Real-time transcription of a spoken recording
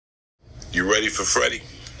You ready for Freddie?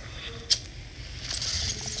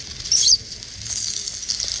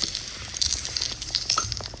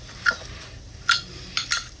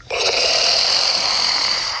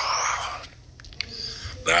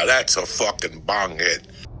 Now that's a fucking bong hit.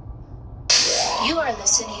 You are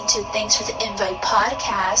listening to Thanks for the Invite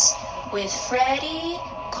podcast with Freddie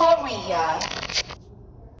Correa.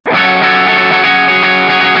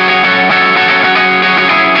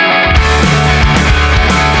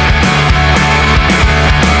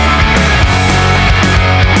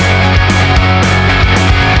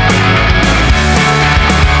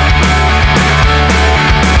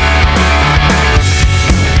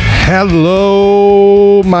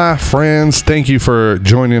 Hello, my friends. Thank you for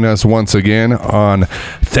joining us once again on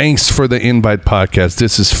Thanks for the Invite podcast.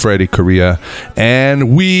 This is Freddie Correa,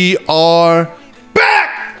 and we are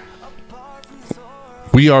back.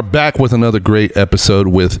 We are back with another great episode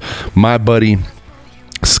with my buddy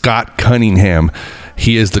Scott Cunningham.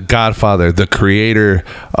 He is the godfather, the creator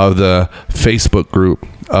of the Facebook group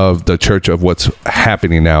of the Church of What's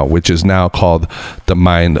Happening Now, which is now called The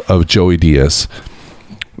Mind of Joey Diaz.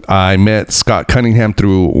 I met Scott Cunningham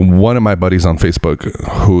through one of my buddies on Facebook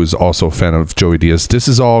who is also a fan of Joey Diaz. This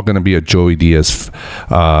is all going to be a Joey Diaz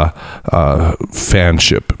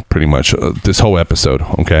fanship, pretty much, this whole episode,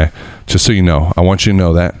 okay? Just so you know. I want you to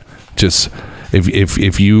know that. Just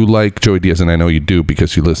if you like Joey Diaz, and I know you do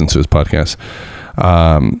because you listen to his podcast,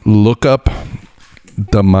 look up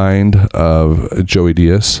The Mind of Joey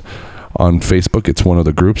Diaz on Facebook. It's one of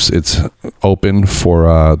the groups. It's open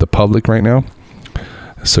for the public right now.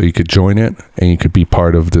 So you could join it and you could be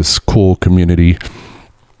part of this cool community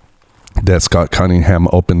that Scott Cunningham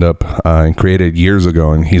opened up and created years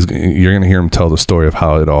ago. And you're going to hear him tell the story of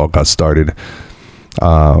how it all got started.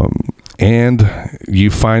 And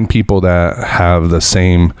you find people that have the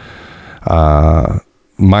same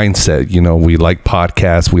mindset. You know, we like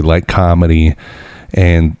podcasts, we like comedy.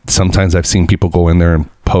 And sometimes I've seen people go in there and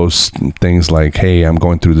post things like, hey, I'm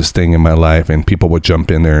going through this thing in my life, and people would jump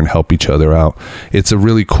in there and help each other out. It's a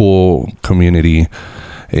really cool community,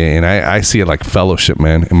 and I see it like fellowship,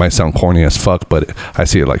 man. It might sound corny as fuck, but I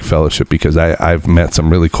see it like fellowship because I've met some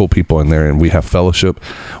really cool people in there, and we have fellowship.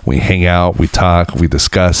 We hang out, we talk, we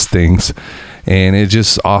discuss things, and it's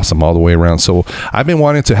just awesome all the way around. So I've been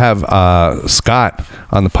wanting to have Scott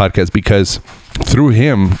on the podcast because through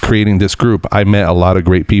him creating this group, I met a lot of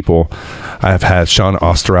great people. I've had Sean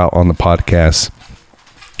Osterhout on the podcast,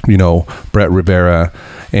 you know, Brett Rivera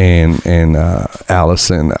and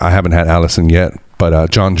Allison. I haven't had Allison yet, but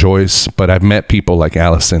John Joyce. But I've met people like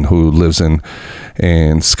Allison who lives in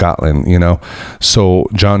Scotland, you know. So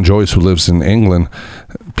John Joyce, who lives in England,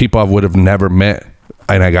 people I would have never met,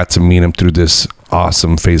 and I got to meet him through this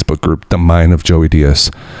awesome Facebook group, The Mind of Joey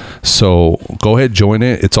Diaz. So go ahead, join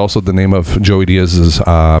it. It's also the name of Joey Diaz's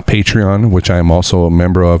Patreon, which I am also a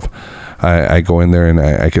member of. I go in there and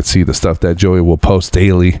I could see the stuff that Joey will post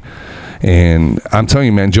daily. And I'm telling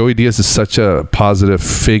you, man, Joey Diaz is such a positive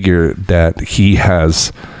figure that he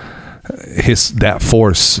has that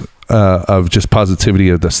force of just positivity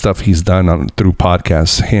of the stuff he's done through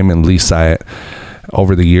podcasts. Him and Lee Syatt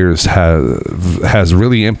over the years has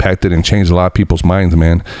really impacted and changed a lot of people's minds,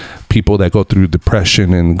 man. People that go through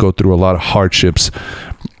depression and go through a lot of hardships,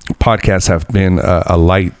 podcasts have been a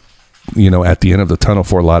light, you know, at the end of the tunnel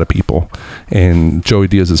for a lot of people. And Joey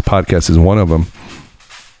Diaz's podcast is one of them.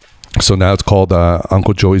 So now it's called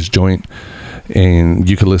Uncle Joey's Joint, and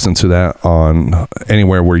you can listen to that on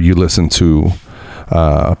anywhere where you listen to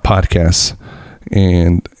podcasts.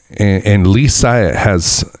 And Lee Syatt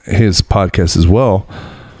has his podcast as well.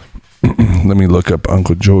 Let me look up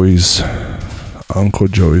Uncle Joey's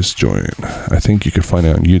Joint. I think you can find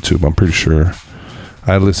it on YouTube. I'm pretty sure.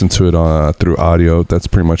 I listen to it through audio. That's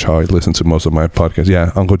pretty much how I listen to most of my podcasts.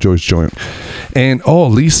 Yeah, Uncle Joey's Joint. And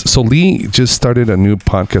Lee just started a new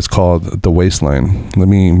podcast called The Waistline. Let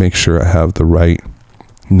me make sure I have the right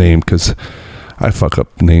name because I fuck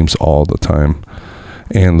up names all the time.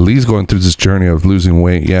 And Lee's going through this journey of losing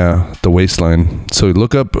weight. Yeah, The Waistline. So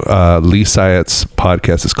look up Lee Syatt's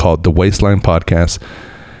podcast. It's called The Waistline Podcast.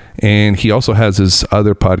 And he also has his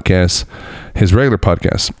other podcast, his regular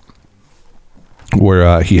podcast,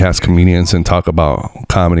 where he has comedians and talk about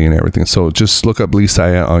comedy and everything. So just look up Lee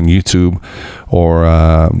Syatt on YouTube or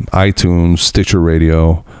iTunes, Stitcher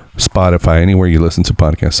Radio, Spotify, anywhere you listen to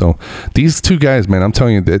podcasts. So these two guys, man, I'm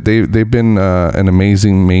telling you, they've been an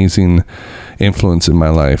amazing influence in my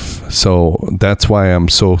life. So that's why I'm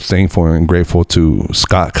so thankful and grateful to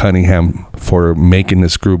Scott Cunningham for making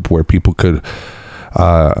this group where people could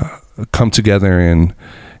come together and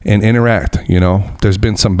interact. You know, there's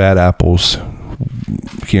been some bad apples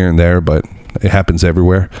here and there, but it happens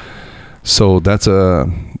everywhere. So that's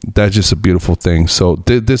just a beautiful thing. So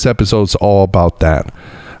this episode's all about that,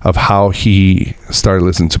 of how he started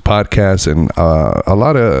listening to podcasts, and a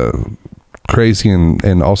lot of crazy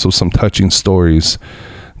and also some touching stories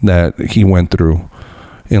that he went through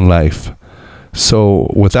in life.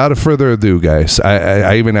 So without a further ado, guys,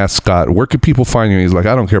 I even asked Scott, where could people find you? He's like,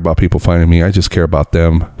 I don't care about people finding me. I just care about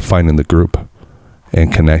them finding the group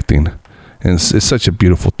and connecting. And it's such a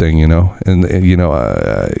beautiful thing, you know. And you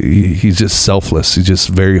know, he's just selfless. He's just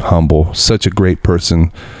very humble. Such a great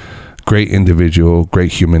person, great individual,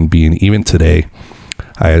 great human being. Even today,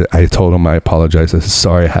 I told him I apologize. I said,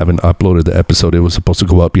 sorry, I haven't uploaded the episode. It was supposed to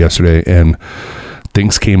go up yesterday, and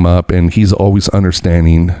things came up. And he's always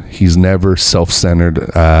understanding. He's never self-centered.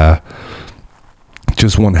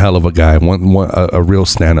 Just one hell of a guy. A real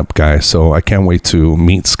stand-up guy. So I can't wait to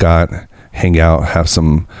meet Scott, hang out, have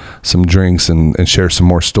some drinks, and share some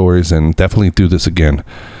more stories, and definitely do this again.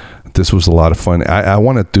 This was a lot of fun. I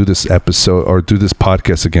want to do this episode, or do this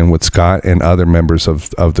podcast again with Scott and other members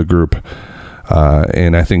of the group.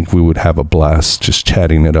 And I think we would have a blast just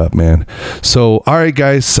chatting it up, man. So, all right,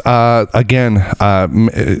 guys. Again,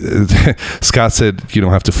 Scott said you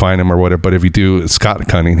don't have to find him or whatever, but if you do, Scott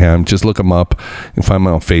Cunningham, just look him up and find him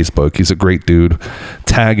on Facebook. He's a great dude.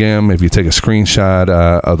 Tag him if you take a screenshot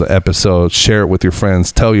of the episode. Share it with your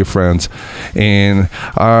friends. Tell your friends. And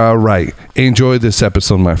all right, enjoy this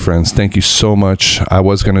episode, my friends. Thank you so much. I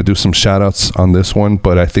was going to do some shout outs on this one,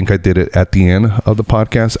 but I think I did it at the end of the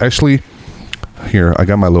podcast. Actually, here, I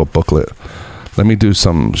got my little booklet. Let me do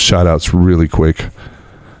some shout outs really quick.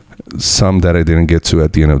 Some that I didn't get to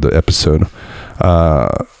at the end of the episode.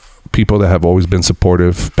 People that have always been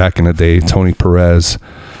supportive back in the day. Tony Perez.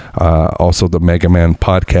 Also the Mega Man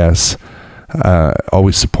podcast.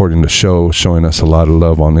 Always supporting the show. Showing us a lot of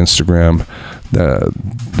love on Instagram.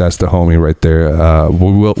 That's the homie right there.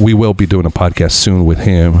 We will be doing a podcast soon with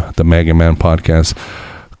him. The Mega Man podcast.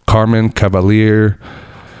 Carmen Cavalier.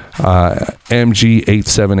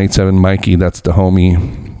 MG8787 Mikey, that's the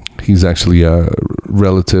homie. He's actually a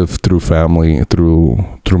relative through family,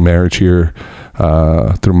 through marriage here,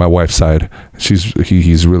 through my wife's side.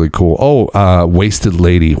 He's really cool.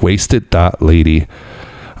 Wasted.lady on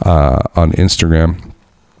Instagram.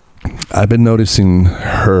 I've been noticing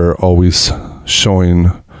her always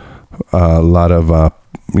showing a lot of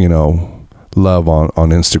love on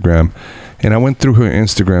Instagram, and I went through her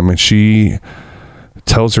Instagram, and she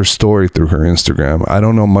tells her story through her Instagram. I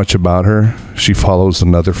don't know much about her. She follows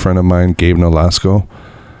another friend of mine, Gabe Nolasco,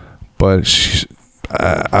 but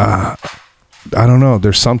I don't know.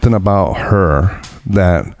 There's something about her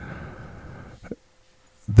that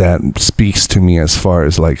speaks to me, as far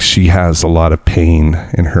as like she has a lot of pain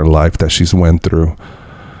in her life that she's went through.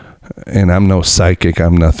 And I'm no psychic.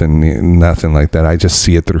 I'm nothing like that. I just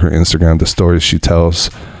see it through her Instagram, the stories she tells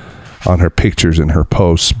on her pictures and her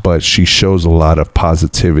posts, but she shows a lot of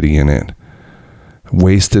positivity in it.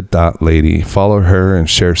 Wasted.lady. Follow her and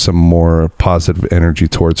share some more positive energy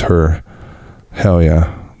towards her. Hell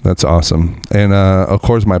yeah. That's awesome. And of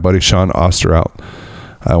course, my buddy Sean Osterhout.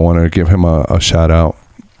 I want to give him a shout out.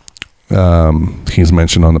 He's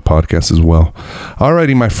mentioned on the podcast as well.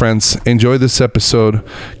 Alrighty, my friends. Enjoy this episode.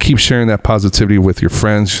 Keep sharing that positivity with your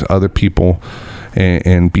friends, other people.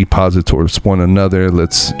 And be positive towards one another.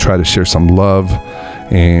 Let's try to share some love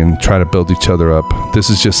and try to build each other up. This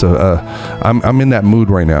is just I'm in that mood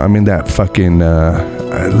right now. I'm in that fucking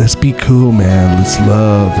let's be cool, man. Let's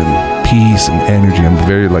love and peace and energy. I'm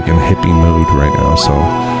very like in hippie mood right now. So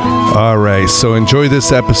all right, so enjoy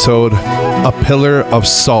this episode, A Pillar of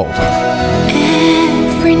Salt.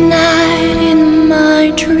 Every night in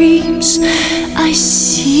my dreams I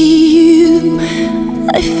see you,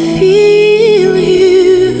 I feel you.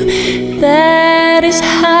 That is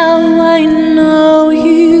how I know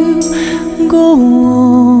you. Go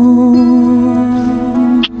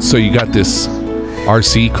on. So you got this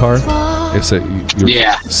RC car? It's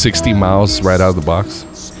you're 60 miles right out of the box?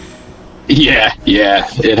 Yeah.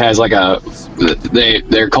 It has like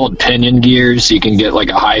they're called pinion gears. You can get like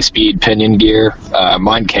a high-speed pinion gear.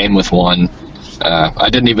 Mine came with one.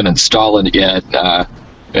 I didn't even install it yet.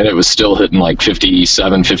 And it was still hitting like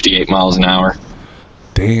 57, 58 miles an hour.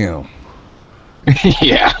 Damn.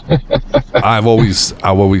 Yeah. I've always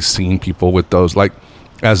seen people with those. Like,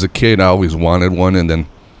 as a kid, I always wanted one, and then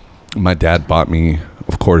my dad bought me,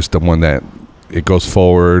 of course, the one that it goes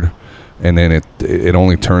forward, and then it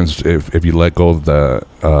only turns if you let go of the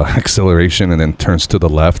acceleration, and then turns to the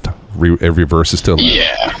left. It reverses to the left.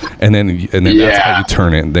 Yeah. And then that's how you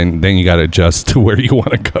turn it. Then you got to adjust to where you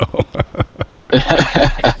want to go.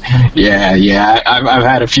 Yeah. I've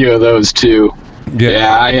had a few of those too.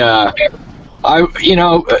 Yeah,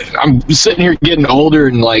 I'm sitting here getting older,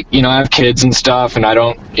 and like, I have kids and stuff, and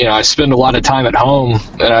I spend a lot of time at home,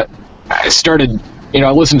 and I started,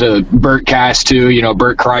 I listen to Bert Cast too,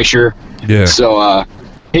 Bert Kreischer. Yeah. So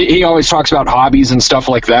he always talks about hobbies and stuff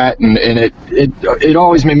like that, and it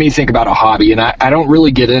always made me think about a hobby, and I don't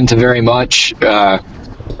really get into very much. But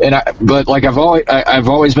like I've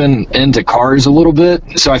always been into cars a little bit,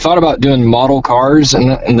 so I thought about doing model cars,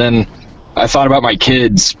 and then I thought about my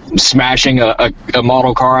kids smashing a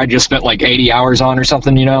model car I just spent like 80 hours on or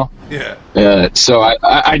something, Yeah. So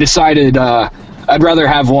I decided I'd rather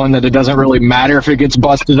have one that it doesn't really matter if it gets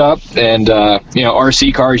busted up, and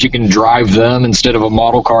RC cars, you can drive them instead of a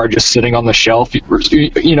model car just sitting on the shelf,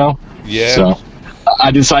 Yeah. So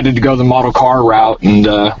I decided to go the model car route, and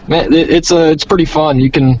it's pretty fun. You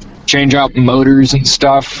can change out motors and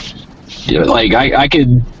stuff. Like I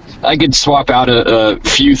could swap out a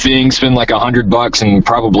few things, spend like $100, and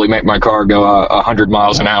probably make my car go 100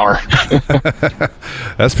 miles an hour.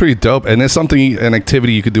 That's pretty dope, and it's an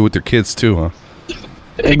activity you could do with your kids too, huh?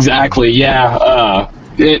 Exactly. Yeah.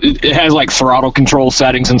 It has like throttle control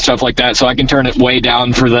settings and stuff like that, so I can turn it way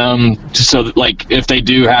down for them, so that like if they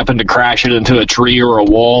do happen to crash it into a tree or a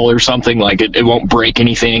wall or something, like it won't break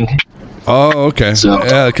anything. Oh, okay. So,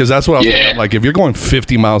 yeah, because that's what I was thinking. Like, if you're going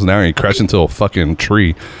 50 miles an hour and you crash into a fucking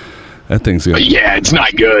tree, that thing's gonna... Yeah, it's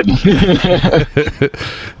not good.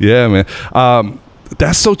 Yeah, man.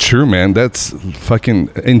 That's so true, man. That's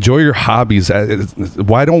fucking... Enjoy your hobbies.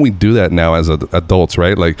 Why don't we do that now as adults,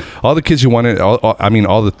 right? Like, all the kids you wanted...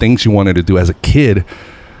 all the things you wanted to do as a kid,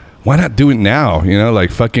 why not do it now?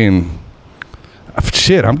 Like, fucking...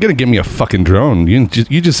 Shit, I'm gonna give me a fucking drone. You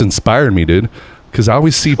just inspired me, dude. Because I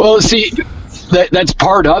always see... Well, see... That's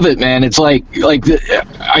part of it, man. It's like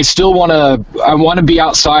I still want to be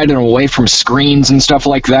outside and away from screens and stuff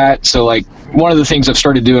like that. So like one of the things I've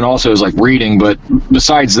started doing also is like reading. But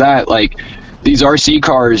besides that, like these RC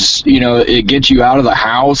cars, it gets you out of the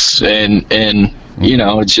house, and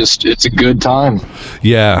it's a good time.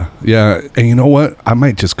 Yeah. And you know what? I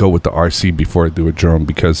might just go with the RC before I do a drone,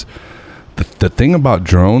 because the thing about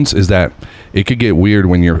drones is that it could get weird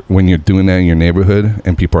when you're doing that in your neighborhood,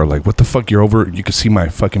 and people are like, "What the fuck? You're over? You can see my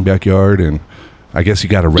fucking backyard." And I guess you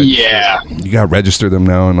got to register. Yeah, you got to register them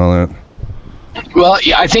now and all that. Well,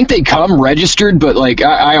 yeah, I think they come registered, but like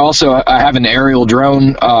I also have an aerial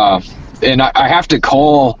drone, and I have to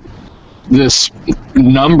call this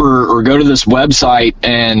number or go to this website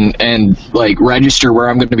and like register where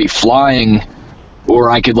I'm going to be flying, or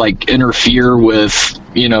I could like interfere with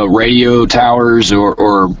radio towers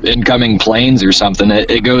or incoming planes or something.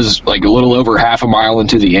 It goes like a little over half a mile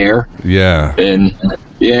into the air. Yeah. And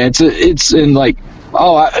yeah, it's in like,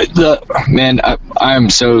 I'm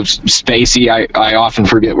so spacey. I often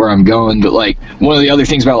forget where I'm going, but like one of the other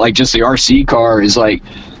things about like just the RC car is like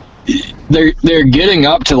they're getting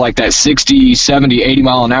up to like that 60, 70, 80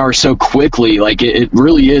 mile an hour so quickly. Like it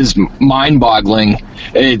really is mind-boggling.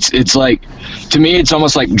 It's like, to me, it's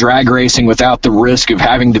almost like drag racing without the risk of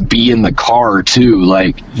having to be in the car too.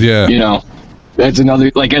 Like, yeah, that's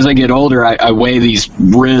another, like, as I get older, I weigh these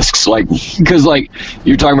risks, like, because like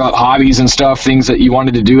you're talking about hobbies and stuff, things that you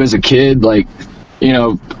wanted to do as a kid, like,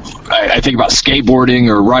 I think about skateboarding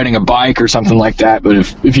or riding a bike or something like that. But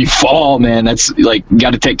if you fall, man, that's like, you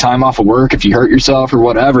got to take time off of work if you hurt yourself or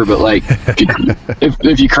whatever. But like,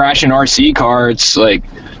 if you crash an RC car, it's like,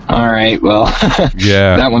 all right, well,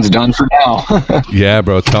 yeah, that one's done for now. Yeah,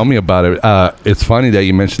 bro, tell me about it. It's funny that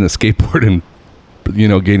you mentioned the skateboard and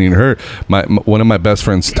getting hurt. One of my best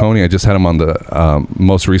friends, Tony, I just had him on the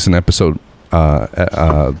most recent episode,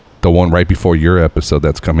 the one right before your episode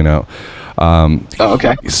that's coming out.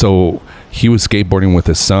 Okay. So he was skateboarding with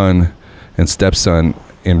his son and stepson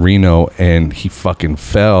in Reno, and he fucking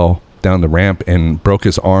fell down the ramp and broke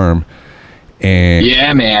his arm. And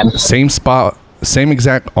yeah, man, same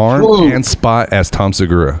exact arm and spot as Tom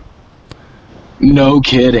Segura. No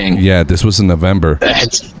kidding. Yeah, this was in November.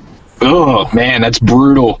 Oh man, that's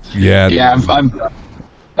brutal. Yeah.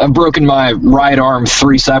 I've broken my right arm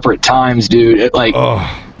 3 separate times, dude.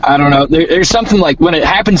 I don't know. There's something like when it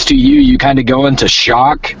happens to you, you kind of go into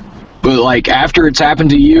shock. But like after it's happened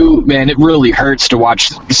to you, man, it really hurts to watch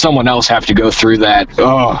someone else have to go through that.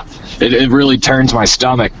 Oh, it really turns my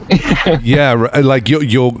stomach. Yeah, like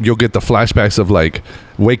you'll get the flashbacks of like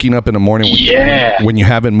waking up in the morning when you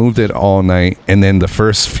haven't moved it all night, and then the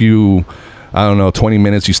first few, 20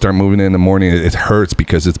 minutes you start moving it in the morning, it hurts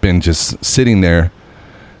because it's been just sitting there.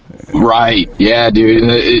 Right. Yeah,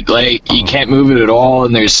 dude. Like you can't move it at all,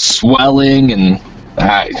 and there's swelling, and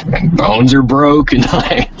bones are broke and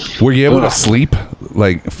like. Were you able to sleep?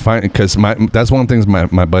 Like, because that's one of the things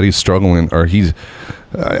my buddy's struggling, or he's,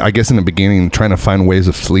 I guess in the beginning, trying to find ways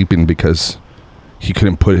of sleeping because he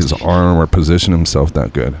couldn't put his arm or position himself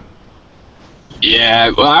that good.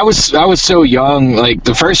 Yeah, well, I was so young. Like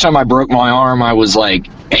the first time I broke my arm, I was like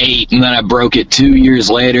 8, and then I broke it 2 years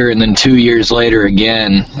later, and then 2 years later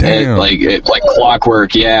again. Damn. Like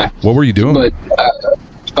clockwork. Yeah. What were you doing? But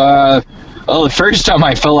well, the first time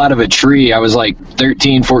I fell out of a tree, I was like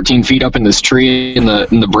 13, 14 feet up in this tree, and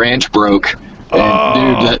the branch broke.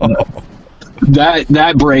 And dude,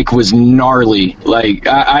 that break was gnarly. Like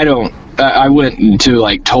I went into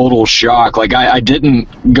like total shock. Like I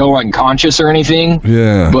didn't go unconscious or anything.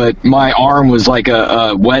 Yeah. But my arm was like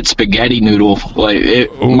a wet spaghetti noodle.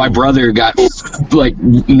 Like my brother got like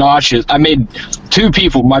nauseous. I made 2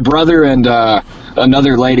 people, my brother and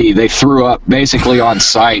another lady, they threw up basically on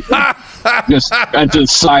sight. Just at the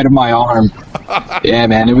side of my arm. Yeah,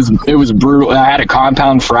 man, it was brutal. I had a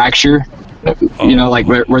compound fracture. You know, like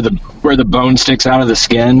where the bone sticks out of the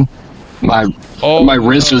skin. My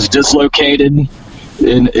wrist was dislocated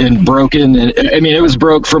and broken, and I mean it was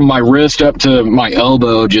broke from my wrist up to my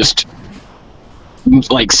elbow, just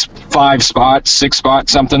like 5 spots, 6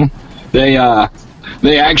 spots, something. They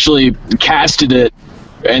actually casted it,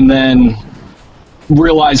 and then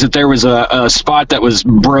realized that there was a spot that was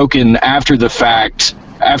broken after the fact,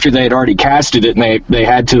 after they had already casted it, and they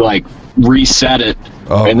had to like reset it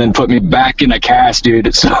and then put me back in a cast,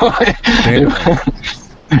 dude. So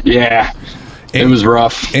yeah, it was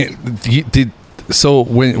rough. So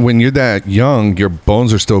when you're that young, your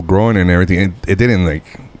bones are still growing and everything. It didn't like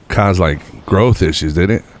cause like growth issues, did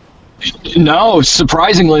it? No,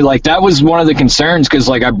 surprisingly, like that was one of the concerns, because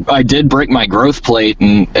like I did break my growth plate,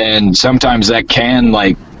 and sometimes that can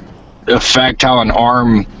like affect how an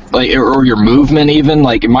arm, like, or your movement even.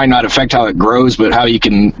 Like it might not affect how it grows, but how you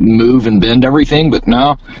can move and bend everything. But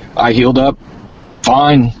no, I healed up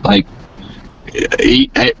fine. Like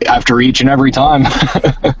after each and every time.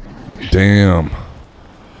 Damn.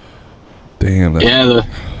 Yeah.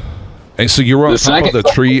 And so you were on top of the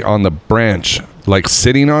tree on the branch, like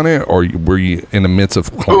sitting on it, or were you in the midst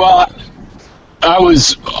of climbing? Well, I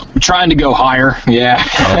was trying to go higher, yeah.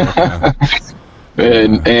 Oh, okay.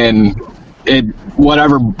 and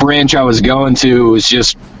whatever branch I was going to was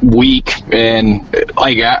just weak, and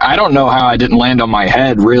like I don't know how I didn't land on my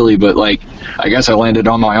head really, but like I guess I landed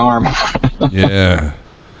on my arm. Yeah,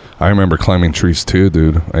 I remember climbing trees too,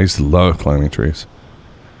 dude. I used to love climbing trees.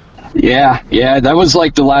 Yeah, that was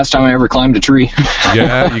like the last time I ever climbed a tree.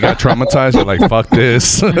 Yeah, you got traumatized. You're like, fuck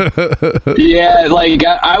this. Yeah, like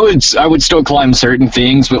I would still climb certain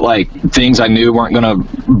things, but like things I knew weren't gonna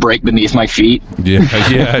break beneath my feet. Yeah.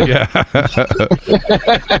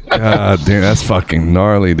 God damn, that's fucking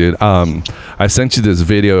gnarly, dude. I sent you this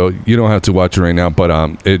video. You don't have to watch it right now, but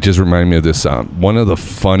it just reminded me of this.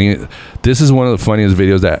 This is one of the funniest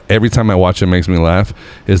videos that every time I watch it makes me laugh.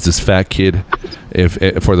 Is this fat kid? If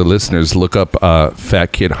for the listeners, look up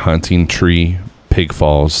fat kid hunting tree, pigs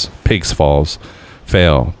falls,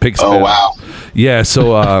 fail. Wow. Yeah,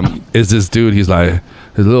 so is this dude, he's like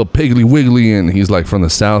his little piggly wiggly, and he's like from the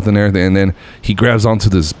south and everything, and then he grabs onto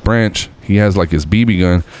this branch. He has like his BB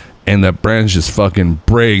gun, and that branch just fucking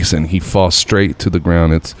breaks, and he falls straight to the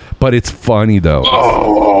ground. But it's funny though.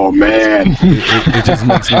 Oh man, it just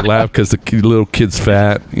makes me laugh because the little kid's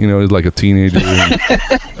fat, you know, he's like a teenager.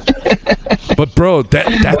 But bro,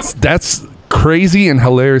 that's crazy and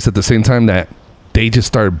hilarious at the same time that they just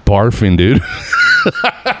started barfing, dude.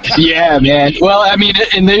 Yeah, man. Well, I mean,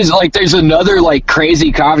 and there's another like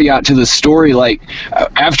crazy caveat to the story. Like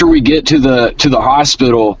after we get to the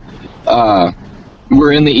hospital,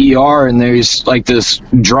 we're in the ER, and there's like this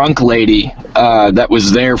drunk lady that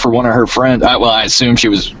was there for one of her friends. I assume she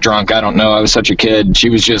was drunk. I don't know. I was such a kid. She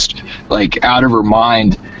was just like out of her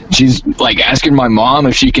mind. She's like asking my mom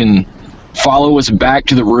if she can follow us back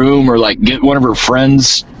to the room, or like get one of her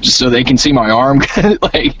friends so they can see my arm.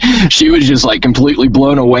 Like she was just like completely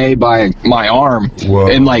blown away by my arm. Whoa.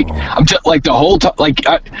 And like like the whole time, like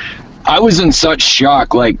I was in such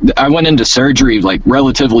shock. Like I went into surgery like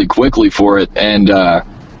relatively quickly for it, and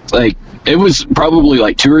like it was probably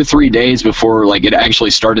like 2 or 3 days before like it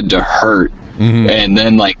actually started to hurt. Mm-hmm. And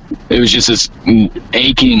then like it was just this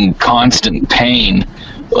aching constant pain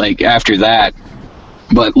like after that.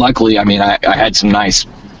 But luckily, I mean, I had some nice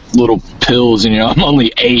little pills, and you know, I'm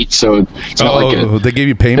only 8, so it's not like they gave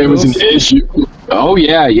you pain pills? It was an issue. Oh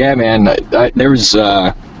yeah, man. There was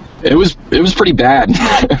it was pretty bad.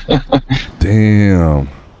 Damn.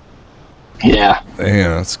 Yeah.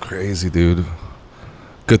 Damn, that's crazy, dude.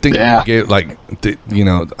 Good thing Yeah. you get like, you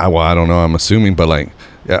know, I don't know. I'm assuming, but like,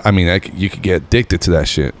 yeah, I mean, you could get addicted to that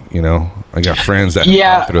shit. You know, I got friends that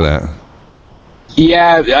Yeah. go through that.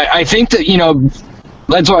 Yeah, I think that, you know,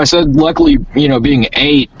 that's why I said, luckily, you know, being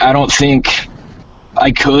 8, I don't think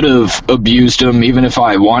I could have abused them even if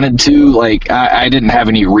I wanted to. Like, I didn't have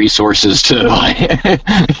any resources to,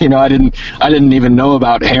 like, you know, I didn't even know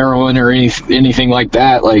about heroin or anything like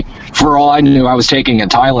that. Like, for all I knew, I was taking a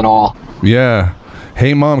Tylenol. Yeah.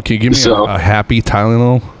 Hey, Mom, can you give me a happy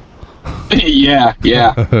Tylenol? Yeah.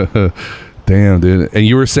 Damn, dude. And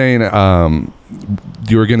you were saying,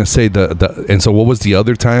 you were gonna say and so what was the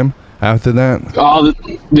other time after that?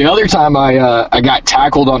 The other time I got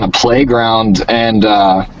tackled on a playground and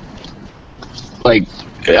like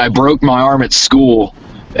I broke my arm at school,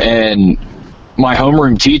 and my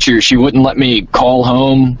homeroom teacher, she wouldn't let me call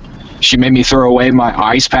home. She made me throw away my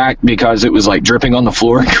ice pack because it was like dripping on the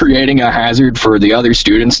floor, creating a hazard for the other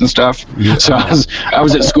students and stuff. Yeah. So I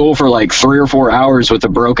was at school for like 3 or 4 hours with a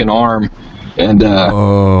broken arm, and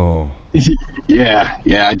yeah,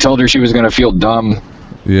 I told her she was gonna feel dumb.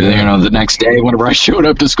 Yeah. You know, the next day whenever I showed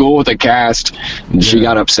up to school with a cast, and she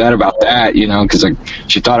got upset about that, you know, because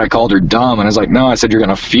she thought I called her dumb, and I was like, no, I said you're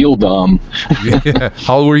gonna feel dumb. Yeah.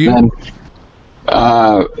 How old were you? And,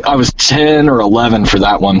 I was 10 or 11 for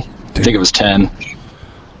that one. I think it was 10.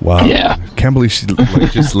 Wow. Yeah. Can't believe she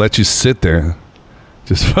just let you sit there.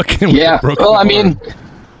 Just fucking. Yeah. Well, I arm. mean,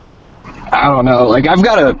 I don't know. Like,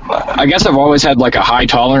 I guess I've always had like a high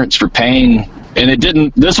tolerance for pain, and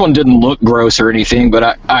this one didn't look gross or anything,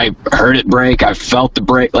 but I heard it break. I felt the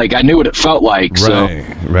break. Like, I knew what it felt like.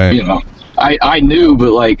 Right. You know, I knew,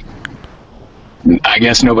 but like, I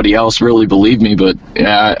guess nobody else really believed me, but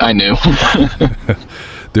yeah, I knew.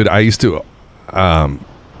 Dude, I used to,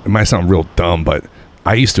 it might sound real dumb, but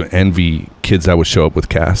I used to envy kids that would show up with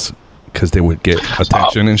casts because they would get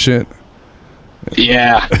attention and shit.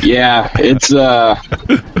 Yeah. It's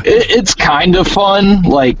kind of fun,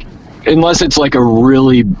 like, unless it's like a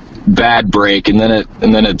really bad break, and then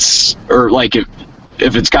it's, or like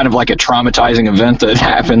if it's kind of like a traumatizing event that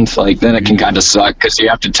happened, like, then it can kind of suck because you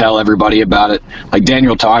have to tell everybody about it. Like,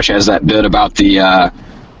 Daniel Tosh has that bit about the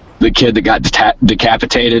kid that got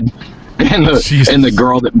decapitated. And the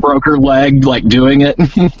girl that broke her leg, like, doing it.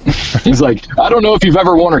 He's like, I don't know if you've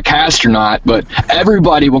ever worn a cast or not, but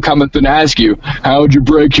everybody will come up and ask you, how'd you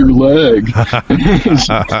break your leg?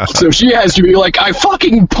 So she has to be like, I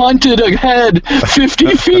fucking punted ahead 50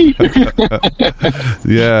 feet.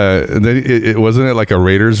 Yeah, and then it wasn't it like a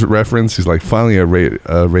Raiders reference? He's like, finally a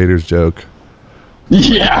Raiders joke.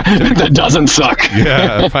 Yeah, that doesn't suck.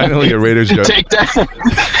 Yeah, finally a Raiders joke. Take that.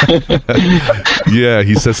 Yeah,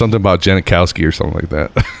 he said something about Janikowski or something like that.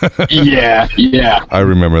 Yeah. I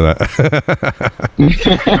remember that.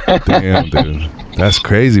 Damn, dude. That's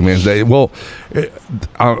crazy, man.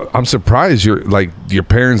 I'm surprised your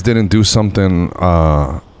parents didn't do something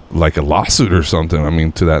like a lawsuit or something, I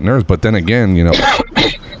mean, to that nurse. But then again, you know,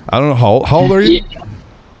 I don't know. How old are you?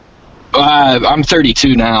 I'm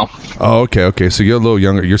 32 now. Oh, okay. So you're a little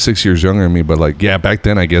younger. You're 6 years younger than me, but like, yeah, back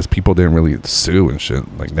then I guess people didn't really sue and shit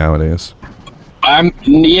like nowadays.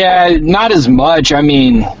 Not as much. I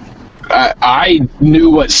mean, I knew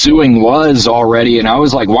what suing was already, and I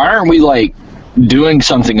was like, why aren't we like doing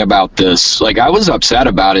something about this? Like, I was upset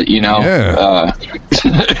about it, you know. Yeah.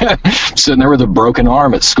 Sitting there with a broken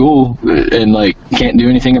arm at school and like can't do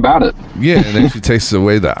anything about it. Yeah, and then she takes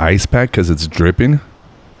away the ice pack because it's dripping.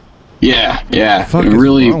 Yeah. Fuck is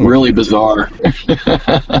really wrong with you? Bizarre.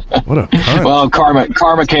 What a cunt. Well,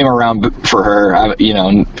 karma came around for her. I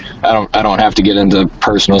don't have to get into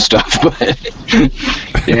personal stuff,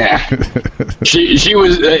 but yeah, she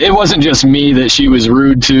was. It wasn't just me that she was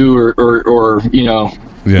rude to or you know,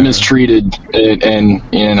 mistreated, and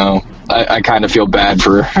you know, I kind of feel bad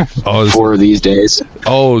for for these days.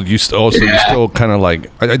 So you still kind of like?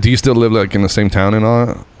 Do you still live like in the same town and all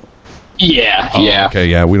that? Yeah. Okay,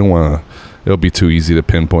 yeah. We don't want to. It'll be too easy to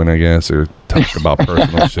pinpoint, I guess, or talk about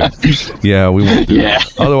personal shit. Yeah, we won't do that.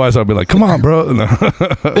 Otherwise, I'll be like, "Come on, bro." No.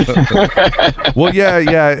 Well,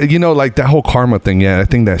 yeah. You know, like that whole karma thing. Yeah, I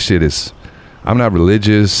think that shit is. I'm not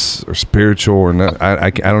religious or spiritual or not.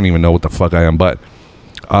 I don't even know what the fuck I am, but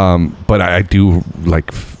I do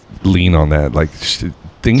like lean on that. Like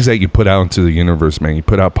things that you put out into the universe, man. You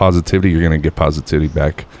put out positivity, you're gonna get positivity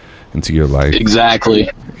back into your life. Exactly.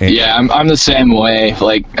 And yeah, I'm the same way.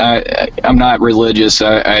 Like I'm not religious.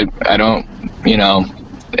 I don't, you know,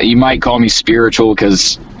 you might call me spiritual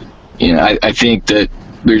because, you know, I think that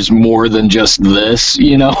there's more than just this,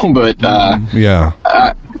 you know, but yeah.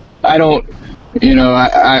 I don't, You know,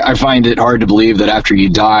 I find it hard to believe that after you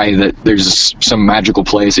die that there's some magical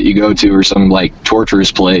place that you go to or some like torturous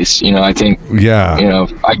place. You know, I think, Yeah. you know,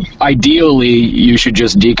 ideally you should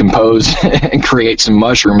just decompose and create some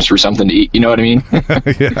mushrooms for something to eat. You know what I mean?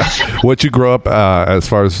 Yeah. What you grow up as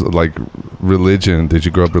far as like religion? Did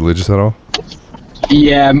you grow up religious at all?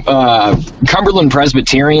 Yeah, Cumberland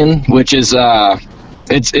Presbyterian, which is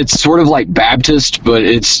it's sort of like Baptist, but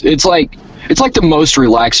it's like the most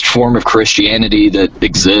relaxed form of Christianity that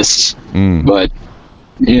exists. But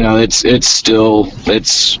you know, it's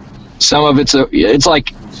some of it's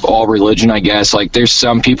like all religion, I guess. Like there's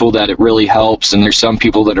some people that it really helps, and there's some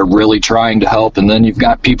people that are really trying to help, and then you've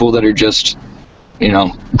got people that are just, you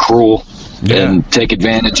know, cruel and take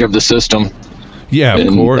advantage of the system. Yeah,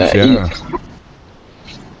 of course. Yeah.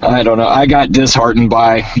 I don't know. I got disheartened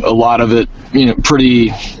by a lot of it, you know,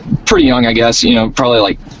 pretty young, I guess, you know, probably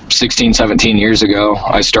like 16, 17 years ago.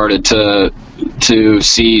 I started to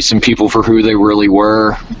see some people for who they really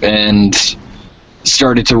were, and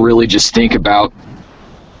started to really just think about,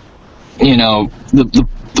 you know,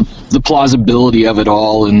 the plausibility of it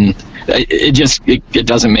all, and it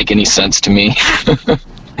doesn't make any sense to me.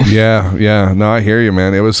 Yeah. No, I hear you,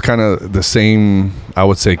 man. It was kind of the same, I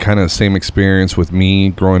would say, kind of the same experience with me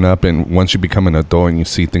growing up. And once you become an adult and you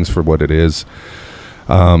see things for what it is,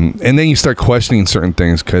 and then you start questioning certain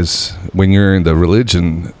things, because when you're in the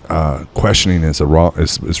religion, questioning is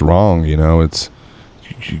wrong. You know,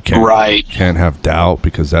 you can't have doubt,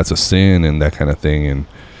 because that's a sin and that kind of thing. And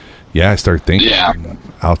I started thinking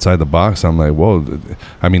outside the box. I'm like, whoa,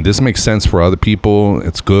 I mean, this makes sense for other people.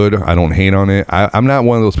 It's good. I don't hate on it. I'm not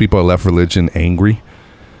one of those people that left religion angry.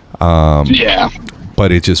 But I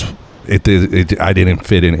didn't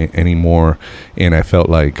fit in it anymore. And I felt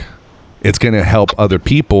like it's going to help other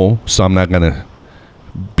people. So I'm not going to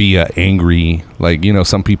be angry. Like, you know,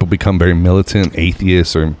 some people become very militant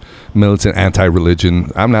atheists or militant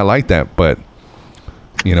anti-religion. I'm not like that, but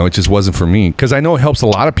you know, it just wasn't for me, because I know it helps a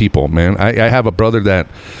lot of people, man. I have a brother that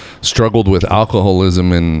struggled with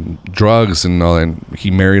alcoholism and drugs and all, and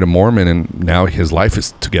he married a Mormon, and now his life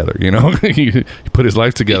is together, you know. he put his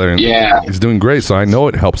life together, and he's doing great. So I know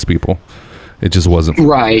it helps people. It just wasn't for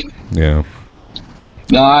me. Yeah.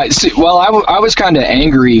 No, I was kind of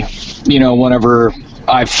angry, you know, whenever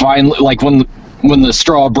I finally, like when the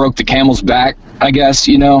straw broke the camel's back, I guess,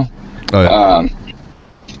 you know.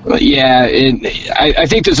 I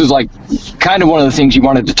think this is like kind of one of the things you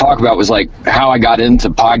wanted to talk about, was like how I got into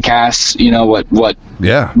podcasts, you know, what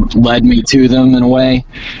led me to them in a way.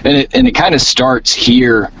 And it kind of starts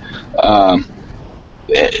here. My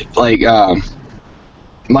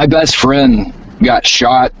best friend got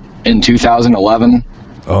shot in 2011.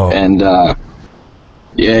 And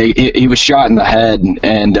he was shot in the head,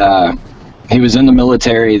 and he was in the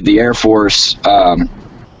military, the Air Force,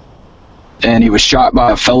 and he was shot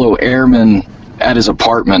by a fellow airman at his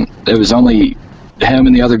apartment. It was only him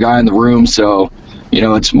and the other guy in the room, so, you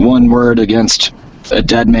know, it's one word against a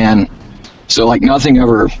dead man. So, like, nothing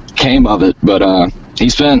ever came of it, but he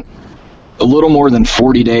spent a little more than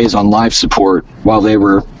 40 days on life support while they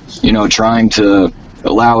were, you know, trying to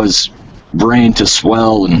allow his brain to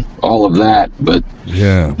swell and all of that. But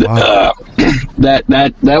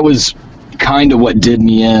that was kind of what did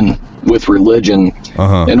me in with religion,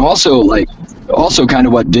 and also kind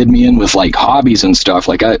of what did me in with like hobbies and stuff.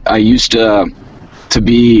 Like I used to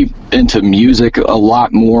be into music a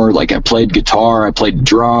lot more. Like I played guitar, I played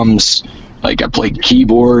drums, like I played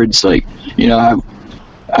keyboards, like, you know,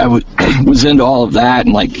 I was into all of that,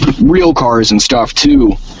 and like real cars and stuff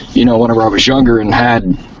too, you know, whenever I was younger and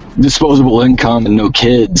had disposable income and no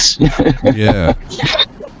kids.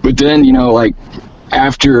 But then, you know, like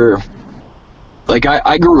after, like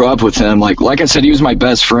I grew up with him. Like I said, he was my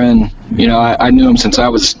best friend. You know, I knew him since I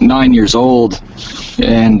was 9 years old,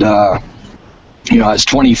 and you know, I was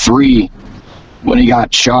 23 when he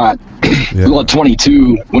got shot. Well,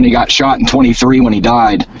 22 when he got shot, and 23 when he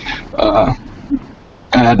died.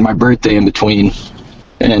 I had my birthday in between,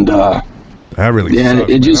 and that really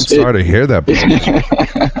sucks, I'm sorry to hear that,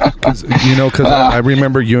 you know, because I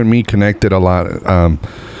remember you and me connected a lot.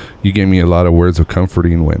 You gave me a lot of words of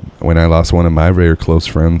comforting when I lost one of my very close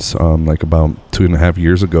friends, like about 2.5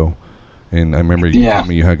 years ago. And I remember you told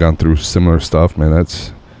me you had gone through similar stuff, man. I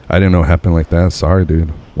didn't know it happened like that. Sorry,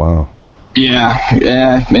 dude. Wow.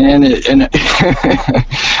 Yeah, man.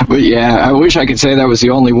 But yeah, I wish I could say that was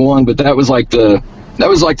the only one, but that was like the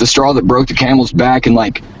straw that broke the camel's back, and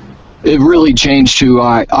like it really changed who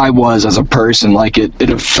I was as a person. Like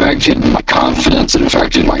it affected my confidence, it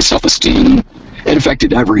affected my self-esteem. It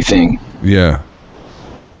affected everything. Yeah.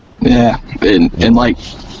 And like,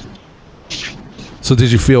 So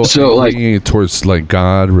did you feel angry towards like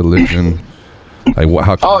God, religion? Like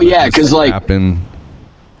how? Oh yeah, because like happen?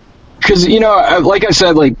 Because like I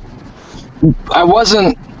said, like I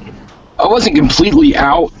wasn't completely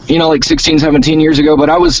out, like 16, 17 years ago, but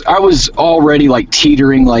I was already like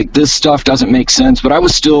teetering, like this stuff doesn't make sense, but I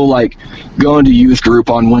was still like going to youth group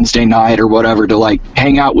on Wednesday night or whatever to like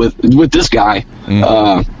hang out with this guy,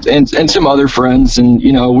 and some other friends, and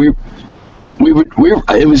we were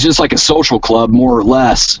it was just like a social club more or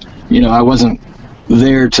less. I wasn't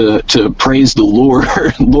there to praise the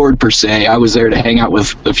Lord per se. I was there to hang out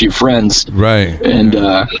with a few friends, right?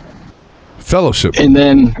 And fellowship, and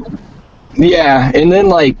then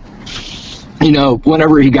like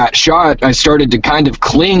whenever he got shot, I started to kind of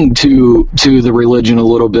cling to the religion a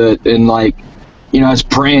little bit, and like I was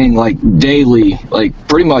praying like daily, like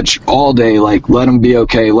pretty much all day, like let him be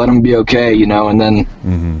okay, and then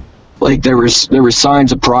like there was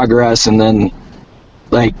signs of progress, and then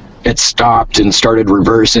like it stopped and started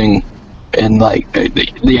reversing, and like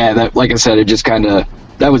that, like I said, it just kind of,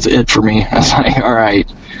 that was it for me. I was like, all right.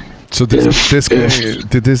 So did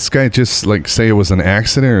this guy just like say it was an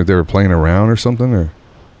accident, or they were playing around or something, or?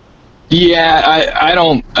 Yeah, I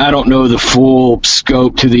don't know the full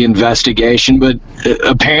scope to the investigation, but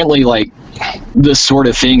apparently like this sort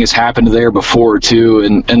of thing has happened there before too,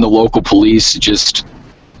 and the local police just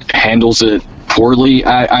handles it poorly.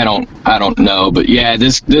 I don't know, but yeah,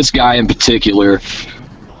 this guy in particular,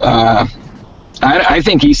 I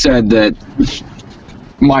think he said that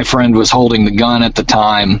my friend was holding the gun at the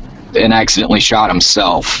time and accidentally shot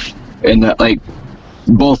himself, and that like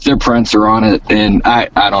both their prints are on it, and I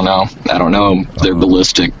don't know their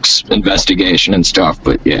ballistics investigation and stuff,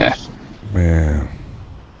 but yeah, man.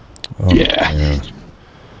 Yeah, man.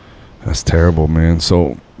 That's terrible, man.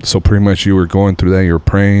 So pretty much you were going through that, you were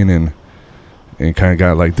praying and kind of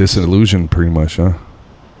got like disillusioned pretty much, huh?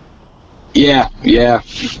 Yeah.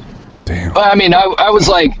 Damn. I mean, I was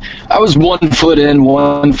 1 foot in,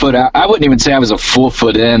 1 foot out. I wouldn't even say I was a full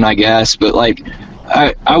foot in, I guess, but like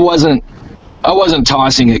I wasn't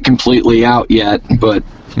tossing it completely out yet, but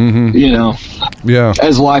yeah,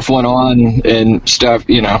 as life went on and stuff,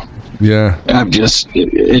 yeah, I've just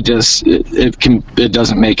it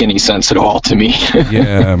doesn't make any sense at all to me.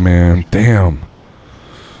 Yeah, man. Damn.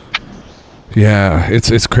 Yeah,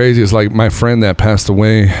 it's crazy. It's like my friend that passed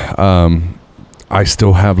away. I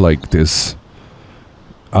still have like this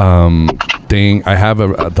thing. I have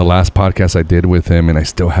the last podcast I did with him, and I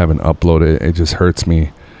still haven't uploaded. It just hurts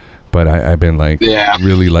me, but I've been like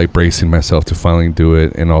really like bracing myself to finally do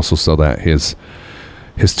it, and also so that his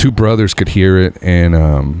two brothers could hear it. And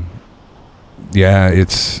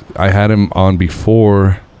I had him on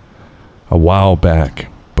before a while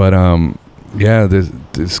back, but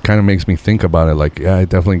this kind of makes me think about it. Like, I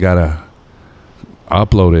definitely gotta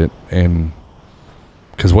upload it, and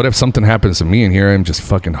because what if something happens to me and here I'm just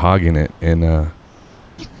fucking hogging it, and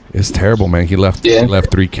it's terrible, man. He left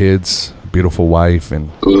 3 kids, a beautiful wife,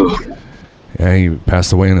 and he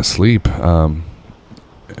passed away in his sleep.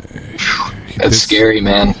 That's scary,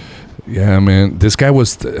 man. Yeah, man. This guy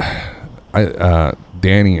was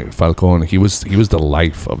Danny Falcone. He was the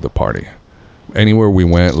life of the party. Anywhere we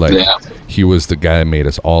went, like he was the guy that made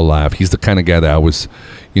us all laugh. He's the kind of guy that I was,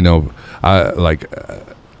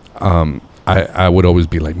 I would always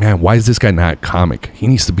be like, man, why is this guy not a comic? He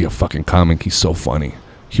needs to be a fucking comic. He's so funny.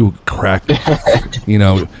 He would crack,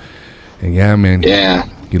 and yeah, man. Yeah.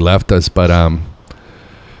 He left us, but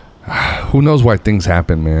who knows why things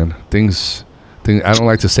happen, man? Things. I don't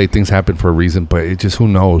like to say things happen for a reason, but it just, who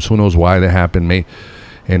knows? Who knows why they happen?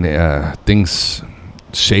 And things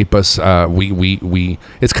shape us. We.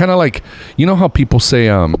 It's kind of like, how people say,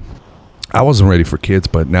 I wasn't ready for kids,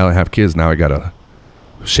 but now I have kids. Now I gotta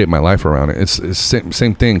shape my life around it. It's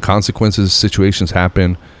same thing. Consequences, situations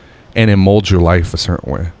happen, and it molds your life a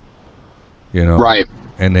certain way. Right.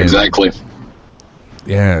 And then, exactly.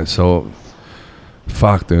 Yeah. So,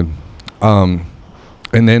 fuck, dude.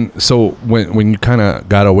 And then, so when you kind of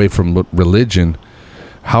got away from religion,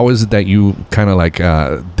 how is it that you kind of like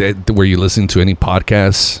were you listening to any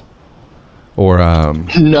podcasts or?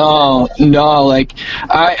 No. Like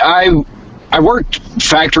I worked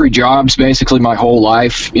factory jobs basically my whole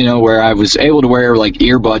life, where I was able to wear like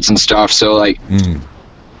earbuds and stuff. So like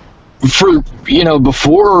for,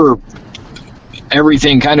 before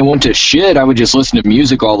everything kind of went to shit, I would just listen to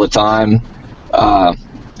music all the time.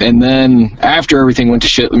 And then after everything went to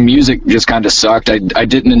shit, music just kind of sucked. I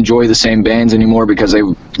didn't enjoy the same bands anymore because they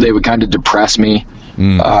would kind of depress me.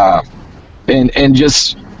 And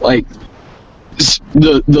just like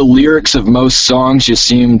the lyrics of most songs just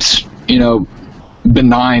seemed,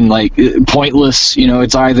 benign, like pointless. You know,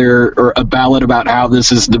 it's either or a ballad about how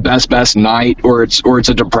this is the best night, or it's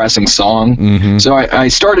a depressing song. So I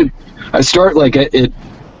started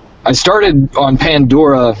on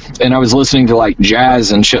Pandora, and I was listening to like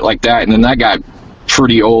jazz and shit like that, and then that got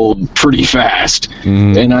pretty old pretty fast.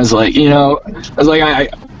 And I was like,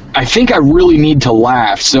 I think I really need to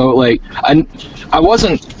laugh. So like I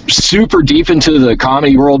wasn't super deep into the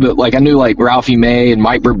comedy world, but like I knew like Ralphie May and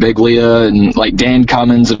Mike Birbiglia and like Dan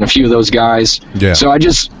Cummins and a few of those guys. Yeah. So I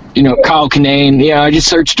just, Kyle Kinane, I just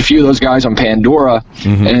searched a few of those guys on Pandora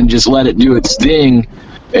and just let it do its thing.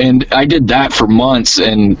 And I did that for months,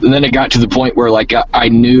 and then it got to the point where like I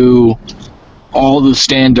knew all the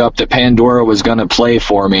stand-up that Pandora was going to play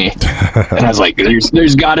for me. And I was like,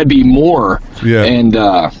 there's got to be more. Yeah. And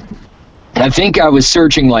I think I was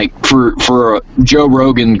searching like for Joe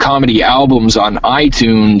Rogan comedy albums on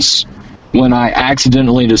iTunes when I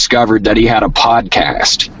accidentally discovered that he had a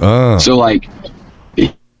podcast. So like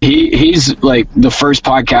he's like the first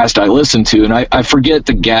podcast I listened to, and I forget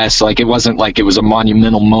the guest. Like it wasn't like it was a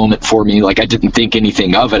monumental moment for me. Like I didn't think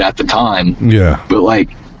anything of it at the time. Yeah. But like,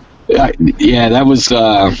 that was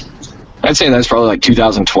I'd say that's probably like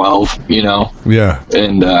 2012. Yeah.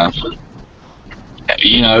 And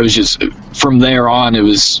it was just from there on. It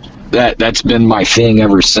was that's been my thing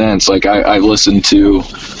ever since. Like I listened to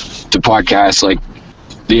podcasts like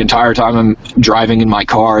the entire time I'm driving in my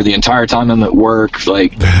car, the entire time I'm at work.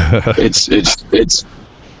 Like it's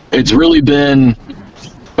really been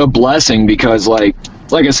a blessing, because like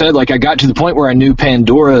I said, like I got to the point where I knew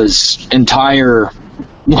Pandora's entire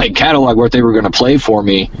like catalog, what they were going to play for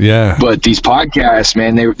me. Yeah. But these podcasts,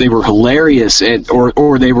 man, they were hilarious,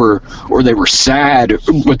 or they were sad,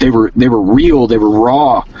 but they were real, they were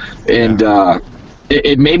raw, and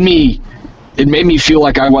it made me feel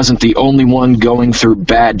like I wasn't the only one going through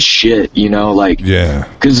bad shit, like, yeah.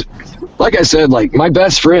 Because like I said, like my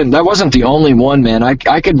best friend, that wasn't the only one, man. I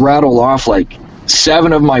could rattle off like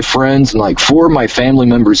 7 of my friends and like 4 of my family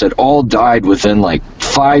members that all died within like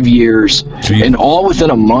 5 years. Jeez. And all within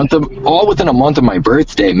a month of my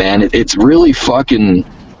birthday, man. It's really fucking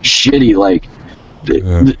shitty. Like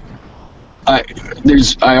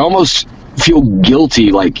I almost feel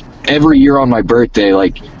guilty like every year on my birthday.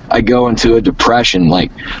 Like I go into a depression,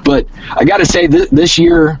 like, but I gotta say this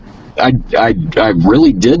year I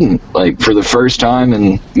really didn't, like, for the first time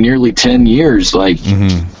in nearly 10 years, like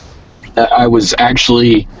I was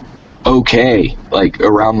actually okay, like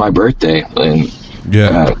around my birthday. And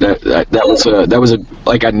that was a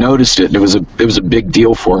like I noticed it. It was a big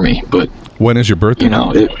deal for me. But when is your birthday?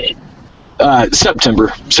 September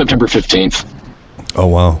 15th. Oh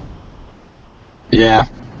wow. Yeah.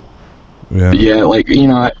 Like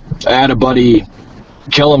I had a buddy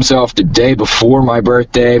kill himself the day before my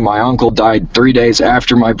birthday. My uncle died 3 days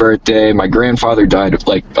after my birthday. My grandfather died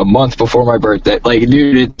like a month before my birthday. Like,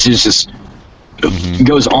 dude, it just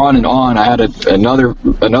goes on and on. I had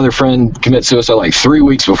another friend commit suicide like 3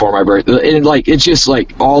 weeks before my birthday, and like it's just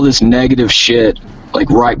like all this negative shit like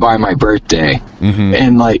right by my birthday.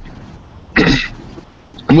 And like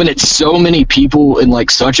when it's so many people in like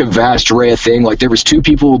such a vast array of thing, like there was 2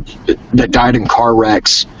 people that died in car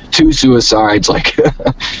wrecks, 2 suicides, like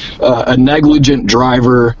a negligent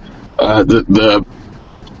driver, the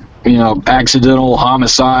accidental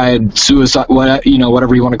homicide, suicide,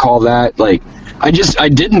 whatever you want to call that. Like I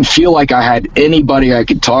didn't feel like I had anybody I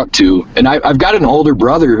could talk to. And I've got an older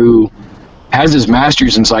brother who has his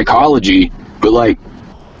master's in psychology, but like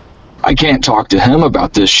I can't talk to him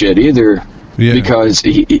about this shit either. Yeah. Because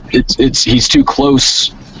he's too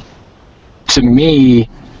close to me,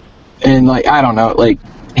 and like I don't know, like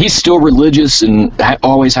he's still religious and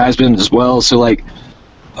always has been as well. So like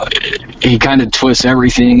he kind of twists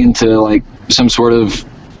everything into like some sort of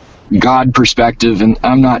God perspective, and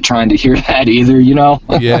I'm not trying to hear that either,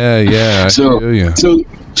 Yeah. So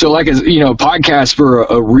like podcasts were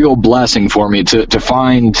a real blessing for me to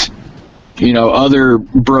find, other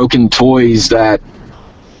broken toys that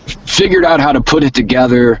figured out how to put it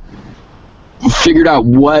together, figured out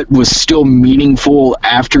what was still meaningful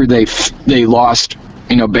after they lost,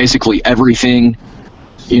 basically everything,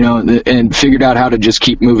 and figured out how to just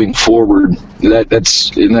keep moving forward.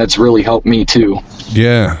 That's really helped me too.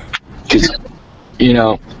 Yeah. Because,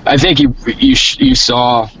 I think you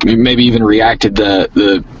saw, maybe even reacted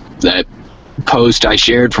that post I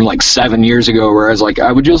shared from like 7 years ago, where I was like,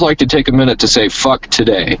 I would just like to take a minute to say fuck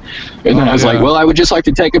today, and then I was like, well, I would just like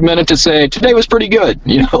to take a minute to say today was pretty good.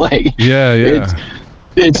 Like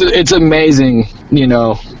it's amazing.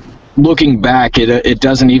 Looking back, it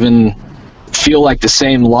doesn't even feel like the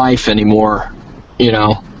same life anymore.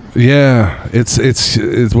 Yeah,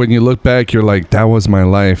 it's when you look back, you're like, that was my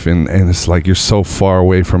life, and it's like you're so far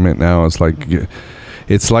away from it now. It's like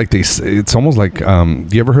it's almost like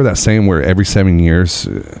you ever heard that saying where every 7 years,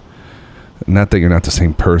 not that you're not the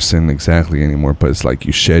same person exactly anymore, but it's like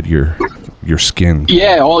you shed your skin.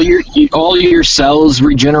 Yeah, all your cells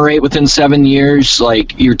regenerate within 7 years.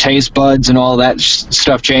 Like your taste buds and all that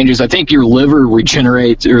stuff changes. I think your liver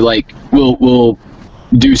regenerates, or like will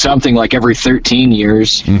do something like every 13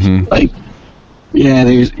 years. Mm-hmm. Like,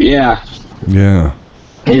 yeah.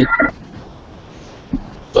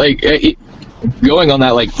 Going on that,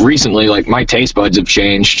 like recently, like my taste buds have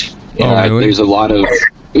changed. You know, really? There's a lot of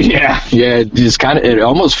it just kind of, it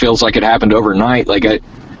almost feels like it happened overnight. Like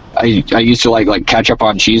I used to like ketchup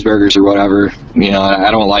on cheeseburgers or whatever. You know,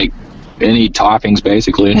 I don't like any toppings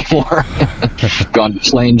basically anymore. Gone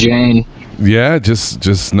plain Jane. Yeah,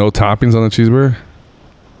 just no toppings on the cheeseburger.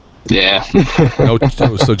 Yeah. No,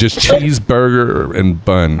 so just cheeseburger and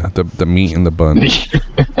bun, the meat in the bun.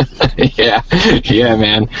 yeah,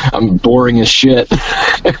 man. I'm boring as shit.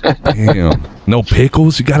 Damn. No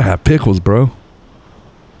pickles? You gotta have pickles, bro.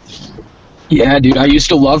 Yeah, dude. I used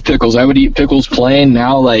to love pickles. I would eat pickles plain.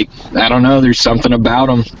 Now, like, I don't know. There's something about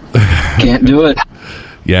them. Can't do it.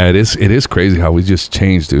 Yeah, it is crazy how we just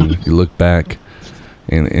changed, dude. You look back,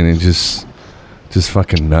 and it just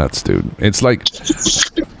fucking nuts, dude. It's like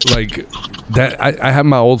that. I have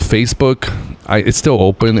my old Facebook. It's still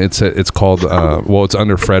open. It's called it's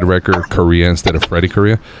under Fred Record Korea instead of Freddie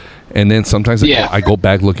Korea. And then sometimes I go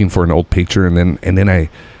back looking for an old picture, and then I,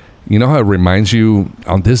 you know how it reminds you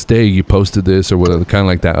on this day you posted this or whatever, kind of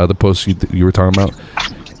like that other post you were talking about.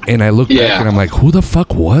 And I look back and I'm like, who the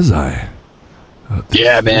fuck was I?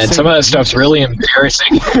 Yeah, man. Some of that stuff's really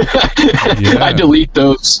embarrassing. I delete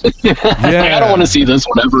those. I don't want to see this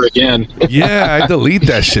one ever again. Yeah, I delete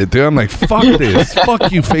that shit, dude. I'm like, fuck this.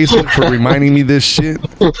 Fuck you, Facebook, for reminding me this shit.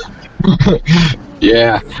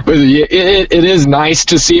 Yeah, but it is nice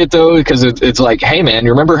to see it though, because it's like, hey man,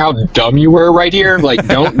 you remember how dumb you were right here? Like,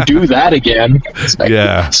 don't do that again. Like,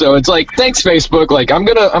 yeah. So it's like, thanks Facebook. Like, I'm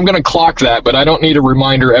gonna clock that, but I don't need a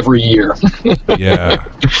reminder every year. Yeah.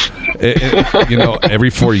 You know,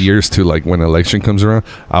 every 4 years too, like when election comes around,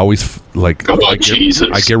 I always I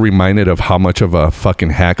get reminded of how much of a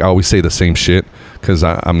fucking hack. I always say the same shit because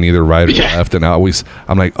I'm neither right or left, and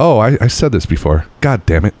I'm like, oh, I said this before. God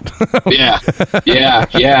damn it. Yeah.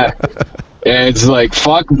 It's like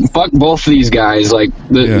fuck both these guys. Like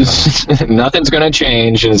nothing's gonna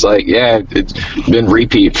change, and it's like it's been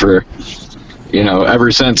repeat for, you know,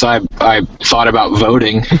 ever since I thought about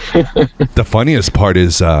voting. The funniest part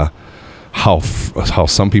is how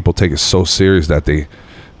some people take it so serious that they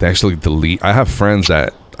actually delete. I have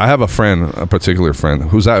a particular friend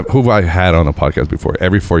who I had on a podcast before.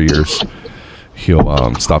 Every 4 years,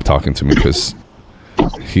 he'll stop talking to me because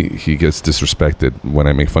he gets disrespected when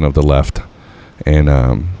I make fun of the left, and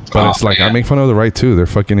but it's like, man, I make fun of the right too. They're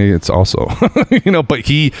fucking idiots also. You know, but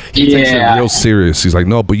he takes it real serious. He's like,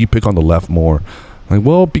 no, but you pick on the left more. I'm like,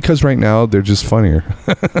 well, because right now they're just funnier.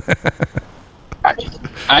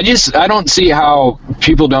 I don't see how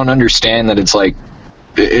people don't understand that it's like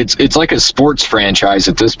like a sports franchise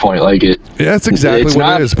at this point. Like it. Yeah, that's exactly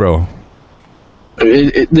what it is, bro.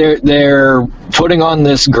 They're putting on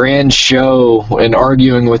this grand show and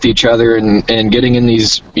arguing with each other and getting in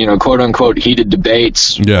these, you know, quote unquote heated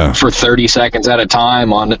debates for 30 seconds at a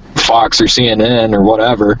time on Fox or CNN or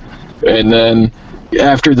whatever, and then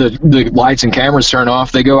after the lights and cameras turn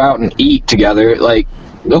off, they go out and eat together. Like,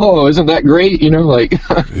 oh, isn't that great? You know, like,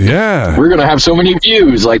 yeah, we're gonna have so many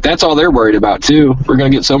views. Like, that's all they're worried about too. We're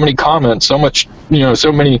gonna get so many comments, so much, you know,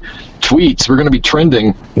 so many tweets. We're gonna be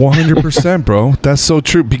trending. 100%, bro. That's so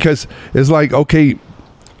true, because it's like, okay,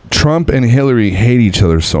 Trump and Hillary hate each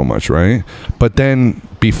other so much, right? But then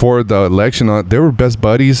before the election, they were best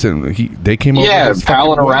buddies, and they came over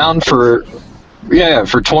palling around for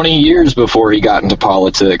 20 years before he got into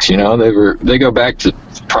politics. You know, they go back to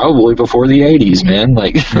probably before the 80s, man.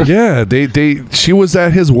 Like, yeah, she was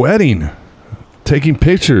at his wedding taking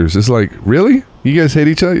pictures. It's like, really? You guys hate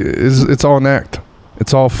each other? It's all an act.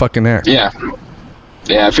 It's all fucking act. Yeah,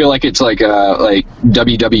 I feel like it's like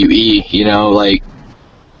WWE, you know, like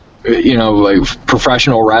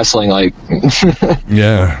professional wrestling, like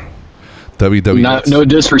yeah. WWE. No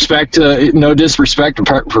disrespect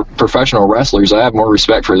to professional wrestlers. I have more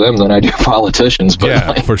respect for them than I do politicians. But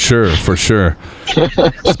yeah, for sure.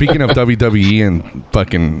 Speaking of WWE and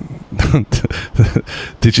fucking,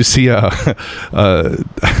 did you see Joe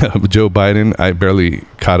Biden? I barely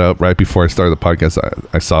caught up right before I started the podcast.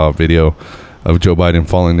 I saw a video of Joe Biden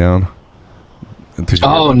falling down. Did you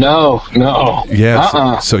Oh, no.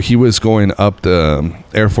 Yeah. So he was going up the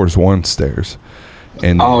Air Force One stairs.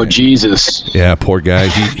 And Oh, Jesus. yeah, poor guy.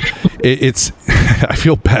 It's I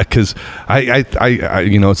feel bad because I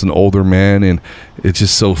it's an older man, and it's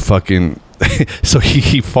just so fucking. So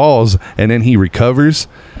he falls, and then he recovers,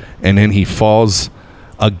 and then he falls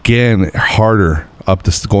again harder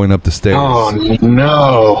going up the stairs. Oh,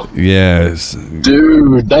 no. Yes,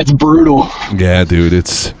 Dude, that's brutal. yeah, dude.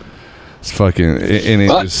 It's fucking, and it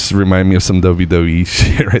just reminded me of some WWE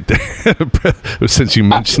shit right there. Since you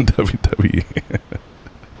mentioned WWE.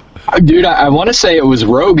 Dude, I want to say it was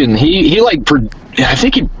Rogan. He like, I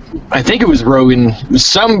think it was Rogan.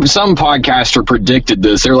 Some podcaster predicted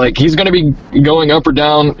this. They're like, he's going to be going up or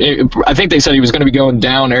down. I think they said he was going to be going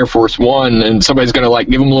down Air Force One, and somebody's going to like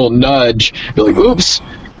give him a little nudge. Be like, oops,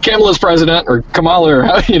 Kamala's president, or Kamala, or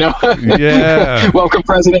Yeah. Welcome,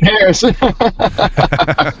 President Harris. and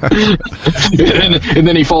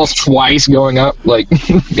then he falls twice going up. Like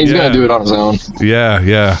he's going to do it on his own.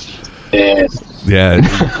 Yeah. Yeah,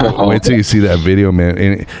 wait till you see that video, man.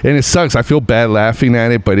 And it sucks. I feel bad laughing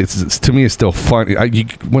at it, but it's to me, it's still funny.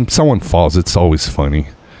 When someone falls, it's always funny,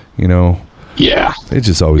 you know. Yeah, it's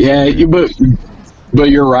just always. Yeah, but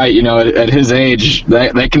you're right. You know, at his age,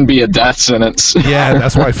 that can be a death sentence. Yeah,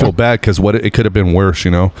 that's why I feel bad, because it could have been worse, you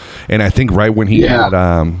know. And I think right when he got,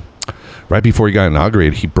 right before he got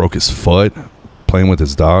inaugurated, he broke his foot playing with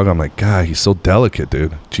his dog. I'm like, God, he's so delicate,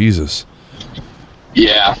 dude. Jesus.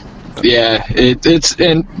 Yeah. Yeah, it's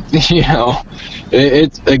and you know,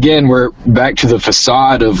 it's again, we're back to the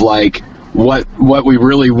facade of like what we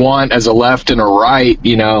really want as a left and a right.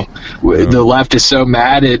 You know, the left is so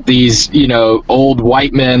mad at these, you know, old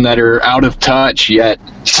white men that are out of touch, yet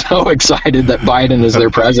so excited that Biden is their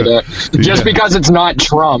president just because it's not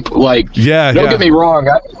Trump. Like, don't get me wrong,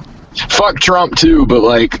 fuck Trump too, but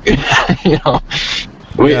like, you know,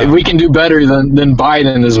 we can do better than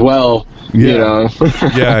Biden as well. You know.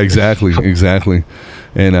 Yeah, exactly.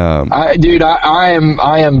 And I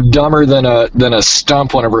am dumber than a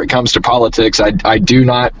stump whenever it comes to politics. I do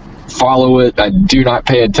not follow it. I do not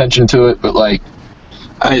pay attention to it. But like,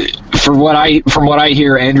 from what I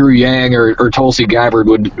hear, Andrew Yang or Tulsi Gabbard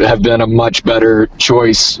would have been a much better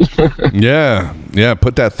choice. yeah.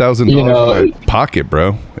 Put that $1,000 in my pocket,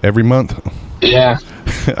 bro, every month. Yeah.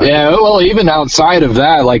 Well, even outside of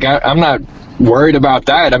that, like I'm not worried about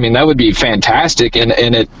that. I mean, that would be fantastic, and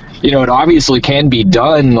it, you know, it obviously can be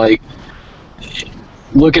done. Like,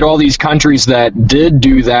 look at all these countries that did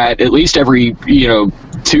do that. At least every, you know,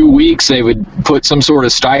 2 weeks they would put some sort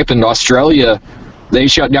of stipend. Australia, they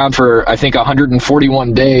shut down for I think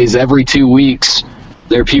 141 days. Every 2 weeks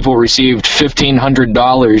their people received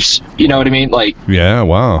 $1,500. You know what I mean? Like, yeah,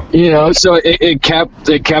 wow. You know, so it kept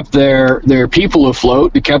their people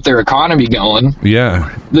afloat. It kept their economy going.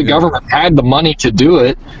 Yeah, the government had the money to do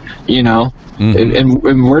it. You know, and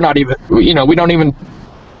we're not even. You know, we don't even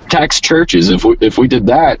tax churches. If we did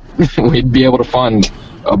that, we'd be able to fund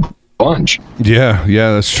a bunch. Yeah,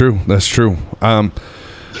 that's true.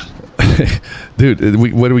 Dude,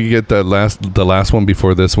 what did we get the last one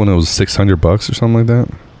before this one? It was $600 or something like that.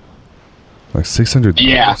 Like $600.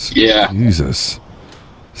 Yeah. Jesus,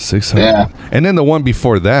 600. Yeah. And then the one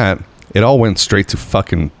before that, it all went straight to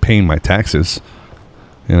fucking paying my taxes.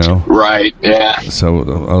 You know. Right. Yeah. So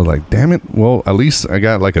I was like, damn it. Well, at least I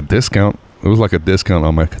got like a discount. It was like a discount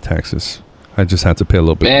on my taxes. I just had to pay a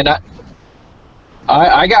little bit. Man,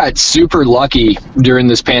 I got super lucky during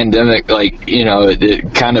this pandemic. Like, you know,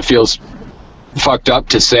 it kind of feels fucked up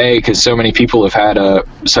to say because so many people have had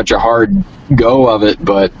such a hard go of it.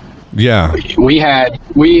 But yeah, we've had,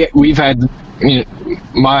 you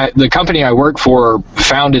know, the company I work for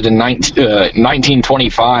founded in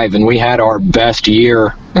 1925, and we had our best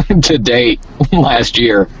year to date last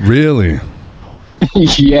year. Really?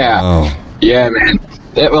 Yeah. Oh. Yeah, man.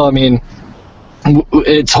 Well, I mean,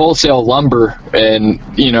 it's wholesale lumber and,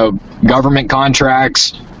 you know, government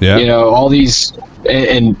contracts, you know, all these,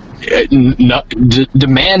 and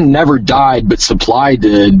demand never died, but supply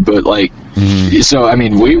did. But like, so, I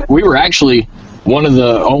mean, we were actually one of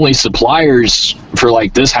the only suppliers for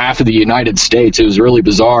like this half of the United States. It was really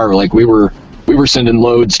bizarre. Like we were sending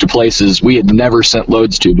loads to places we had never sent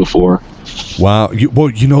loads to before. Wow. Well,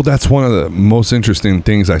 you know, that's one of the most interesting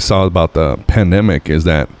things I saw about the pandemic is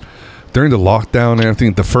that during the lockdown and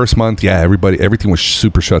everything, the first month, everything was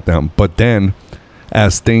super shut down. But then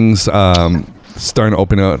as things starting to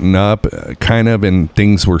open up kind of, and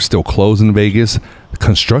things were still closed in Vegas,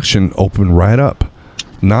 construction opened right up.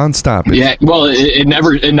 Nonstop. Yeah, well, it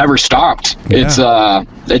never stopped. Yeah.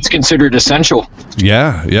 It's considered essential.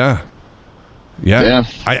 Yeah. Yeah.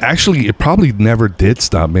 I actually, it probably never did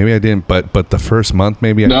stop. Maybe I didn't, but the first month,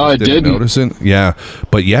 maybe I didn't notice it. Yeah.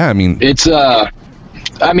 But yeah, I mean, it's,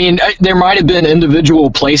 I mean, there might have been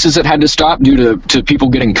individual places that had to stop due to people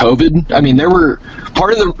getting COVID. I mean, there were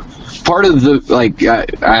part of the like,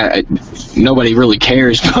 nobody really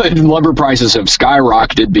cares, but lumber prices have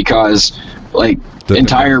skyrocketed because like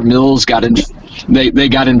entire mills they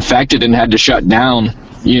got infected and had to shut down,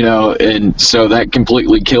 you know, and so that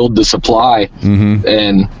completely killed the supply.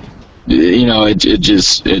 And you know,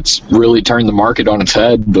 it's really turned the market on its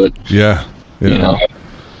head. But yeah. You know.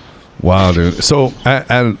 Wow, dude. So,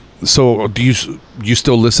 so do you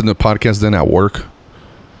still listen to podcasts then at work?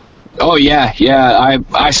 Oh yeah.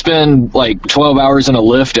 I spend like 12 hours in a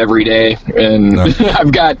Lyft every day, and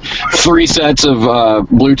I've got 3 sets of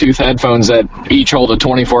Bluetooth headphones that each hold a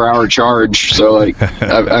 24-hour charge. So like,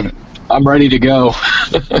 I'm ready to go.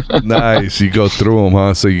 Nice. You go through them,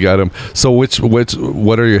 huh? So you got them. So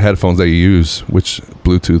what are your headphones that you use? Which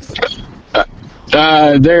Bluetooth?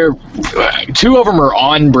 They're 2 of them are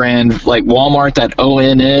on brand, like Walmart, that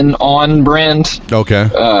ONN on brand. Okay.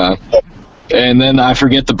 And then I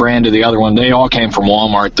forget the brand of the other one. They all came from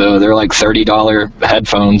Walmart though. They're like $30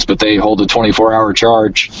 headphones, but they hold a 24-hour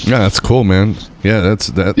charge. Yeah, that's cool, man. Yeah,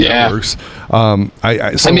 that works.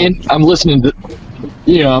 I mean, I'm listening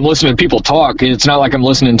to people talk. It's not like I'm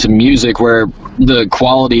listening to music where the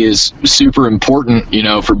quality is super important, you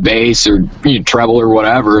know, for bass or treble or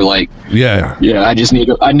whatever. Like, yeah, I just need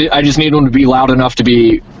them to be loud enough to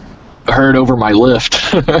be heard over my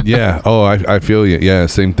Lyft. Yeah. Oh, I feel you. Yeah,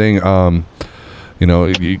 same thing. You know,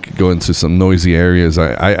 you could go into some noisy areas.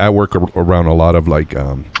 I work around a lot of like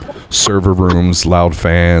server rooms, loud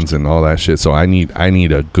fans, and all that shit. So I need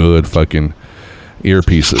a good fucking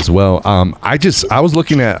earpiece as well. I was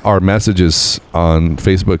looking at our messages on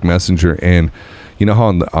Facebook Messenger, and you know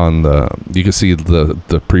how on the you can see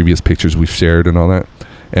the previous pictures we've shared and all that.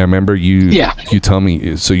 And I remember you tell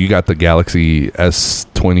me, so you got the Galaxy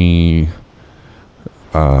S20,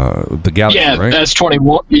 the Galaxy, right?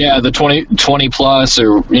 S21, the 20 plus,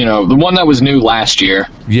 or you know, the one that was new last year.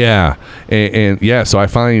 Yeah, and yeah, so I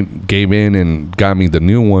finally gave in and got me the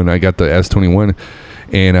new one. I got the S21.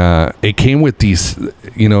 And it came with these,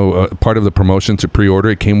 you know, part of the promotion to pre-order.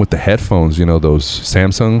 It came with the headphones, you know, those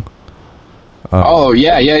Samsung. Oh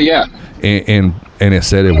yeah. And it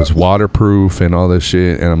said it was waterproof and all this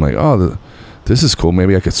shit. And I'm like, oh, this is cool.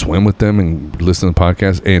 Maybe I could swim with them and listen to the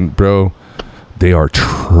podcast. And bro, they are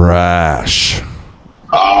trash.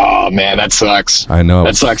 Oh man, that sucks. I know.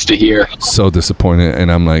 That sucks to hear. So disappointed.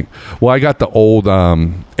 And I'm like, well, I got the old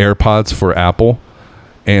AirPods for Apple.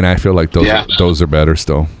 And I feel like those are better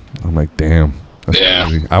still. I'm like, damn. That's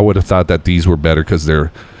crazy. I would have thought that these were better because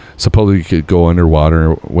they're supposedly you could go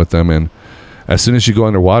underwater with them. And as soon as you go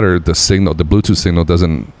underwater, the Bluetooth signal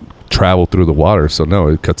doesn't travel through the water. So no,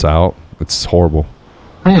 it cuts out. It's horrible.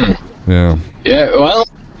 Yeah. Yeah. Well,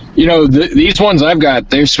 you know, these ones I've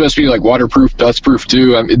got, they're supposed to be like waterproof, dustproof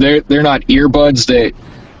too. I mean, they're not earbuds. They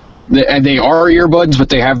are earbuds, but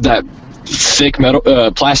they have that thick metal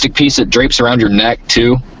plastic piece that drapes around your neck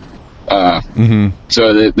too.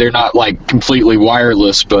 So they're not like completely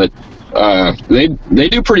wireless, but they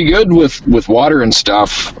do pretty good with water and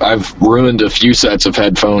stuff. I've ruined a few sets of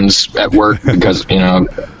headphones at work because you know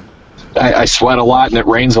I sweat a lot and it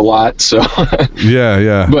rains a lot. So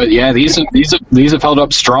yeah. But yeah, these have held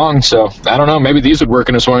up strong. So I don't know, maybe these would work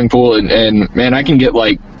in a swimming pool. And man, I can get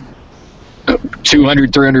like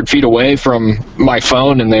 200, 300 feet away from my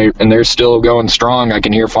phone and they're still going strong. I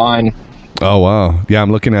can hear fine. Oh wow. Yeah,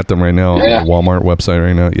 I'm looking at them right now on the Walmart website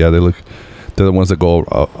right now. Yeah, they're the ones that go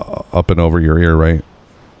up and over your ear, right?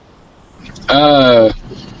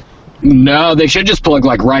 No, they should just plug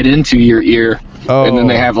like right into your ear. Oh. And then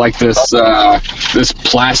they have like this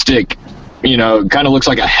plastic, you know, kind of looks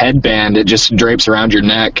like a headband. It just drapes around your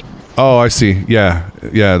neck. Oh, I see. Yeah,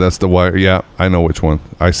 that's the wire. Yeah, I know which one.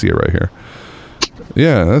 I see it right here.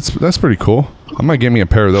 Yeah, that's pretty cool. I might get me a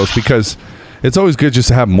pair of those because it's always good just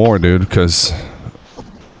to have more, dude. Because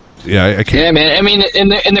I can't. Yeah, man. I mean,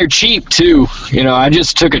 and they're cheap too. You know, I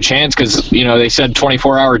just took a chance because you know they said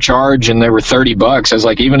 24-hour charge and they were $30. I was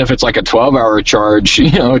like, even if it's like a 12-hour charge,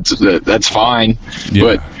 you know, that's fine.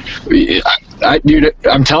 Yeah. But dude,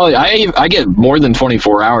 I'm telling you, I get more than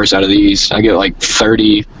 24 hours out of these. I get like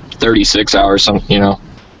 30, 36 hours. You know.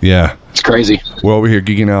 Yeah. It's crazy. We're over here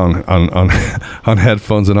geeking out on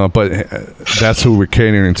headphones and all, but that's who we're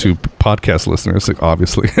catering to, podcast listeners,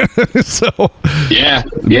 obviously. So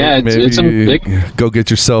maybe it's a big... go get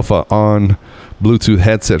yourself a on Bluetooth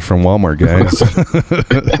headset from Walmart, guys.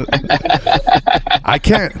 I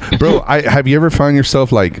can't, bro. Have you ever found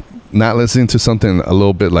yourself like not listening to something a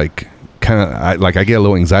little bit like I get a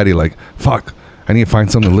little anxiety, like fuck, I need to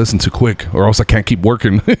find something to listen to quick, or else I can't keep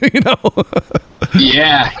working. You know?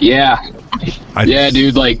 Yeah,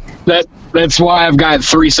 dude. Like that's why I've got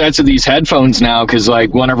 3 sets of these headphones now, because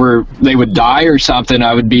like whenever they would die or something,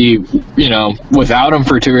 I would be, you know, without them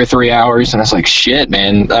for 2 or 3 hours, and I was like, shit,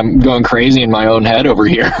 man, I'm going crazy in my own head over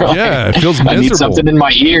here. Yeah, it feels miserable. I need something in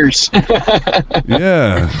my ears.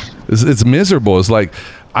 Yeah, it's miserable. It's like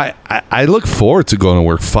I look forward to going to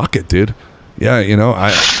work. Fuck it, dude. Yeah, you know,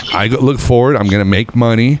 I look forward. I'm gonna make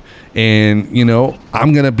money, and you know,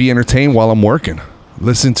 I'm gonna be entertained while I'm working.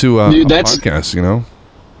 Listen to a podcast, you know.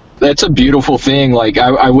 That's a beautiful thing. Like,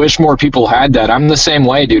 I wish more people had that. I'm the same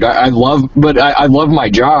way, dude. I love my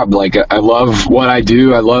job. Like, I love what I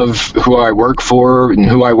do. I love who I work for and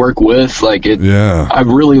who I work with. Like, I've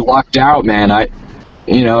really lucked out, man.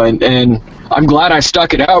 And I'm glad I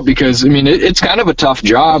stuck it out, because I mean, it's kind of a tough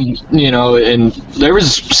job, you know, and there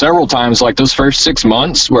was several times, like those first 6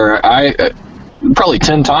 months, where I probably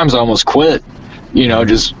 10 times I almost quit, you know,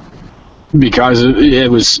 just because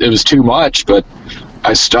it was too much, but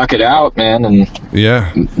I stuck it out, man, and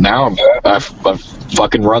now I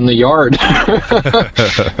fucking run the yard.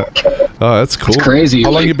 Oh, that's cool. It's crazy. How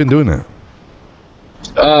long you been doing that?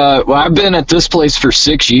 Well, I've been at this place for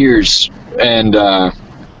 6 years, and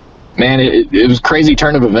man, it was a crazy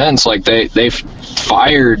turn of events. Like they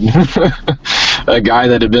fired a guy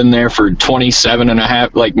that had been there for 27 and a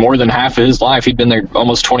half, like more than half of his life. He'd been there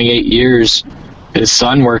almost 28 years. His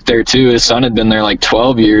son worked there too. His son had been there like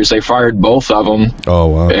 12 years. They fired both of them. Oh,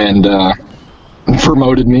 wow. And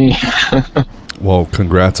promoted me. Well,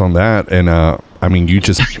 congrats on that. And I mean, you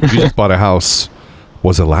just bought a house.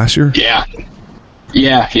 Was it last year? Yeah.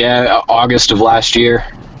 August of last year.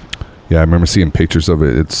 Yeah, I remember seeing pictures of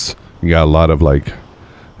it. You got a lot of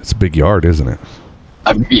it's a big yard, isn't it?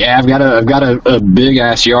 I've got a big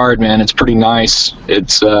ass yard, man. It's pretty nice.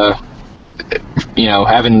 It's you know,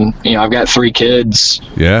 I've got 3 kids.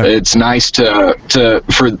 Yeah, it's nice for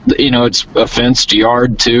you know, it's a fenced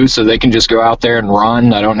yard too, so they can just go out there and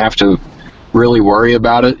run. I don't have to really worry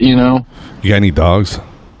about it, you know. You got any dogs?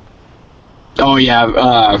 Oh yeah,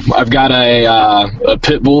 I've got a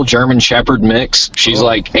pit bull German Shepherd mix. She's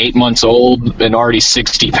like 8 months old and already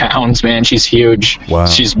 60 pounds, man. She's huge. Wow.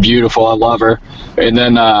 She's beautiful. I love her. And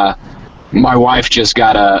then my wife just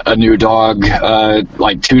got a new dog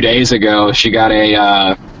like 2 days ago. She got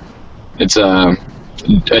it's a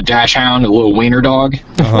dachshund, a little wiener dog.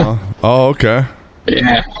 Oh, okay.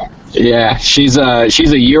 Yeah. She's a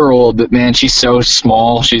year old, but man, she's so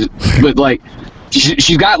small. She's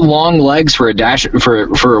got long legs for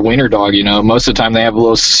a wiener dog. You know, most of the time they have a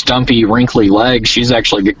little stumpy, wrinkly legs. She's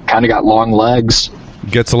actually kind of got long legs.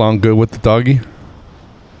 Gets along good with the doggy?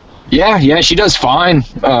 Yeah, she does fine.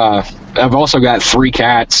 I've also got 3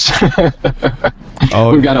 cats.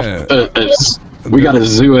 We've got a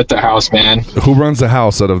zoo at the house, man. Who runs the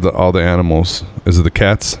house out of all the animals? Is it the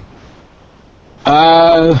cats?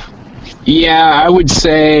 Yeah, I would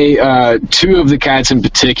say 2 of the cats in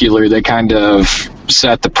particular, they kind of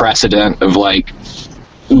set the precedent of like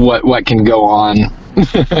what can go on.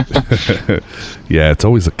 Yeah, it's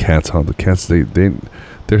always the cats, huh? The cats,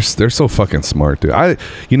 they're so fucking smart, dude.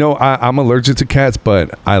 I'm allergic to cats,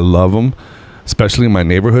 but I love them, especially in my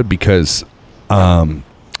neighborhood, because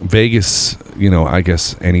Vegas, you know, I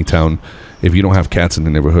guess any town, if you don't have cats in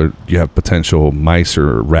the neighborhood, you have potential mice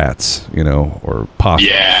or rats, you know, or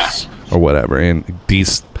possums or whatever. And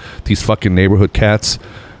these fucking neighborhood cats,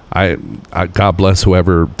 I God bless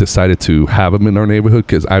whoever decided to have them in our neighborhood,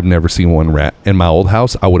 because I've never seen one rat. In my old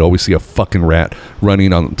house, I would always see a fucking rat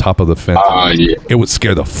running on top of the fence. It would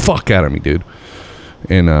scare the fuck out of me, dude.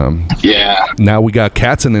 And now we got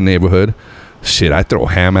cats in the neighborhood. Shit, I throw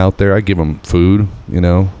ham out there. I give them food, you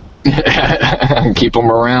know. Keep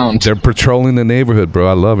them around. They're patrolling the neighborhood, bro.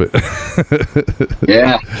 I love it.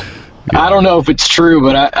 Yeah. I don't know if it's true,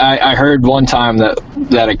 but I heard one time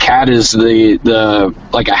that a cat is the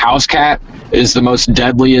like a house cat is the most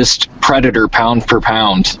deadliest predator pound per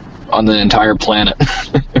pound on the entire planet.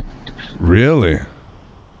 Really?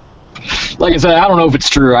 Like I said, I don't know if it's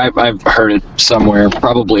true. I've heard it somewhere,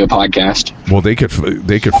 probably a podcast. Well, they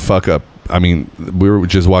could fuck up. I mean, we were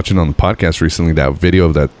just watching on the podcast recently that video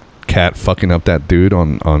of that cat fucking up that dude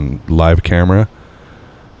on live camera.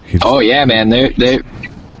 Oh yeah, man. They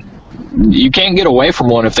you can't get away from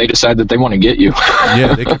one if they decide that they want to get you.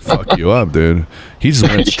 Yeah, they can fuck you up, dude. He just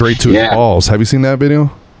went straight to his balls. Have you seen that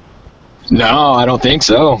video? No, I don't think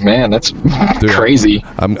so, man. That's crazy.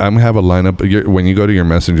 I'm gonna have a lineup. When you go to your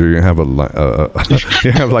messenger, you're gonna have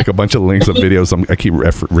you have like a bunch of links of videos I keep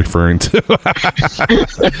referring to.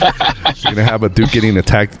 You're gonna have a dude getting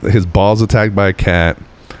attacked, his balls attacked by a cat,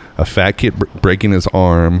 a fat kid breaking his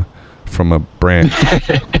arm from a branch,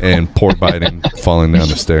 and poor Biden falling down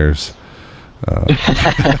the stairs. Yeah.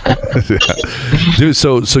 Dude,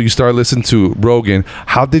 so you started listening to Rogan.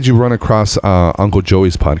 How did you run across Uncle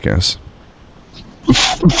Joey's podcast?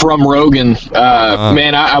 From Rogan,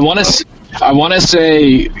 man, I want to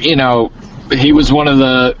say, you know, he was one of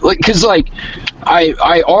the, like, because like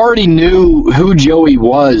I already knew who Joey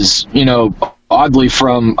was, you know, oddly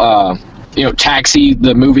from you know, Taxi,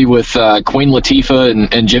 the movie with Queen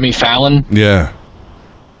Latifah and Jimmy Fallon. Yeah.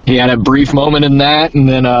 He had a brief moment in that, and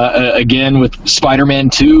then again with Spider-Man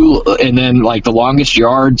 2, and then like The Longest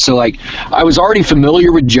Yard. So like I was already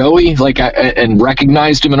familiar with Joey, like and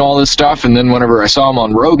recognized him and all this stuff. And then whenever I saw him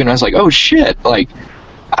on Rogan, I was like, oh shit, like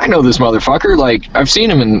I know this motherfucker. Like I've seen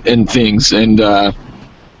him in things. And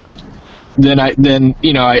then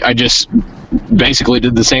you know I just basically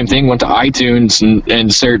did the same thing. Went to iTunes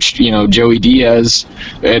and searched, you know, Joey Diaz,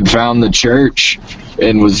 and found the church,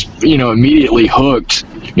 and was, you know, immediately hooked.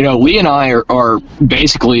 You know, Lee and I are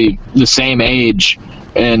basically the same age,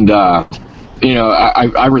 and you know,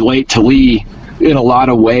 I relate to Lee in a lot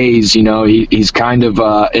of ways. You know, he's kind of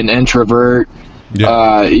an introvert.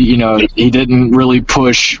 Yeah. You know, he didn't really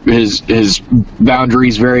push his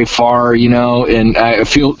boundaries very far. You know, and I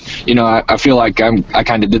feel, you know, I feel like I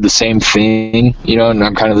kind of did the same thing. You know, and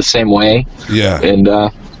I'm kind of the same way. Yeah.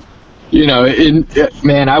 And you know,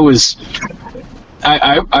 man, I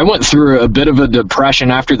went through a bit of a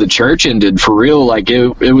depression after the church ended, for real. Like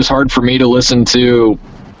it was hard for me to listen to,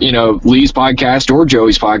 you know, Lee's podcast or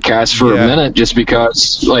Joey's podcast for a minute, just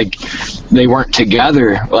because like they weren't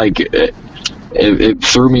together. Like it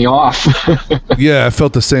threw me off. Yeah, I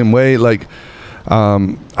felt the same way. Like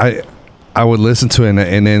I would listen to it,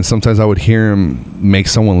 and then sometimes I would hear him make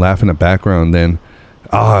someone laugh in the background. Then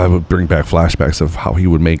I would bring back flashbacks of how he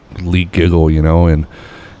would make Lee giggle, you know, and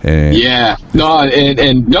yeah, no,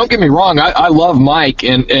 and don't get me wrong, I love Mike,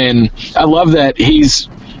 and I love that he's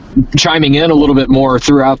chiming in a little bit more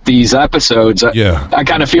throughout these episodes. I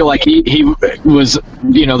kind of feel like he was,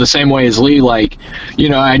 you know, the same way as Lee. Like, you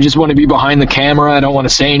know, I just want to be behind the camera. I don't want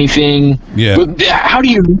to say anything. Yeah. But how do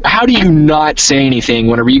you not say anything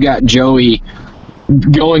whenever you got Joey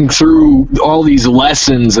going through all these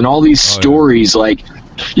lessons and all these stories? Yeah. Like,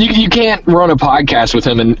 you can't run a podcast with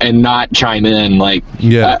him and not chime in. Like,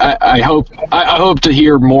 yeah, I hope to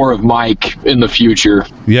hear more of Mike in the future.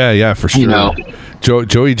 Yeah, for sure. You know,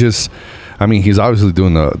 Joey just, I mean, he's obviously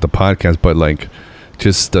doing the podcast, but like,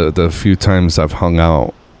 just the few times I've hung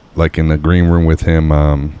out, like in the green room with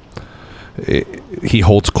him, he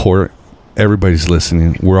holds court. Everybody's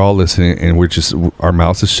listening. We're all listening, and we're just, our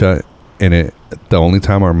mouths is shut, and the only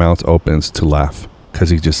time our mouth opens to laugh, because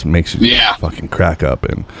he just makes you fucking crack up.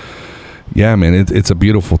 And yeah, man, it's a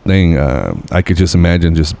beautiful thing. I could just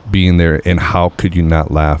imagine just being there, and how could you not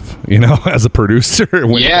laugh, you know, as a producer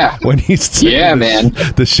when he's saying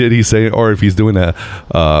the shit he's saying, or if he's doing a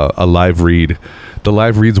live read. The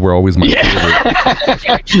live reads were always my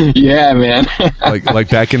favorite. Yeah, man. like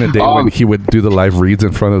back in the day when he would do the live reads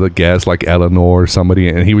in front of the guest, like Eleanor or somebody,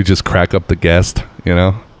 and he would just crack up the guest, you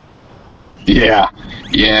know. Yeah,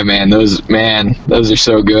 man. Those are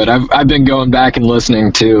so good. I've been going back and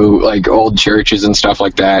listening to like old churches and stuff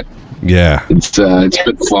like that. Yeah, it's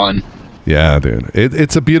been fun. Yeah, dude.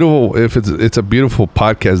 It's a beautiful beautiful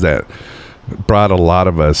podcast that brought a lot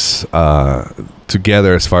of us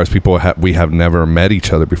together, as far as people we have never met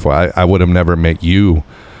each other before. I would have never met you.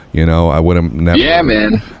 You know, I would have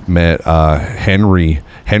never met Henry.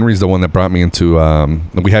 Henry's the one that brought me into,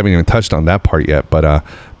 we haven't even touched on that part yet, but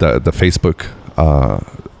the Facebook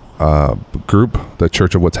group, the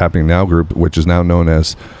Church of What's Happening Now group, which is now known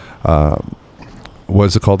as, what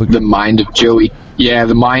is it called again? The Mind of Joey. Yeah,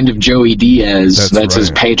 The Mind of Joey Diaz. That's right.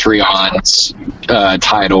 His Patreon's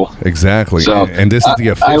title. Exactly. So, and this is the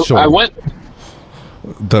official,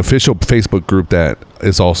 the official Facebook group that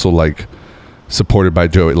is also like supported by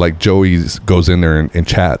Joey. Like Joey goes in there and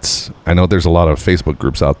chats. I know there's a lot of Facebook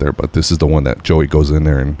groups out there, but this is the one that Joey goes in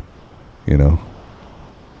there and, you know.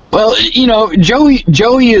 Well, you know,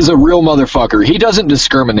 Joey is a real motherfucker. He doesn't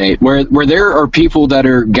discriminate. Where there are people that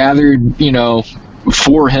are gathered, you know,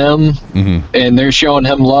 for him, and they're showing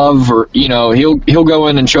him love, or, you know, he'll go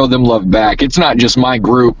in and show them love back. It's not just my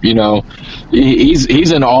group, you know.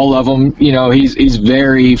 He's in all of them. You know, he's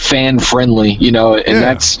very fan friendly, you know, and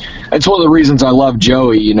that's one of the reasons I love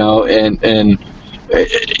Joey, you know, and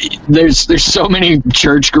there's so many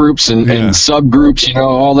church groups and subgroups, you know,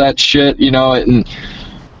 all that shit, you know, and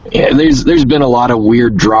yeah, there's been a lot of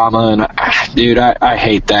weird drama, and dude, I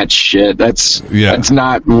hate that shit. That's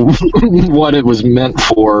not what it was meant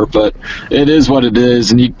for, but it is what it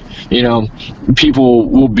is, and you know, people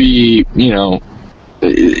will be, you know,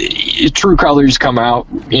 true colors come out,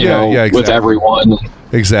 you know, exactly. With everyone.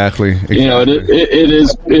 Exactly. You know, it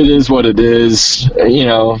is what it is. You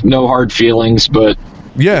know, no hard feelings, but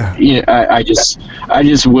yeah, you know, I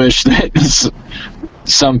just wish that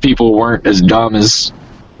some people weren't as dumb as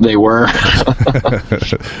they were.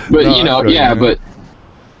 But no, you know, yeah, but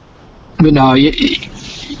no,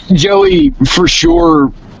 Joey for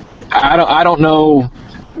sure. I don't know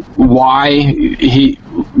why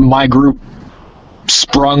my group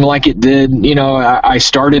sprung like it did. You know, I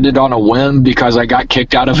started it on a whim because I got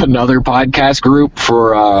kicked out of another podcast group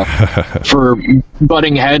for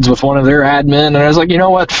butting heads with one of their admin, and I was like, you know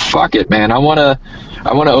what, fuck it, man. I want to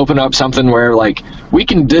open up something where like we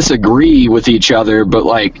can disagree with each other, but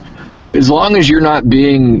like as long as you're not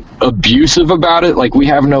being abusive about it, like we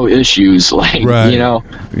have no issues. Like, right. You know,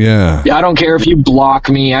 yeah, I don't care if you block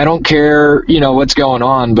me, I don't care, you know, what's going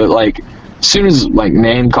on, but like as soon as like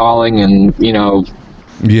name calling and, you know,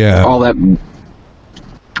 all that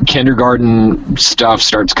kindergarten stuff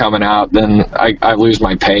starts coming out, then I lose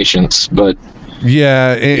my patience. But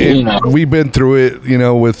yeah, you know, we've been through it, you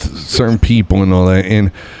know, with certain people and all that,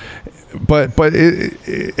 and but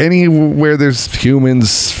anywhere there's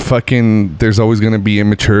humans, fucking, there's always going to be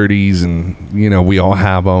immaturities, and you know, we all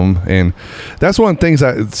have them, and that's one of the things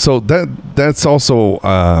that's also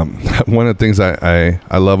one of the things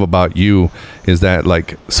I love about you is that,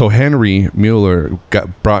 like, so Henry Mueller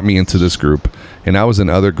brought me into this group, and I was in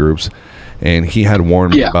other groups, and he had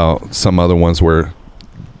warned me about some other ones where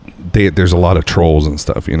there's a lot of trolls and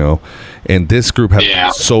stuff, you know, and this group has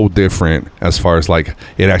been so different as far as like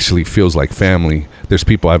it actually feels like family. There's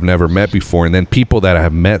people I've never met before, and then people that I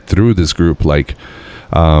have met through this group, like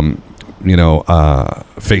you know,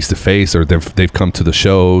 face to face, or they've come to the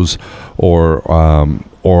shows, or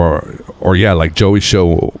yeah, like Joey's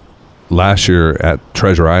show last year at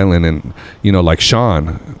Treasure Island, and you know, like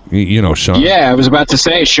Sean, you know Sean. Yeah, I was about to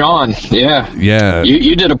say Sean. Yeah.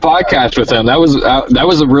 You did a podcast with him. That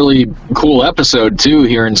was a really cool episode too,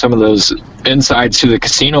 hearing some of those insights to the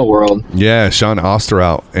casino world. Yeah, Sean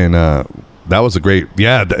Osterhout, and that was a great.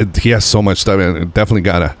 Yeah, he has so much stuff, and definitely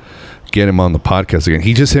gotta get him on the podcast again.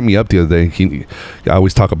 He just hit me up the other day. I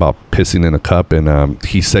always talk about pissing in a cup, and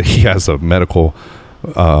he said he has a medical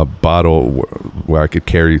bottle where I could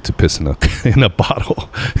carry to piss in a bottle.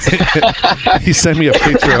 He sent me a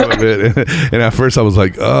picture of it, and at first I was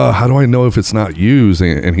like, how do I know if it's not used?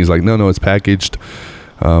 And he's like, no, it's packaged.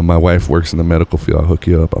 My wife works in the medical field, I'll hook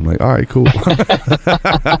you up. I'm like, all right, cool.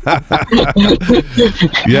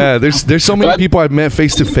 Yeah, there's so many people I've met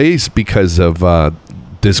face to face because of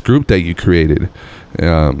this group that you created. You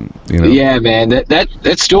know. Yeah, man,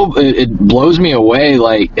 that still it blows me away.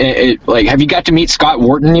 Like, like, have you got to meet Scott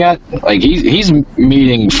Wharton yet? Like, he's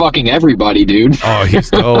meeting fucking everybody, dude. Oh, he's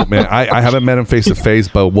dope, man. I haven't met him face to face,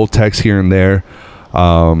 but we'll text here and there.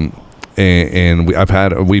 And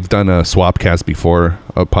we've done a Swapcast before,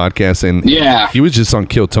 a podcast, and he was just on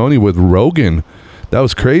Kill Tony with Rogan. That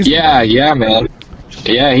was crazy. Yeah, man.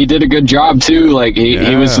 Yeah, he did a good job too. Like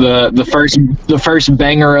he was the first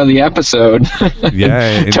banger of the episode.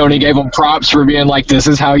 Yeah, Tony gave him props for being like, "This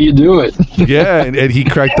is how you do it." Yeah, and he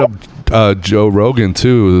cracked up Joe Rogan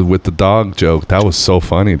too with the dog joke. That was so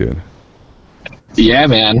funny, dude. Yeah,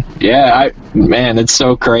 man. Yeah, it's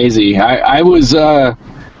so crazy. I was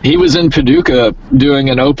he was in Paducah doing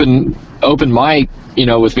an open mic, you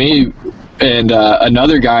know, with me and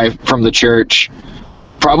another guy from the church.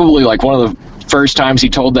 Probably like one of the first times he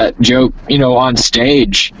told that joke, you know, on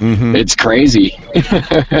stage. Mm-hmm. It's crazy.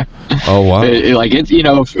 Oh wow. You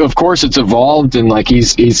know, of course it's evolved, and like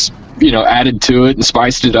he's you know, added to it and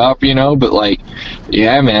spiced it up, you know, but like,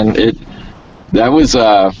 yeah, man, that was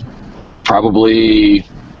probably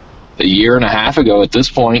a year and a half ago at this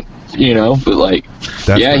point, you know, but like,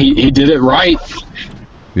 he did it right.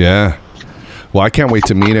 Yeah. Well, I can't wait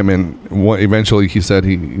to meet him, and eventually he said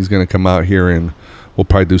he's going to come out here, and we'll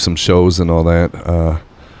probably do some shows and all that.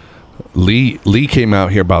 Lee came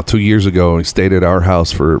out here about 2 years ago, and he stayed at our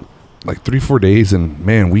house for like 3-4 days, and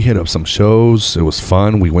man, we hit up some shows. It was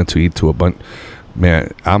fun. We went to eat to a bunch.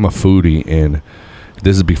 Man, I'm a foodie, and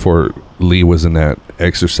this is before Lee was in that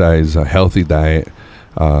exercise, healthy diet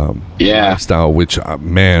lifestyle, which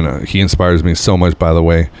man, he inspires me so much, by the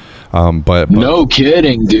way. But no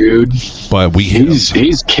kidding, dude. But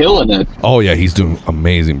he's killing it. Oh yeah, he's doing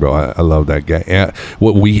amazing, bro. I love that guy. Yeah,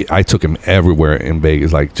 I took him everywhere in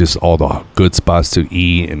Vegas, like just all the good spots to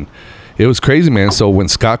eat, and it was crazy, man. So when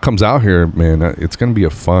Scott comes out here, man, it's gonna be a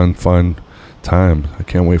fun time. I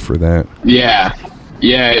can't wait for that. Yeah,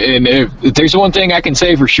 and if there's one thing I can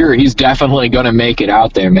say for sure, he's definitely gonna make it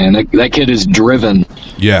out there, man. That kid is driven.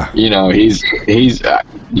 Yeah, you know, he's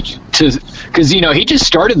because you know, he just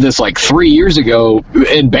started this like 3 years ago,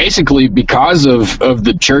 and basically because of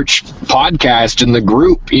the church podcast and the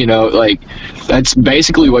group, you know, like that's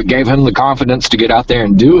basically what gave him the confidence to get out there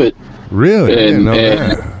and do it. Really? I didn't know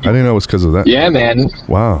that. I didn't know it was because of that. Yeah, man.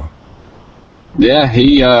 Wow. Yeah,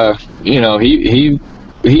 he you know, he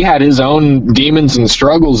had his own demons and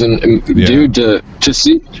struggles, and dude,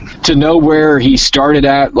 to know where he started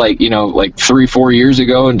at, like, you know, like 3-4 years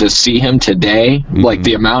ago, and to see him today, like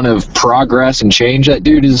the amount of progress and change that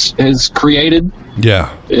dude has created.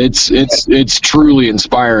 Yeah, it's truly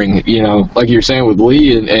inspiring. You know, like you're saying with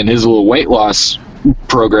Lee and his little weight loss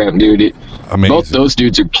program, dude. Amazing. Both those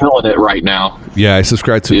dudes are killing it right now. Yeah, I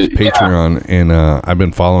subscribe to his Patreon, and I've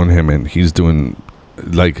been following him, and he's doing,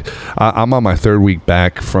 like, I'm on my 3rd week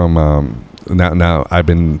back from now I've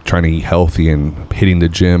been trying to eat healthy and hitting the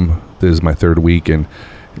gym. This is my 3rd week, and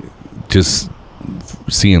just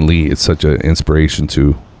seeing Lee, it's such an inspiration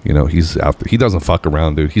to, you know, he's out there. He doesn't fuck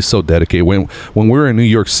around, dude. He's so dedicated. When we were in New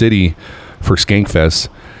York City for Skankfest,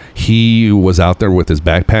 he was out there with his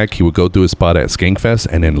backpack. He would go do his spot at Skankfest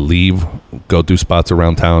and then leave, go do spots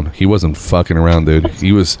around town. He wasn't fucking around, dude.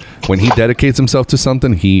 He was, when he dedicates himself to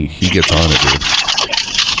something, he gets on it, dude.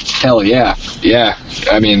 Hell yeah. Yeah.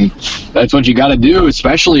 I mean, that's what you got to do,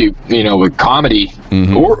 especially, you know, with comedy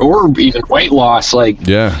or even weight loss. Like,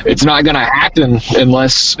 yeah, it's not going to happen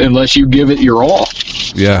unless you give it your all.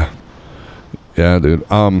 Yeah. Yeah, dude.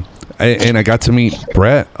 And I got to meet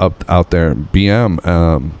Brett out there,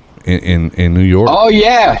 BM, in New York. Oh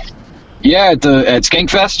yeah, at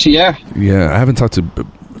Skankfest. Yeah, I haven't talked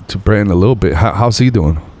to Brett in a little bit. How's he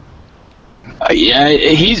doing? Yeah,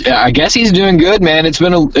 I guess he's doing good, man. It's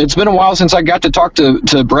been a while since I got to talk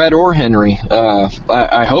to Brett or Henry.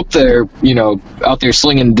 I hope they're, you know, out there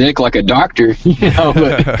slinging dick like a doctor. You know.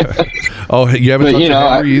 But, oh, you haven't talked to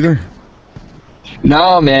Henry either?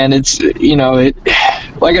 No, man. It's, you know,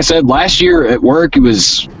 like I said, last year at work, it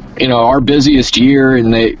was, you know, our busiest year,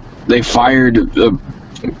 and they fired.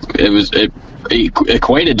 It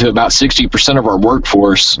equated to about 60% of our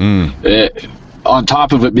workforce. On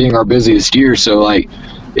top of it being our busiest year. So, like,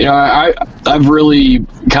 you know, I've really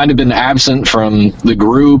kind of been absent from the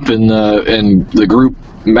group and the group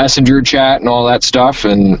messenger chat and all that stuff,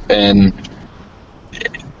 and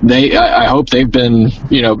I hope they've been,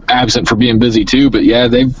 you know, absent for being busy too. But yeah,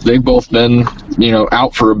 they've both been, you know,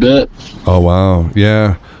 out for a bit. Oh wow,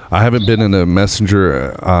 yeah, I haven't been in the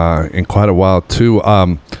messenger in quite a while too.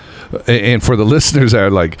 And for the listeners that are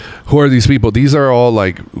like, who are these people? These are all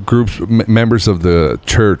like groups, members of the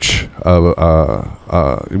church of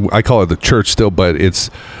I call it the church still, but it's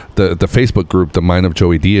the Facebook group, The Mind of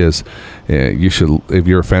Joey Diaz. You should, if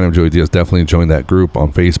you're a fan of Joey Diaz, definitely join that group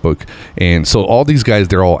on Facebook. And so all these guys,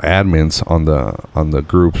 they're all admins on the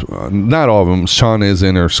group. Not all of them. Sean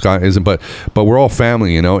isn't, or Scott isn't, but we're all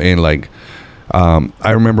family, you know. And like,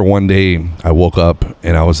 I remember one day I woke up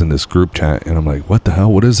and I was in this group chat, and I'm like, what the hell?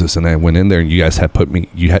 What is this? And I went in there, and you guys had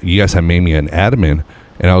you guys had made me an admin,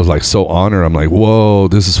 and I was like so honored. I'm like, whoa,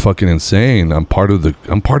 this is fucking insane. I'm part of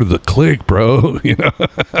the clique, bro. You know.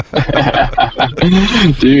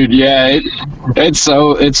 Dude, yeah, it's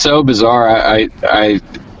so bizarre. I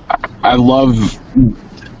love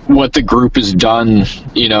what the group has done,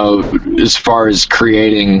 you know, as far as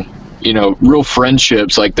creating, you know, real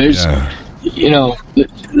friendships. Like there's you know,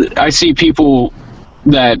 I see people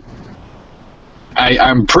that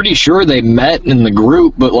I'm pretty sure they met in the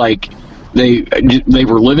group, but like they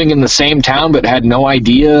were living in the same town but had no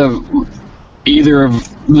idea either of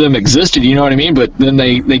them existed, you know what I mean? But then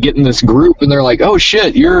they get in this group and they're like, oh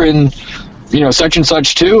shit, you're in, you know, such and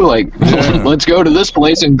such too, like let's go to this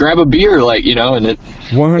place and grab a beer, like, you know. And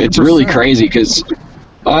it's really crazy because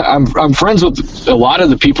I'm friends with a lot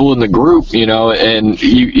of the people in the group, you know, and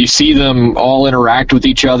you see them all interact with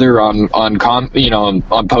each other on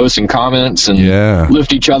posts and comments, and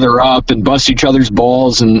lift each other up and bust each other's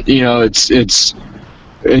balls, and you know, it's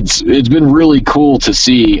been really cool to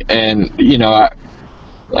see. And you know,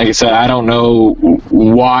 like I said, I don't know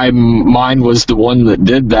why mine was the one that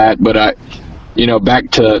did that, but you know,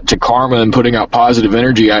 back to karma and putting out positive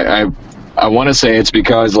energy, I want to say it's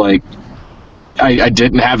because like I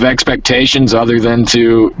didn't have expectations other than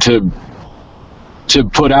to to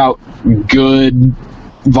put out good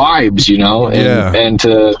vibes, you know, and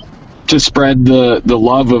to spread the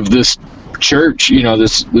love of this church, you know,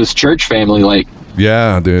 this church family. Like,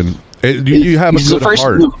 yeah, dude, you have a good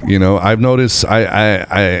heart. You know, I've noticed.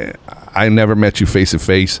 I never met you face to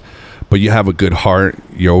face, but you have a good heart.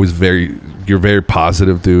 You're very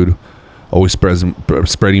positive, dude. Always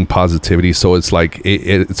spreading positivity. So it's like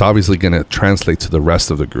it's obviously going to translate to the rest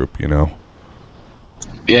of the group, you know.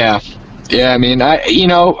 Yeah. I mean,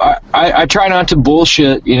 I try not to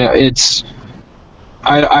bullshit. You know, it's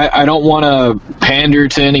I don't want to pander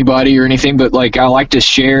to anybody or anything, but like I like to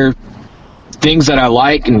share things that I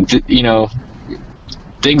like and you know,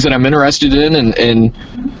 things that I'm interested in, and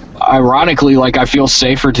ironically, like I feel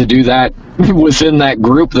safer to do that within that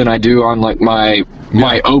group than I do on like my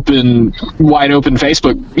wide open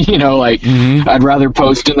Facebook. You know, like I'd rather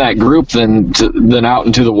post in that group than out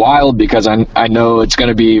into the wild, because I know it's going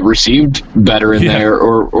to be received better in there,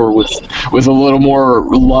 or with a little more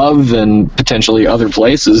love than potentially other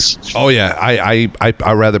places. Oh yeah,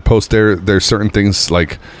 I rather post there's certain things,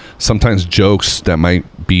 like sometimes jokes that might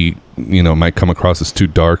be, you know, might come across as too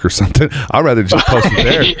dark or something. I'd rather just post it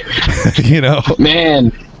there. You know,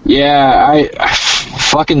 man. Yeah, I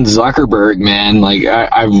fucking Zuckerberg, man. Like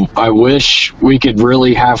I wish we could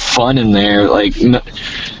really have fun in there. Like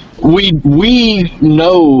we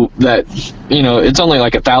know that, you know, it's only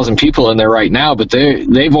like 1,000 people in there right now, but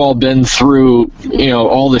they've all been through, you know,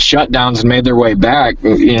 all the shutdowns and made their way back.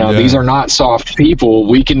 You know, these are not soft people.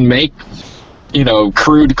 We can make, you know,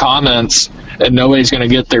 crude comments and nobody's going to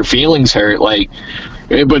get their feelings hurt. Like,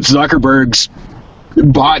 but Zuckerberg's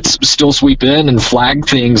bots still sweep in and flag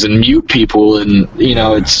things and mute people, and you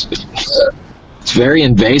know, it's very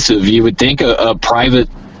invasive. You would think a private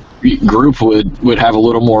group would have a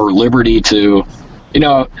little more liberty to, you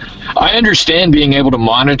know, I understand being able to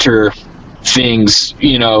monitor things,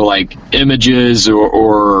 you know, like images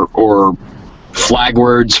or flag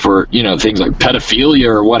words for, you know, things like pedophilia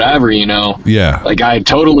or whatever, you know. Yeah. Like I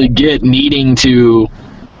totally get needing to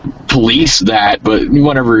police that, but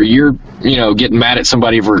whenever you're, you know, getting mad at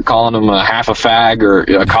somebody for calling them a half a fag or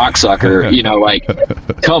a cocksucker, you know, like,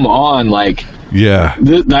 come on, like, yeah,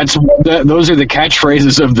 those are the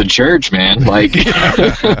catchphrases of the church, man. Like,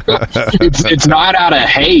 it's not out of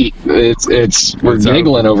hate. We're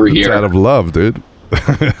giggling over here. It's out of love, dude.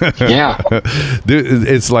 Yeah, dude,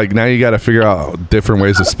 it's like now you got to figure out different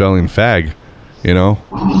ways of spelling fag. You know?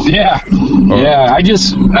 Yeah. Yeah. I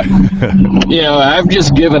just, you know, I've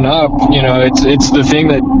just given up. You know, it's the thing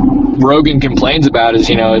that Rogan complains about is,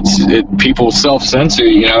 you know, people self-censor,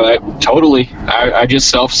 you know, I just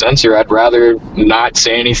self-censor. I'd rather not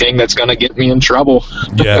say anything that's going to get me in trouble.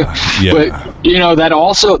 Yeah. Yeah. But, you know, that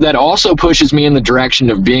also pushes me in the direction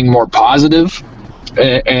of being more positive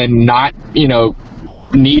and not, you know,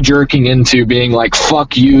 knee-jerking into being like,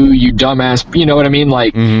 fuck you dumbass, you know what I mean?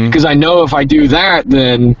 Like, because I know if I do that,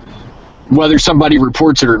 then whether somebody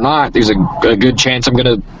reports it or not, there's a good chance I'm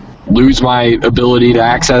gonna lose my ability to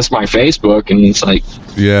access my Facebook. And it's like,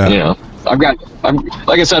 yeah, you know,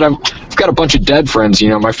 like I said, I've got a bunch of dead friends. You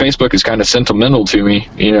know, my Facebook is kind of sentimental to me.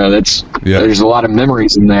 You know, there's a lot of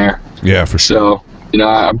memories in there. Yeah, for sure. So, you know,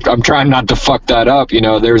 I'm trying not to fuck that up. You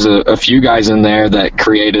know, there's a few guys in there that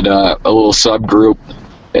created a little subgroup,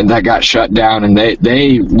 and that got shut down, and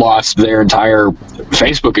they lost their entire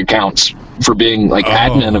Facebook accounts for being like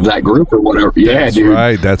admin of that group or whatever. Yeah,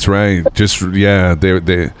 dude. That's right. Just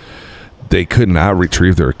they could not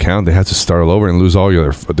retrieve their account. They had to start all over and lose all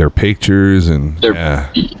their pictures and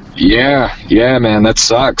yeah, man, that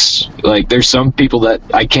sucks. Like, there's some people that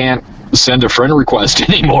I can't send a friend request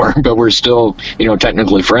anymore, but we're still, you know,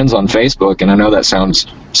 technically friends on Facebook. And I know that sounds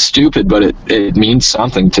stupid, but it means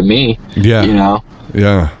something to me. Yeah, you know.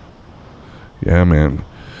 Yeah, man.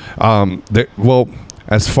 Well,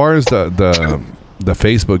 as far as the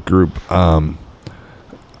Facebook group,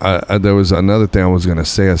 there was another thing I was gonna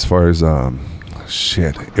say as far as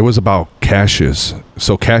it was about Cassius.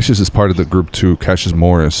 So Cassius is part of the group too. Cassius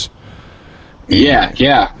Morris. Yeah,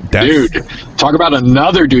 dude. Talk about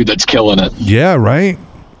another dude that's killing it. Yeah, right.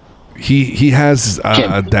 He has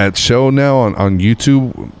that show now on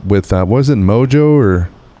YouTube with was it Mojo or?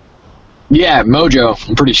 Yeah, Mojo.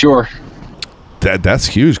 I'm pretty sure. That's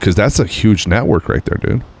huge, because that's a huge network right there,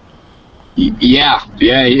 dude. Yeah,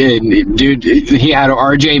 dude. He had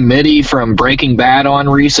RJ Mitty from Breaking Bad on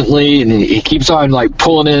recently, and he keeps on like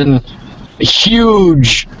pulling in a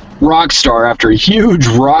huge rock star after a huge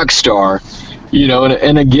rock star, you know.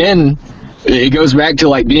 And again, it goes back to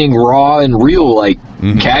like being raw and real. Like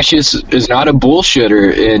Cassius is not a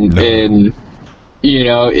bullshitter, and you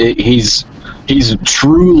know, he's he's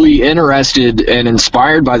truly interested and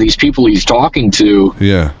inspired by these people he's talking to.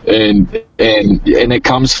 Yeah. And it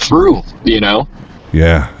comes through, you know.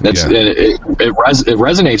 Yeah. That's it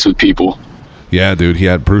resonates with people. Yeah, dude. He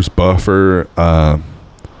had Bruce Buffer.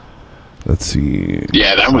 Let's see.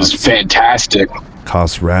 Yeah, that was fantastic.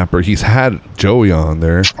 Cost Rapper. He's had Joey on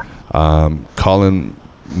there. Colin,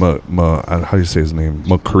 how do you say his name?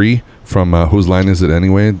 McCree from Whose Line Is It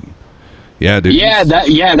Anyway? Yeah, dude. Yeah,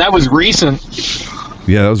 that was recent.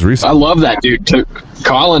 Yeah, that was recent. I love that dude.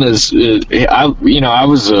 Colin is, I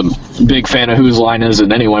was a big fan of Whose Line Is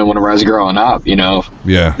It Anyway whenever I was growing up. You know.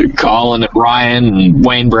 Yeah. Colin and Ryan and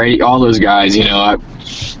Wayne Brady, all those guys. You know,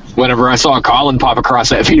 whenever I saw Colin pop across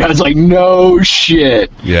that feed, I was like, no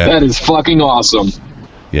shit. Yeah. That is fucking awesome.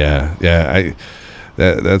 Yeah.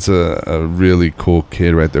 That's a really cool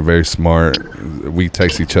kid right there. Very smart. We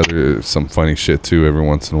text each other some funny shit too every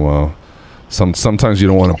once in a while. Sometimes you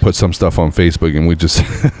don't want to put some stuff on Facebook, and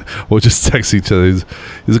we'll just text each other.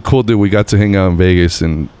 He's a cool dude. We got to hang out in Vegas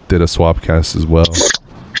and did a swap cast as well.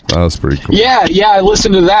 That was pretty cool. Yeah, I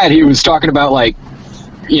listened to that. He was talking about, like,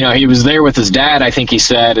 you know, he was there with his dad, I think he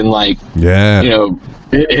said, and, like, yeah, you know,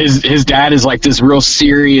 his dad is like this real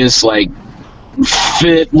serious, like,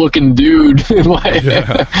 fit looking dude. Like,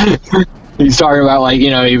 he's talking about, like, you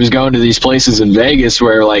know, he was going to these places in Vegas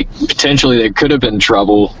where, like, potentially there could have been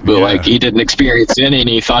trouble, but like he didn't experience any, and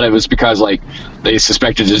he thought it was because, like, they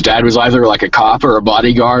suspected his dad was either like a cop or a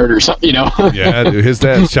bodyguard or something, you know. Yeah, dude, his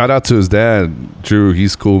dad, shout out to his dad, Drew.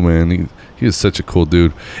 He's cool, man. He is such a cool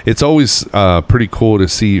dude. It's always pretty cool to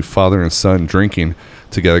see father and son drinking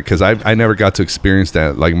together, because I never got to experience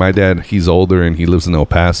that. Like, my dad, he's older and he lives in El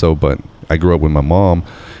Paso, but I grew up with my mom,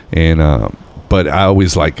 and but I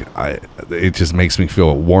always it just makes me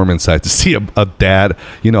feel warm inside to see a dad,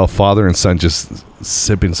 you know, a father and son just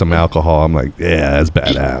sipping some alcohol. I'm like, yeah, that's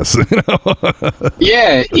badass. You know?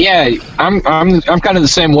 Yeah. I'm kind of the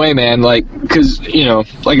same way, man. Like, because, you know,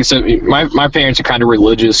 like I said, my parents are kind of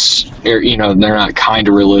religious. You know, they're not kind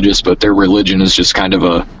of religious, but their religion is just kind of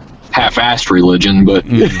a half-assed religion. But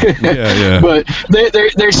yeah. But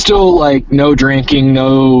they're still like no drinking,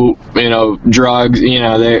 no, you know, drugs. You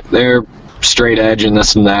know, they're straight edge and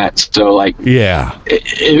this and that. So, like, yeah,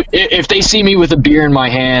 if they see me with a beer in my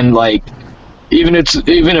hand, like, even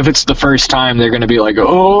if it's the first time, they're going to be like,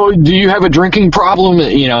 oh, do you have a drinking problem?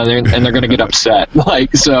 You know, and they're going to get upset.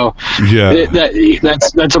 Like, so yeah,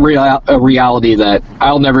 that's a reality that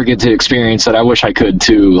I'll never get to experience, that I wish I could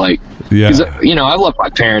too. Like, yeah, because, you know, I love my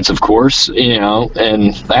parents, of course, you know,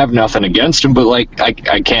 and I have nothing against them, but, like, I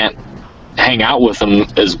can't hang out with them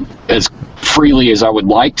as freely as I would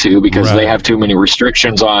like to, because they have too many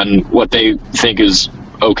restrictions on what they think is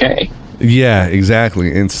okay. Yeah, exactly.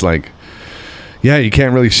 It's like, yeah, you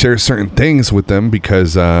can't really share certain things with them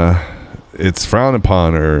because it's frowned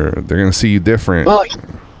upon, or they're gonna see you different. Well,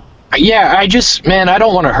 yeah, I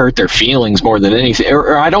don't want to hurt their feelings more than anything,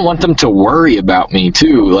 or I don't want them to worry about me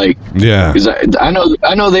too. Like, yeah, because I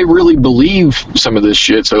know they really believe some of this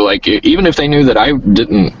shit. So, like, even if they knew that I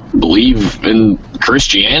didn't believe in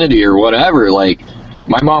Christianity or whatever, like,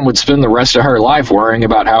 my mom would spend the rest of her life worrying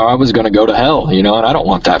about how I was going to go to hell, you know, and I don't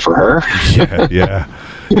want that for her.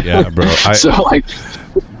 Yeah, bro. So, like,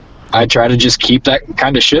 I try to just keep that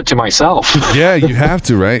kind of shit to myself. Yeah, you have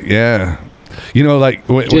to, right? Yeah. You know, like,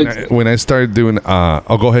 when I started doing,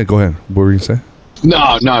 go ahead. What were you saying?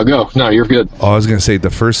 No, go. No, you're good. Oh, I was going to say, the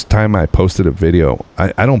first time I posted a video,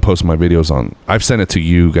 I don't post my videos on, I've sent it to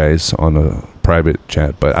you guys on a private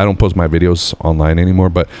chat, but I don't post my videos online anymore,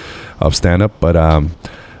 but of stand-up. But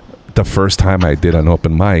the first time I did an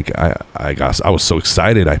open mic, I was so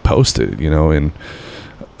excited I posted, you know, and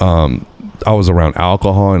I was around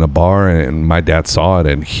alcohol in a bar, and my dad saw it,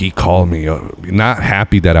 and he called me, not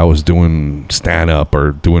happy that I was doing stand-up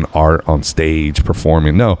or doing art on stage,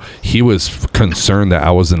 performing. No, he was concerned that I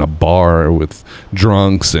was in a bar with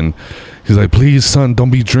drunks, and he's like, please, son, don't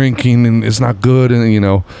be drinking, and it's not good, and, you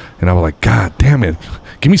know, and I was like, God damn it,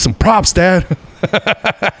 give me some props, Dad.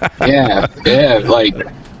 yeah, like,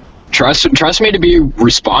 trust me to be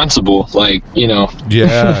responsible, like, you know.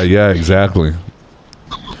 Yeah, exactly.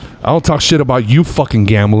 I don't talk shit about you fucking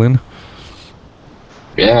gambling.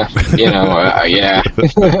 Yeah, you know, yeah.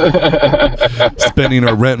 Spending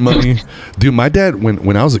our rent money. Dude, my dad,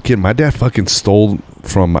 when I was a kid, my dad fucking stole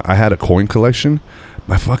from, I had a coin collection.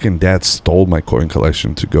 My fucking dad stole my coin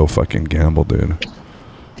collection to go fucking gamble, dude.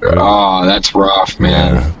 Oh, that's rough,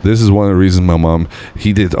 man. Yeah, this is one of the reasons my mom,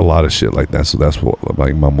 he did a lot of shit like that. So that's what,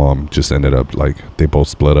 like, my mom just ended up, like, they both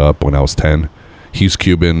split up when I was 10. He's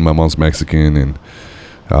Cuban, my mom's Mexican, and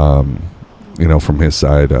you know, from his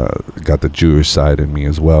side, got the Jewish side in me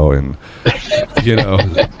as well, and you know,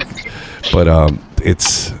 but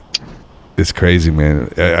it's crazy,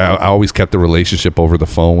 man. I always kept the relationship over the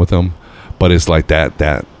phone with him, but it's like that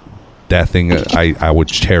thing I would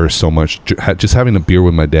cherish so much, just having a beer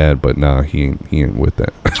with my dad. But nah, he ain't with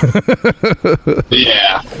that.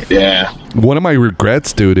 Yeah. One of my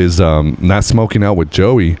regrets, dude, is not smoking out with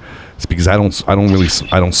Joey. It's because I don't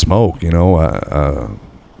smoke, you know,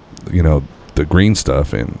 the green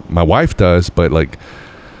stuff, and my wife does, but like,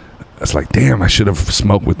 it's like, damn, I should have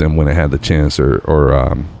smoked with them when I had the chance,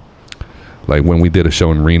 or like when we did a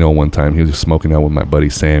show in Reno one time, he was smoking out with my buddy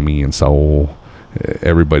Sammy and Saul.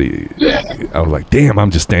 Everybody, I was like, damn, I'm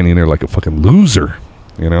just standing there like a fucking loser,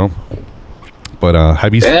 you know. But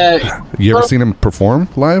have you ever seen him perform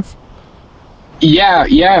live?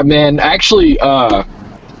 Yeah, man. Actually,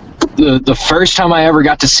 the first time I ever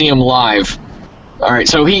got to see him live. All right,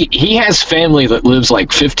 so he has family that lives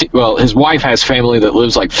like 15. Well, his wife has family that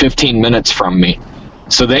lives like 15 minutes from me.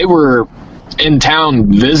 So they were in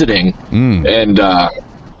town visiting, and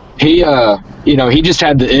he he just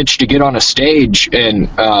had the itch to get on a stage. And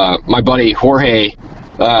my buddy Jorge,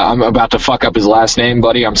 I'm about to fuck up his last name,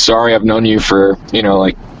 buddy. I'm sorry. I've known you for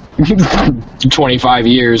like 25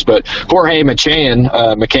 years, but Jorge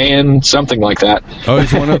McCain, something like that. Oh,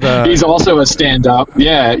 he's one of the. He's also a stand-up.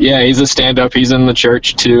 Yeah, he's a stand-up. He's in the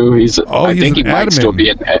church too. I think he might still be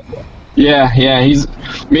in it. Yeah. He's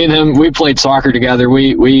me and him. We played soccer together.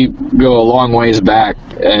 We go a long ways back,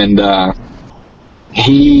 and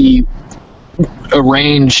he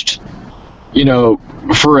arranged,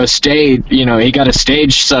 for a stage. He got a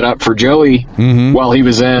stage set up for Joey while he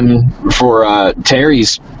was in for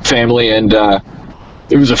Terry's family, and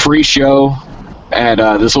it was a free show at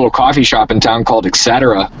this little coffee shop in town called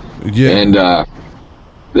Etc. Yeah, and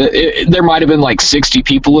there might have been like 60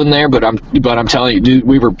 people in there, but I'm telling you, dude,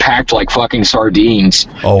 we were packed like fucking sardines.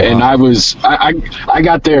 Oh, wow. And I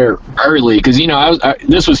got there early because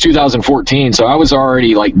this was 2014, so I was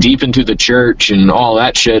already like deep into the church and all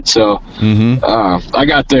that shit. So I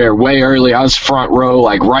got there way early. I was front row,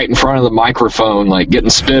 like right in front of the microphone, like getting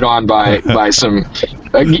spit on by some,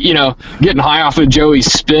 getting high off of Joey's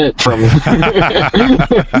spit from.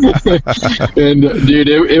 And dude,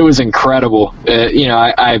 it was incredible.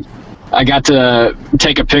 I got to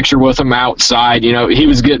take a picture with him outside. He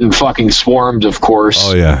was getting fucking swarmed, of course.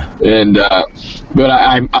 Oh yeah. And but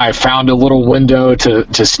I found a little window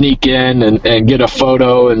to sneak in and get a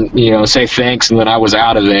photo and say thanks, and then I was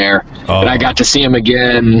out of there. And I got to see him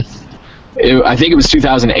again. I think it was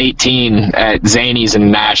 2018 at Zany's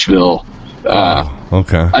in Nashville.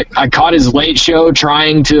 Okay. I caught his late show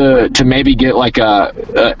trying to maybe get like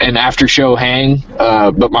an after show hang,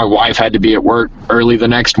 but my wife had to be at work early the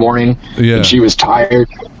next morning, and she was tired.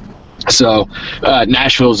 So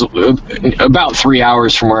Nashville's about 3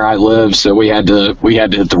 hours from where I live, so we had to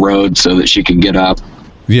hit the road so that she could get up.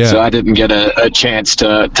 Yeah. So I didn't get a chance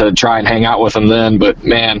to try and hang out with him then, but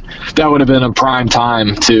man, that would have been a prime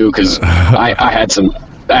time too, because I had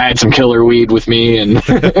some killer weed with me, and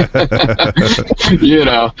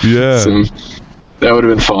that would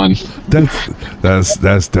have been fun.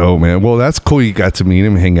 That's dope, man. Well, that's cool. You got to meet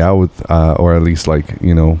him, hang out with, or at least like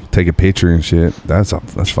take a picture and shit. That's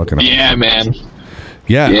fucking awesome. Yeah, man.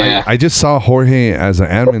 Yeah. I just saw Jorge as an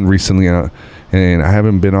admin recently, and I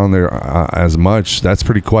haven't been on there as much. That's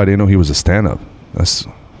pretty cool. I didn't know he was a stand-up. That's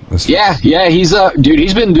yeah. He's dude.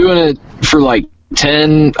 He's been doing it for like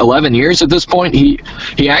 10, 11 years at this point. He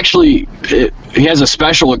actually he has a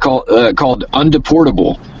special called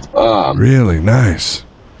Undeportable. Really nice.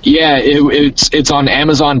 Yeah, it's on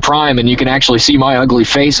Amazon Prime, and you can actually see my ugly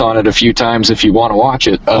face on it a few times if you want to watch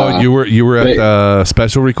it. You were at the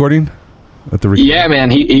special recording? At the recording? Yeah, man.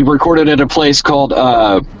 He recorded at a place called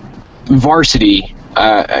Varsity.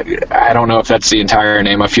 I don't know if that's the entire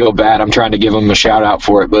name. I feel bad. I'm trying to give him a shout out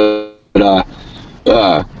for it, but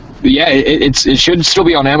yeah, it should still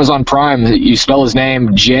be on Amazon Prime. You spell his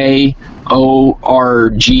name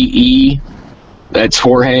Jorge. That's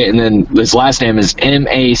Jorge, and then his last name is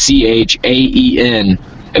Machaen,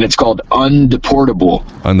 and it's called Undeportable.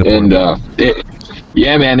 And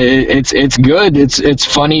yeah, man, it's good. It's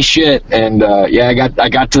funny shit, and I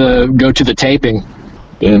got to go to the taping,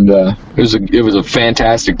 and it was a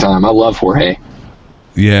fantastic time. I love Jorge.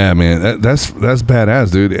 Yeah, man, that's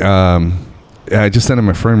badass, dude. I just sent him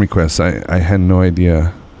a friend request. I had no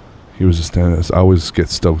idea he was a stand-up. I always get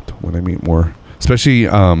stoked when I meet more, especially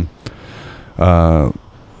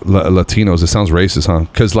Latinos, it sounds racist, huh?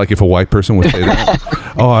 Because like if a white person would say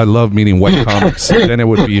that, oh, I love meeting white comics, then it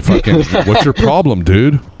would be fucking, what's your problem,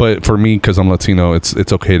 dude? But for me, because I'm Latino, it's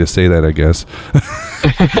okay to say that, I guess.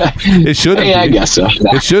 It shouldn't be. I guess so.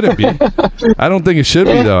 It shouldn't be. I don't think it should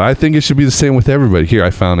be, though. I think it should be the same with everybody. Here, I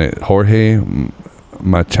found it. Jorge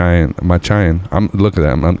Machain. Look at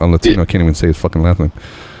that. I'm Latino. I can't even say his fucking last name.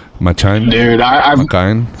 Machain. Dude,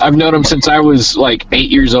 I've known him since I was like 8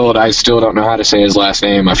 years old. I still don't know how to say his last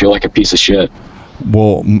name. I feel like a piece of shit.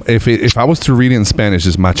 Well, if I was to read it in Spanish,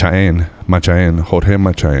 it's Machain, Jorge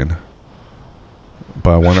Machain.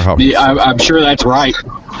 But I wonder how. Yeah, I'm sure that's right.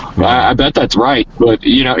 Yeah. I bet that's right. But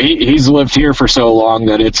you know, he's lived here for so long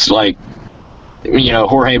that it's like, you know,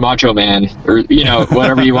 Jorge Macho Man, or you know,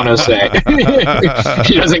 whatever you want to say.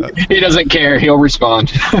 He doesn't care. He'll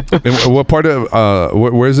respond. And what part of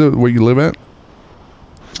where is it where you live at?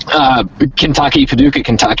 Kentucky, Paducah,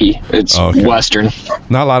 Kentucky. It's western.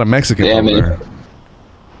 Not a lot of Mexicans over there.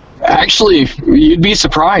 Actually, you'd be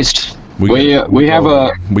surprised. We got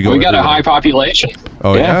a high population.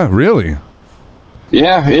 Oh yeah, really?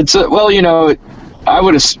 Yeah, it's well, you know,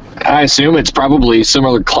 I assume it's probably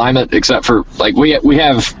similar climate, except for like we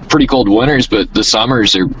have pretty cold winters, but the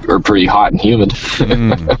summers are pretty hot and humid.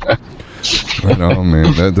 Right on,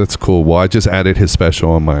 man. That's cool. Well, I just added his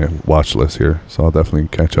special on my watch list here, so I'll definitely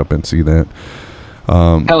catch up and see that.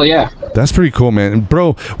 Hell yeah, that's pretty cool, man. And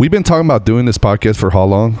bro, we've been talking about doing this podcast for how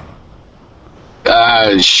long?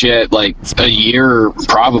 Shit, like a year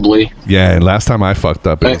probably. Yeah, and last time I fucked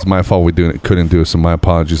up, it was my fault. We couldn't do it, so my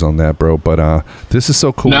apologies on that, bro. But this is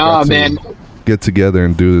so cool. No, man, get together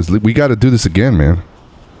and do this. We got to do this again, man.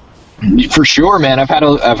 For sure, man. I've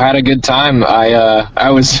had a good time. I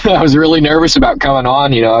was really nervous about coming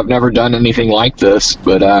on. You know, I've never done anything like this,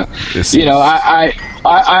 but you know,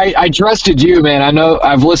 I trusted you, man. I know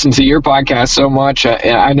I've listened to your podcast so much.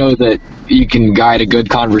 I know that you can guide a good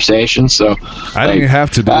conversation. So I didn't have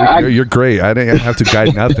to do it. You're great. I didn't have to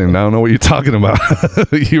guide nothing. I don't know what you're talking about.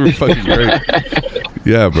 You were fucking great.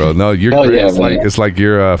 Yeah, bro. No, you're great. Yeah, it's like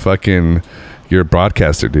you're fucking. You're a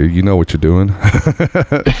broadcaster, dude. You know what you're doing.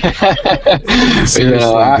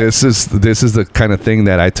 Seriously, this is the kind of thing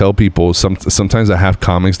that I tell people. Sometimes I have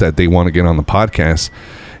comics that they want to get on the podcast,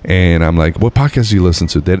 and I'm like, "What podcast do you listen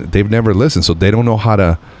to?" They've never listened, so they don't know how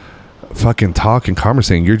to fucking talk and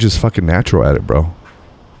conversate. You're just fucking natural at it, bro.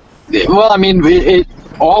 Well, I mean,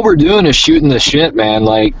 all we're doing is shooting the shit, man.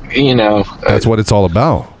 Like, you know, that's what it's all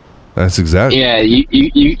about. That's exactly. Yeah,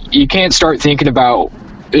 you can't start thinking about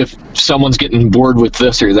if someone's getting bored with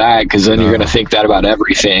this or that, because then you're gonna think that about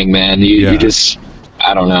everything, man. You just,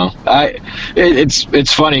 I don't know.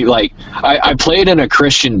 It's funny. Like I played in a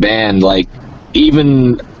Christian band, like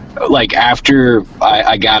even like after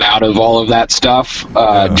I got out of all of that stuff,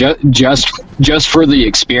 just for the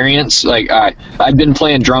experience. Like I'd been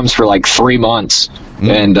playing drums for like 3 months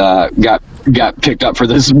and got picked up for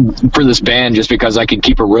this band just because I could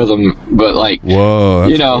keep a rhythm. But like, whoa,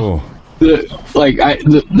 you know. Cool.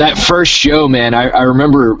 That first show, man, I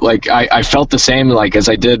remember like I felt the same like as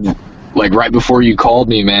I did like right before you called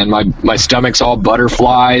me, man. My stomach's all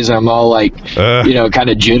butterflies. I'm all like you know,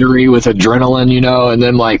 kind of jittery with adrenaline, you know, and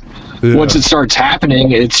then like once it starts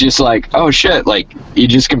happening, it's just like, oh shit, like you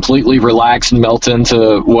just completely relax and melt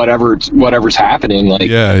into whatever's happening.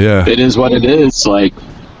 Like it is what it is. Like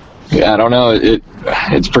I don't know,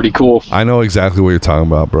 it's pretty cool. I know exactly what you're talking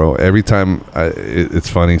about, bro. Every time it's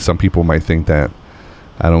funny, some people might think that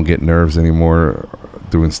I don't get nerves anymore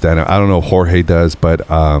doing stand-up. I don't know if Jorge does, but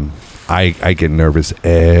I get nervous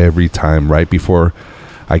every time. Right before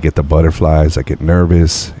I get the butterflies, I get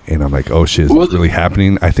nervous, and I'm like, oh shit, is this really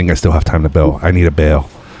happening? I think I still have time to bail. I need a bail.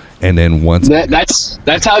 And then once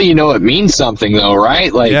that's how you know it means something, though,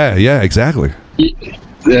 right? Like yeah, exactly.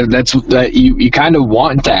 You kind of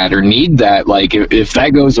want that or need that. Like if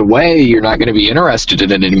that goes away, you're not going to be interested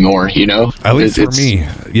in it anymore, you know. At least for me,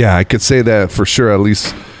 yeah, I could say that for sure. At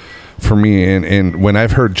least for me, and when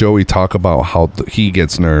I've heard Joey talk about how he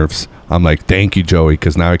gets nerves, I'm like, thank you, Joey,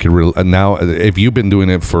 because now I can now if you've been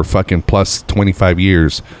doing it for fucking plus 25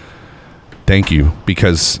 years, thank you,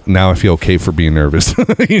 because now I feel okay for being nervous.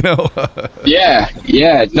 You know. Yeah.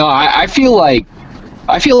 No, I feel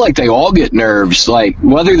like they all get nerves, like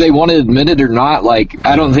whether they want to admit it or not. Like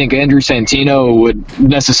I don't think Andrew Santino would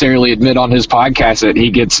necessarily admit on his podcast that he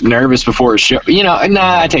gets nervous before a show. You know,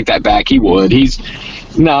 nah, I take that back. He would.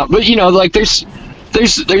 But you know, like there's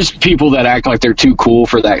people that act like they're too cool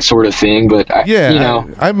for that sort of thing. But you know,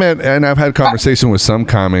 I've met and I've had conversation with some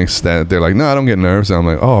comics that they're like, no, I don't get nerves. And I'm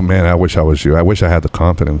like, oh man, I wish I was you. I wish I had the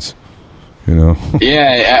confidence. you know?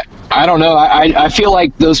 Yeah, I don't know. I feel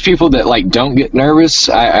like those people that like don't get nervous,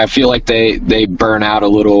 I feel like they burn out a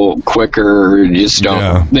little quicker, or just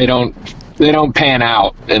they don't pan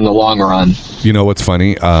out in the long run. You know what's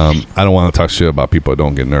funny? I don't want to talk shit about people that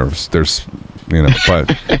don't get nervous. There's, you know,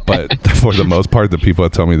 but for the most part, the people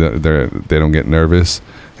that tell me that they don't get nervous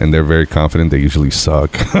and they're very confident, they usually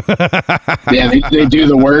suck. Yeah, they do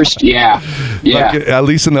the worst. Yeah. Like, at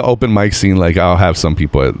least in the open mic scene, like I'll have some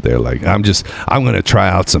people they're like, I'm gonna try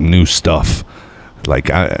out some new stuff. Like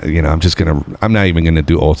I'm not even gonna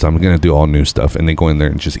do old stuff. I'm gonna do all new stuff, and they go in there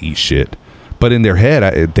and just eat shit. But in their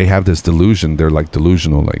head, they have this delusion. They're like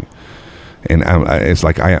delusional, like, and it's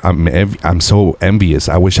like I'm so envious.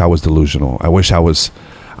 I wish I was delusional. I wish I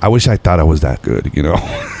thought I was that good, you know.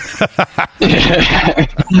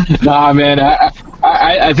 Nah, man.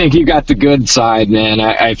 I think you got the good side, man.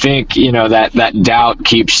 I think, you know, that doubt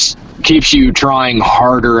keeps you trying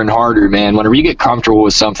harder and harder, man. Whenever you get comfortable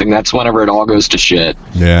with something, that's whenever it all goes to shit.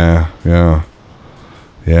 Yeah.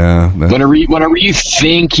 Whenever you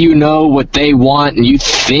think you know what they want, and you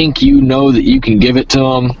think you know that you can give it to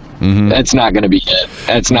them, that's not going to be it.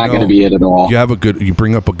 That's not going to be it at all. You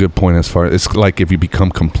bring up a good point. As far it's like if you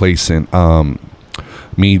become complacent.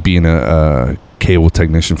 Me being a cable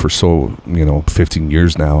technician for 15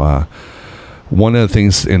 years now, one of the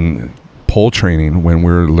things in pole training when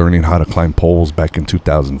we're learning how to climb poles back in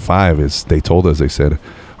 2005 is they said,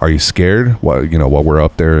 are you scared while we're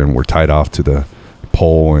up there and we're tied off to the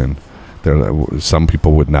pole? And some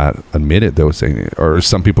people would not admit it. They would say, or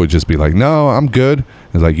some people would just be like, no, I'm good.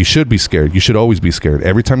 It's like, you should be scared. You should always be scared.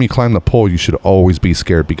 Every time you climb the pole, you should always be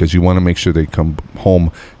scared, because you want to make sure they come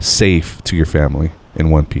home safe to your family in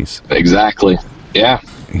one piece. Exactly. Yeah,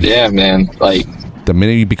 man. Like, the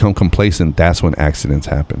minute you become complacent, that's when accidents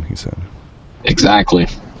happen, he said. Exactly.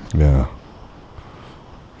 Yeah.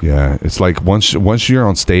 It's like once you're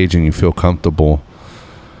on stage and you feel comfortable,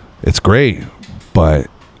 it's great, but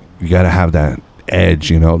you got to have that edge,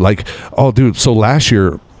 you know. Like, oh, dude, so last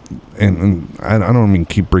year, and I don't mean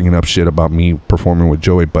keep bringing up shit about me performing with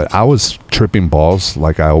Joey, but I was tripping balls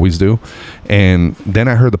like I always do. And then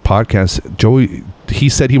I heard the podcast. Joey, he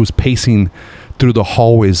said he was pacing through the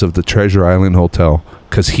hallways of the Treasure Island Hotel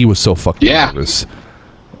because he was so fucking nervous.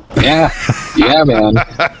 Yeah, man.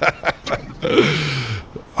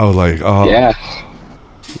 I was like, oh.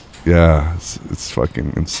 Yeah, it's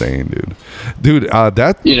fucking insane, dude.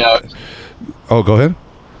 That, you know. Oh, go ahead.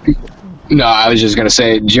 No, I was just gonna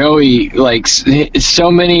say, Joey, like, so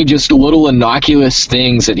many just little innocuous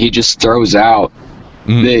things that he just throws out.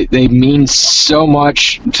 They mean so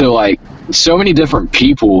much to, like, so many different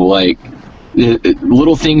people. Like,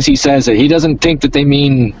 little things he says that he doesn't think that they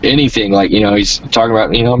mean anything. Like, you know, he's talking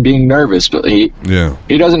about, you know, being nervous, but he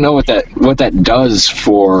doesn't know what that does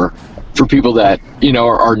for people that, you know,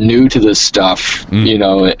 are new to this stuff, you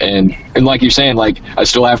know, and like you're saying, like, I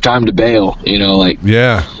still have time to bail, you know, like,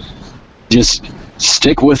 just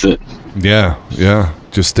stick with it. Yeah.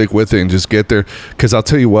 Just stick with it and just get there. Because I'll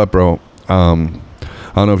tell you what, bro, I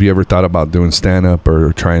don't know if you ever thought about doing stand-up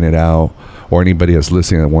or trying it out, or anybody that's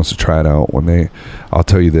listening that wants to try it out. I'll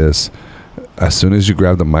tell you this, as soon as you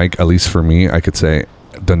grab the mic, at least for me, I could say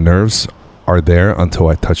the nerves are there until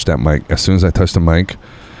I touch that mic. As soon as I touch the mic,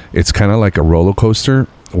 it's kind of like a roller coaster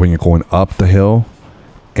when you're going up the hill,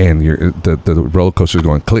 and the roller coaster is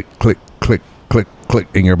going click, click, click, click, click,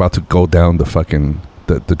 and you're about to go down the fucking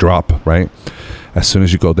the drop, right? As soon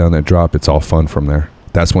as you go down that drop, it's all fun from there.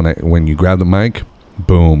 That's when you grab the mic,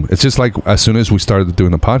 boom. It's just like as soon as we started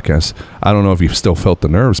doing the podcast, I don't know if you still felt the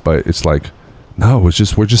nerves, but it's like, no, we're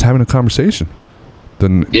just having a conversation.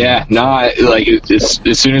 Like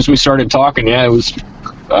as soon as we started talking, I was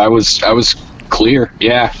clear.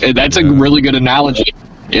 Yeah, that's a really good analogy.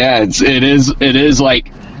 Yeah, it is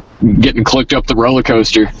like getting clicked up the roller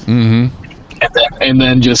coaster. And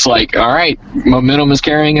then just like, all right, momentum is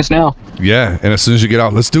carrying us now. Yeah, and as soon as you get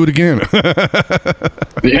out, let's do it again.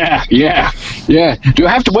 Yeah. Do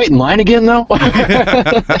I have to wait in line again, though?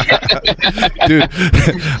 Dude,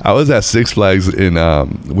 I was at Six Flags in,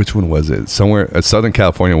 which one was it? Somewhere at Southern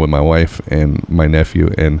California with my wife and my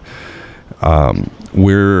nephew, and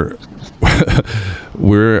we're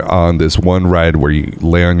on this one ride where you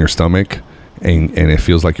lay on your stomach and it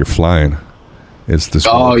feels like you're flying. It's this.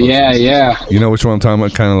 Oh yeah. You know which one I'm talking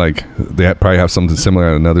about? Kind of like they probably have something similar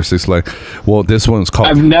at another Six Flags. Well, this one's called.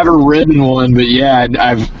 I've never ridden one, but yeah,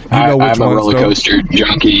 I'm a roller coaster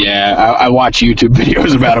junkie. Yeah, I watch YouTube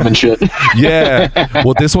videos about them and shit. Yeah.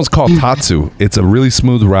 Well, this one's called Tatsu. It's a really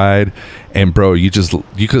smooth ride, and bro, you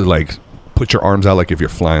could like put your arms out like if you're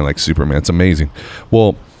flying like Superman. It's amazing.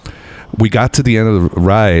 Well, we got to the end of the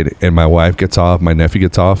ride, and my wife gets off, my nephew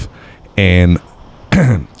gets off, and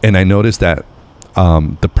and I noticed that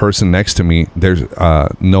the person next to me, there's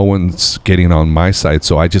no one's getting on my side,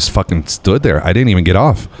 so I just fucking stood there. I didn't even get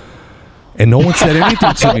off, and no one said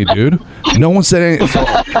anything to me, dude. No one said anything. So,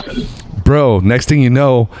 bro, next thing you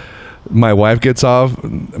know, my wife gets off,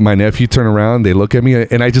 my nephew turn around, they look at me,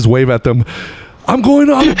 and I just wave at them. I'm going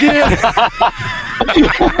on again.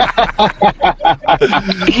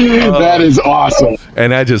 That is awesome.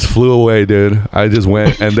 And I just flew away, dude. I just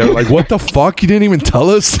went, and they're like, "What the fuck? You didn't even tell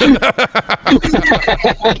us."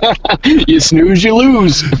 You snooze, you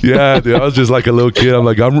lose. Yeah, dude. I was just like a little kid. I'm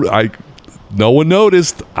like, no one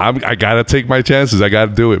noticed. I gotta take my chances. I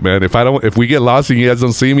gotta do it, man. If we get lost and you guys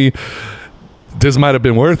don't see me, this might have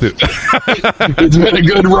been worth it. It's been a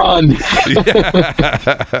good run.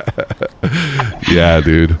 Yeah,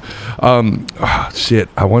 dude. Shit.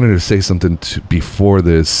 I wanted to say something before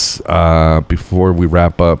this, before we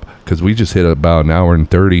wrap up, because we just hit about an hour and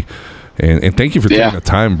 30. And thank you for taking the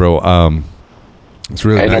time, bro. It's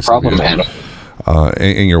really nice. No problem, man.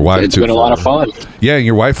 And your wife it's too. It's been a lot of fun. Yeah, and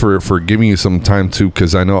your wife for giving you some time too,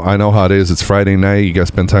 because I know how it is. It's Friday night. You guys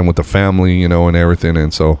spend time with the family, and everything.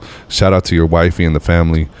 And so, shout out to your wifey and the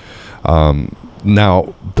family.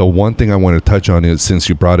 Now, the one thing I want to touch on is, since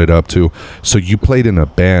you brought it up too, so you played in a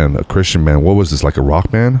band, a Christian band. What was this, like a rock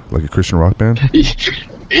band, like a Christian rock band?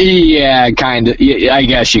 Yeah, kind of. Yeah, I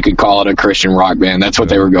guess you could call it a Christian rock band. That's what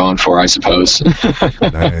they were going for, I suppose.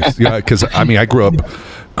 Nice. Yeah, because I grew up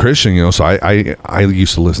Christian, so I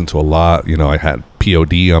used to listen to a lot. I had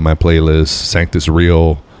POD on my playlist, Sanctus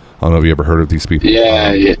Real. I don't know if you ever heard of these people.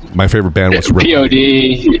 Yeah. My favorite band was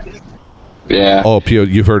POD. Yeah. Oh, POD.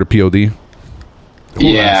 You've heard of POD?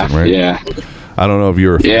 Yeah. Right? Yeah. I don't know if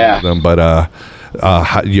you're a fan of them, but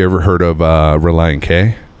you ever heard of Relient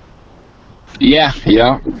K? Yeah.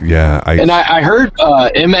 Yeah. I heard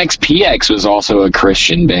MXPX was also a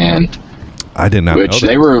Christian band. I did not know that.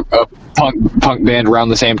 They were a punk band around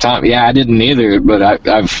the same time. Yeah, I didn't either, but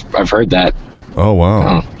I've heard that. Oh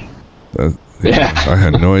wow. Yeah. I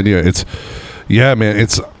had no idea. Man.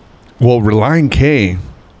 Relient K.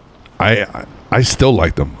 I still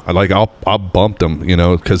like them. I'll bump them,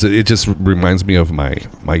 because it just reminds me of my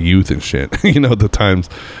youth and shit. The times,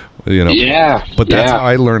 Yeah. But that's how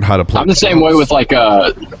I learned how to play. I'm the same way with like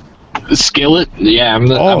a Skillet. Yeah, I'm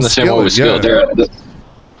the same way with Skillet.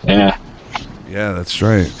 Yeah. Yeah, that's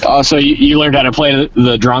right. Oh, so you learned how to play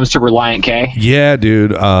the drums to Relient K? Yeah,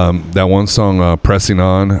 dude. That one song, Pressing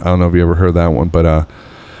On. I don't know if you ever heard that one, but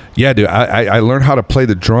yeah, dude. I learned how to play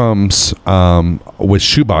the drums with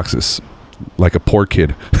shoeboxes, like a poor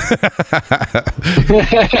kid.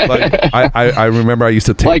 I remember I used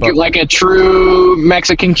to tape like a true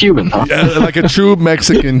Mexican Cuban, huh? Yeah, like a true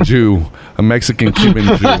Mexican Jew, a Mexican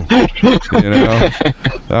Cuban Jew.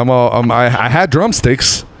 I had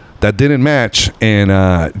drumsticks that didn't match, and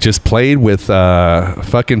just played with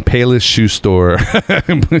fucking Payless shoe store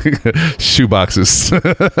shoeboxes.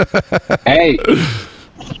 Hey,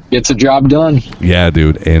 gets a job done. Yeah,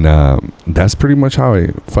 dude, and that's pretty much how I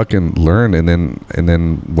fucking learned. And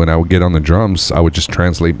then when I would get on the drums, I would just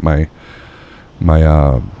translate my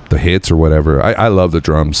the hits or whatever. I love the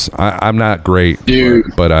drums. I'm not great,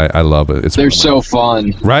 dude, but I love it. They're so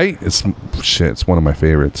fun, right? It's one of my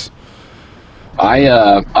favorites.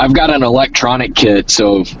 I've got an electronic kit,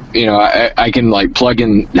 so I can like plug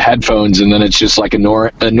in headphones, and then it's just like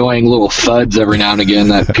annoying little thuds every now and again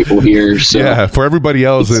that people hear. So yeah, for everybody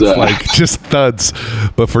else it's like just thuds,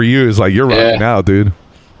 but for you it's like you're rocking out, dude.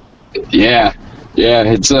 Yeah,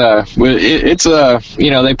 it's they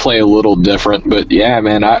play a little different, but yeah,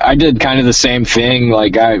 man, I did kind of the same thing.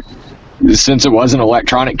 Like since it was an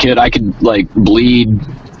electronic kit, I could like bleed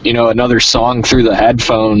another song through the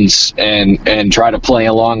headphones and try to play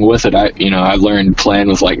along with it. I learned playing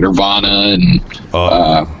with like Nirvana and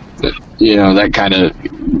that kind of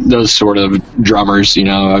those sort of drummers.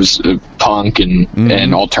 I was punk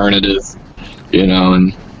and alternative,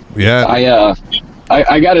 and yeah.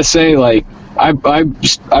 I gotta say, like I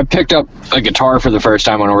picked up a guitar for the first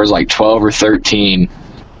time when I was like 12 or 13,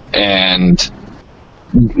 and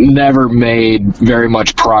never made very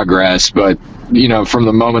much progress, but from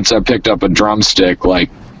the moments I picked up a drumstick, like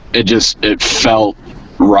it felt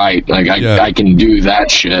right. Like I can do that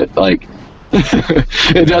shit. Like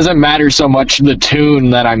it doesn't matter so much the tune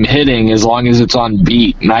that I'm hitting as long as it's on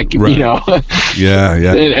beat, and I can,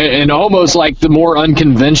 yeah. And almost like the more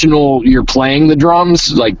unconventional you're playing the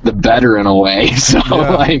drums, like the better in a way. So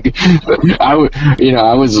like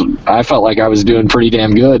I felt like I was doing pretty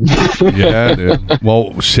damn good. Yeah, dude.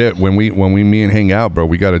 Well, shit. When we meet and hang out, bro,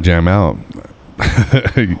 we got to jam out.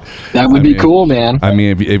 That would be cool, man. I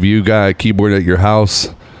mean, if you got a keyboard at your house,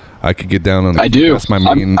 I could get down on it. I do. That's my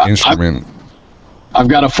main instrument. I've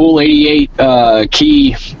got a full 88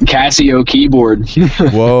 key Casio keyboard.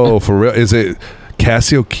 Whoa, for real? Is it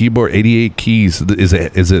Casio keyboard, 88 keys?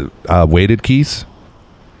 Is it weighted keys?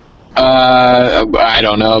 I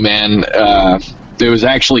don't know, man. It was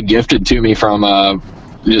actually gifted to me from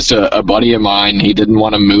just a buddy of mine. He didn't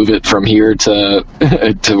want to move it from here to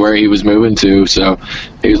to where he was moving to, so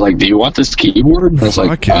he was like, "Do you want this keyboard?" And I was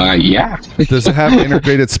like, "Yeah." Does it have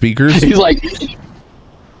integrated speakers? He's like,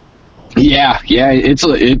 "Yeah.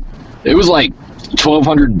 It was like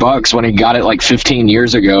 $1,200 when he got it like 15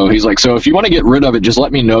 years ago." He's like, "So if you want to get rid of it, just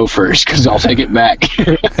let me know first, because I'll take it back."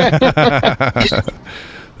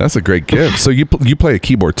 That's a great gift. So you play a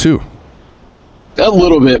keyboard too? A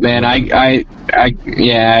little bit, man. I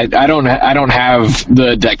don't have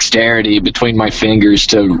the dexterity between my fingers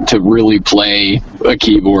to really play a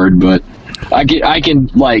keyboard, but I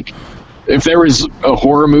can like, if there was a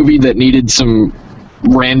horror movie that needed some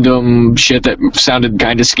random shit that sounded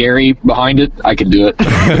kind of scary behind it, I could do it.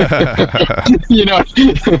 You know,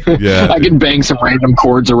 yeah, I can bang some random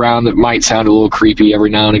chords around that might sound a little creepy every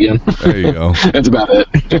now and again. There you go. That's about it.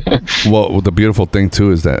 Well, the beautiful thing too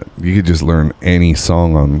is that you could just learn any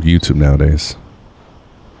song on YouTube nowadays.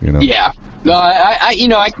 You know? Yeah. No,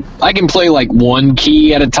 I can play like one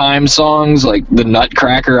key at a time songs, like the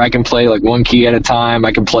Nutcracker. I can play like one key at a time.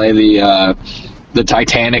 I can play the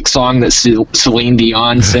Titanic song that Celine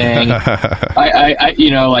Dion sang. I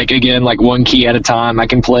like, again, like one key at a time. I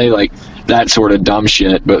can play like that sort of dumb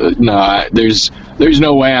shit, but no, there's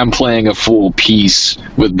no way I'm playing a full piece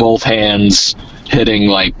with both hands hitting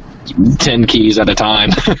like 10 keys at a time.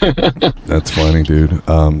 That's funny, dude.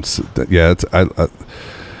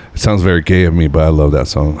 It sounds very gay of me, but I love that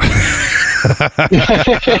song.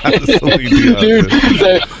 Dude,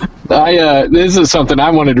 this is something I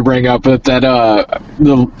wanted to bring up, but that I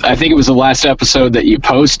think it was the last episode that you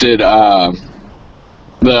posted,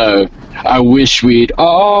 I wish we'd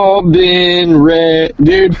all been red,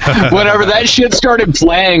 dude. Whenever that shit started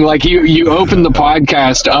playing, like you opened the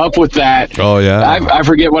podcast up with that. Oh yeah. I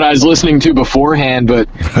forget what I was listening to beforehand, but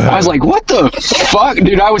I was like, "What the fuck,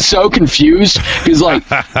 dude?" I was so confused because like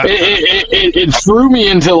it threw me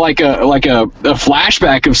into like a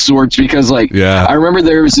flashback of sorts, because like I remember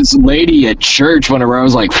there was this lady at church whenever I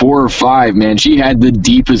was like 4 or 5. Man, she had the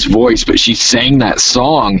deepest voice, but she sang that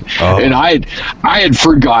song, and I had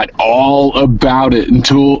forgot all about it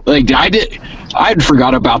until like I'd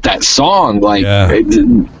forgot about that song, like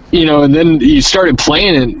you know, and then you started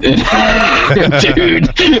playing it, and dude,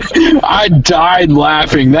 I died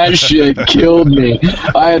laughing. That shit killed me.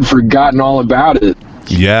 I had forgotten all about it.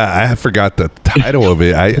 Yeah, I forgot the title of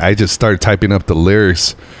it. I just started typing up the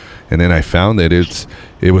lyrics, and then I found it.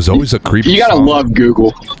 It was always a creepy. You gotta song. love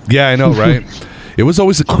Google. Yeah, I know, right? It was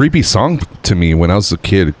always a creepy song to me when I was a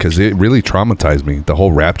kid, because it really traumatized me. The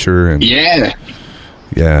whole rapture and yeah,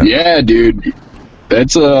 dude.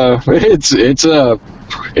 It's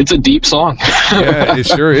a deep song. Yeah, it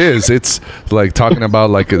sure is. It's like talking about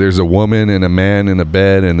like there's a woman and a man in a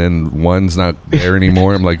bed, and then one's not there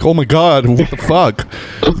anymore. I'm like, oh my god, what the fuck?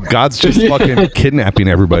 God's just fucking kidnapping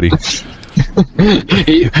everybody.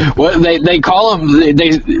 They call him,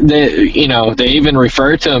 they you know, they even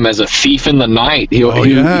refer to him as a thief in the night. He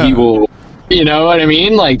will, you know what I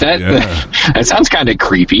mean, like that. That sounds kind of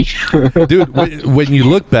creepy. Dude, when you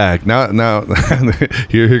look back now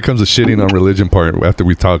here comes the shitting on religion part after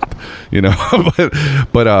we talked, you know.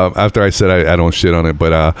 but after I said I don't shit on it,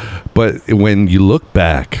 but when you look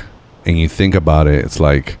back and you think about it, it's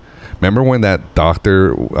like, remember when that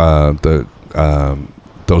doctor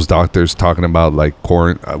those doctors talking about like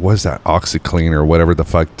what is that, OxyClean or whatever the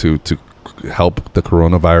fuck to help the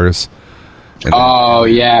coronavirus? And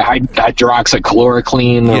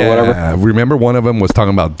hydroxychloroquine or whatever. Remember one of them was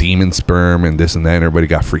talking about demon sperm and this and that, and everybody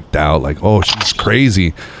got freaked out like, oh, she's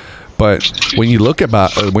crazy. But when you think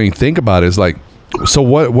about it, it's like, so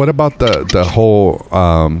what about the whole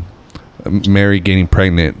Mary getting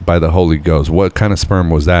pregnant by the Holy Ghost? What kind of sperm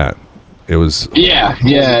was that? It was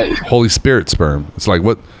Holy Spirit sperm. It's like,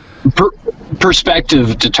 what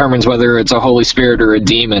perspective determines whether it's a Holy Spirit or a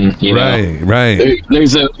demon, you know? Right.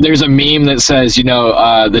 There's a meme that says, you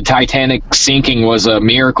know, the Titanic sinking was a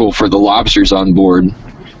miracle for the lobsters on board.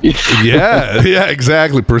 yeah,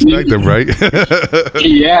 exactly. Perspective, right?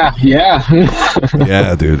 yeah,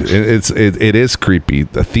 dude. It is creepy.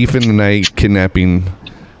 The thief in the night kidnapping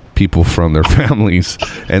people from their families,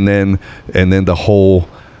 and then the whole,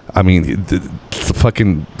 I mean, the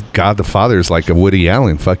fucking God the Father is like a Woody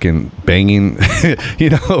Allen fucking banging,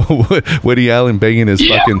 Woody Allen banging his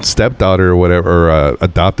fucking stepdaughter or whatever, or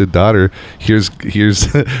adopted daughter. Here's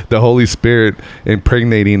the Holy Spirit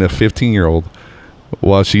impregnating a 15-year-old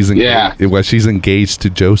while she's engaged to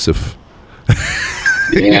Joseph.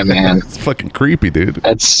 Yeah, man. It's fucking creepy, dude.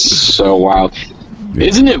 That's so wild. Yeah.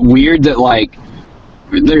 Isn't it weird that like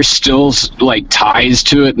there's still like ties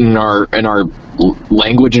to it in our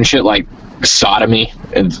language and shit, like sodomy,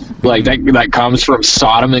 and like that comes from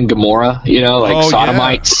Sodom and Gomorrah, like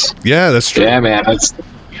sodomites. Yeah, that's true. Yeah, man,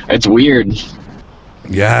 it's weird.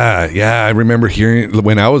 Yeah, I remember hearing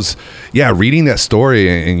when I was reading that story,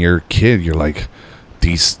 and you're a kid, you're like,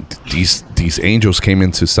 these angels came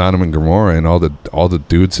into Sodom and Gomorrah, and all the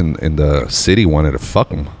dudes in the city wanted to fuck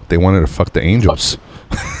them. They wanted to fuck the angels.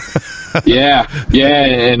 yeah,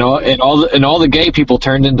 and all the gay people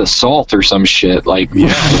turned into salt or some shit. Like,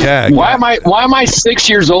 why am I 6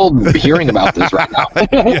 years old hearing about this right now?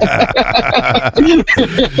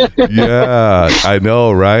 Yeah, I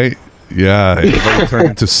know, right? Yeah, everybody turned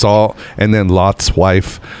into salt, and then Lot's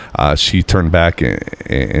wife, she turned back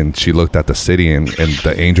and she looked at the city, and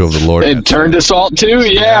the angel of the Lord turned to salt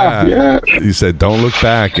too. Yeah. He said, "Don't look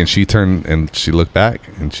back," and she turned and she looked back,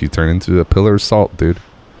 and she turned into a pillar of salt, dude.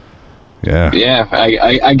 Yeah.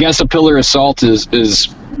 I guess a pillar of salt is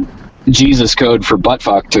Jesus code for butt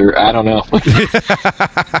fucked, or I don't know.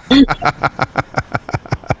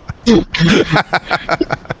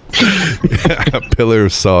 A pillar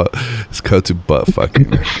of salt is code to butt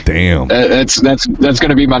fucking. Damn. That's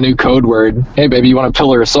gonna be my new code word. Hey baby, you want a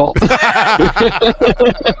pillar of salt? A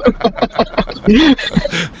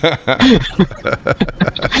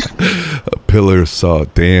pillar of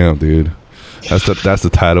salt. Damn, dude. That's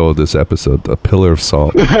the title of this episode. A pillar of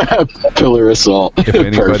salt. Pillar of salt. If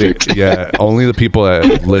anybody, only the people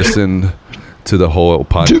that listen to the whole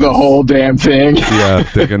podcast, to the whole damn thing. Yeah,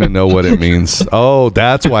 they're gonna know what it means. Oh,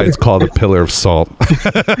 that's why it's called a pillar of salt.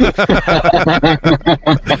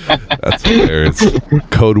 That's hilarious.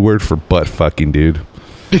 Code word for butt fucking, dude.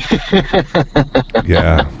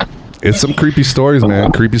 Yeah, it's some creepy stories,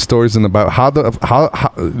 man. Creepy stories, and about how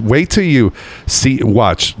wait till you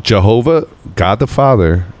watch Jehovah, God the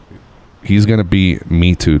Father. He's gonna be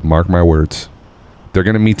Me Too'd. Mark my words. They're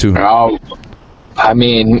gonna Me Too. Oh. I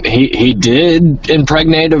mean, he did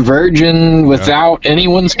impregnate a virgin without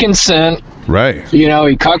anyone's consent. Right. He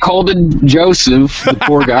cuckolded Joseph, the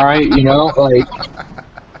poor guy, like,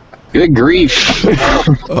 good grief.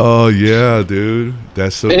 Oh, yeah, dude.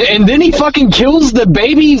 That's so... And then he fucking kills the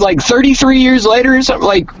baby, like, 33 years later or something.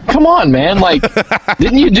 Like, come on, man. Like,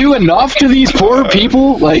 didn't you do enough to these poor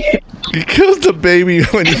people? Like... He kills the baby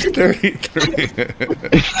when he's 33.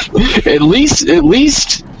 At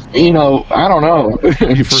least... I don't know.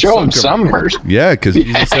 Show him some mercy. Yeah, because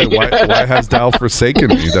Jesus said, why hast thou forsaken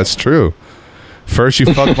me? That's true. First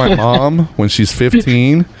you fucked my mom when she's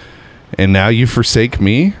 15, and now you forsake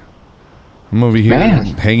me? I'm over here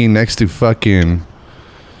hanging next to fucking...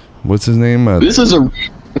 What's his name? This is a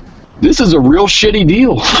real shitty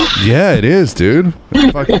deal. Yeah, it is, dude.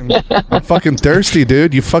 I'm fucking thirsty,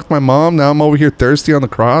 dude. You fucked my mom, now I'm over here thirsty on the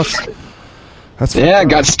cross. That's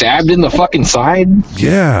got stabbed in the fucking side.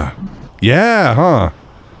 Yeah, huh?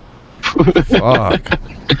 Fuck.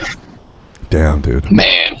 Damn, dude.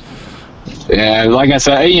 Man. Yeah, like I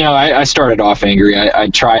said, I started off angry. I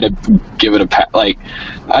try to give it I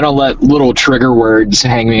don't let little trigger words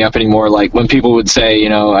hang me up anymore. Like when people would say,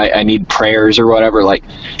 I need prayers or whatever. Like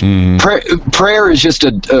prayer is just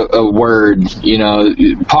a word.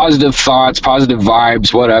 Positive thoughts, positive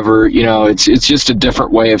vibes, whatever. It's just a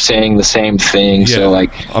different way of saying the same thing. Yeah, so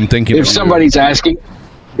like, I'm thinking if somebody's asking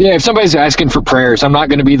for prayers, I'm not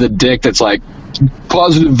going to be the dick that's like,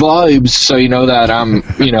 positive vibes, so that I'm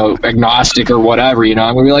agnostic or whatever. I'm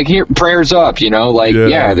gonna be like, here, prayers up.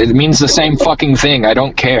 It means the same fucking thing. I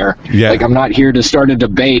don't care. Like, I'm not here to start a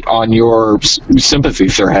debate on your sympathy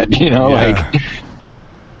thread. Like,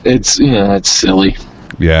 it's it's silly.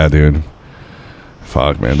 Yeah, dude.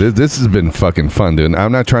 Fuck, man, this has been fucking fun, dude.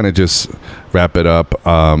 I'm not trying to just wrap it up.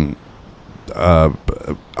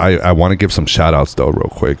 I want to give some shout outs though real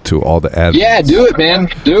quick to all the admins. Yeah, do it, man.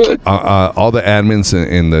 Do it. All the admins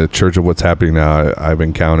in the Church of What's Happening Now I've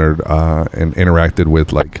encountered and interacted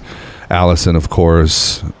with, like Allison, of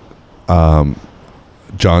course, John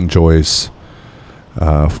Joyce,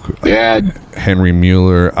 Henry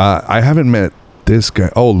Mueller. I haven't met this guy.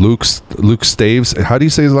 Oh, Luke Staves. How do you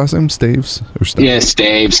say his last name? Staves or Staves? Yeah,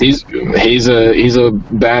 Staves. He's a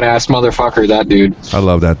badass motherfucker, that dude. I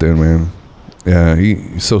love that dude, man. Yeah,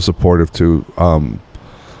 he's so supportive too.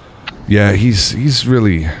 Yeah, he's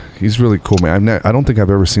really He's really cool, man. I don't think I've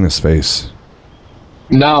ever seen his face.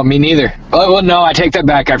 No, me neither. Oh, well, no, I take that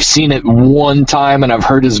back. I've seen it one time, and I've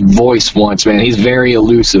heard his voice once, man. He's very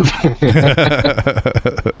elusive.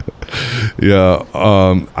 Yeah.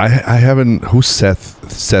 I haven't. Who's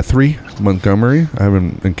Sethry Montgomery? I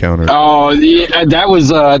haven't encountered. Oh, yeah, that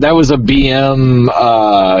was a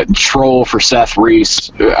BM troll for Seth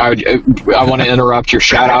Reese. I want to interrupt your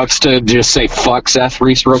shout-outs to just say fuck Seth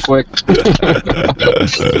Reese real quick.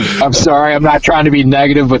 I'm sorry. I'm not trying to be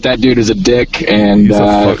negative, but that dude is a dick, and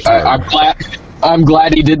I'm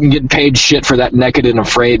glad he didn't get paid shit for that Naked and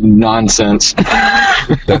Afraid nonsense.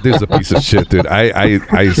 That dude's a piece of shit, dude.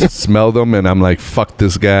 I smelled him and I'm like, fuck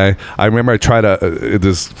this guy. I remember I tried to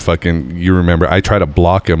I tried to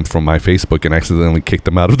block him from my Facebook and accidentally kicked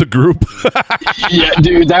him out of the group. Yeah,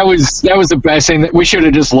 dude, that was the best thing. We should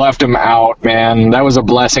have just left him out, man. That was a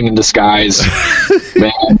blessing in disguise,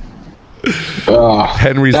 man.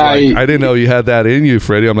 Henry's like, I didn't know you had that in you,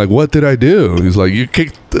 Freddie. I'm like, what did I do? He's like, you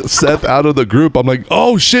kicked Seth out of the group. I'm like,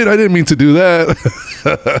 oh shit, I didn't mean to do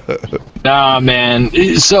that. Nah, man.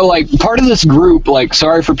 So like, part of this group, like,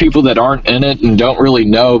 sorry for people that aren't in it and don't really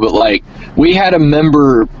know, but like, we had a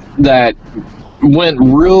member that went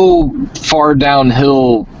real far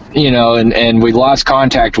downhill, you know, and we lost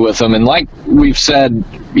contact with them. And like we've said,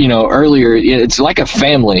 you know, earlier, it's like a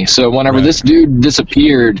family. So whenever this dude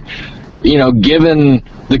disappeared, you know, given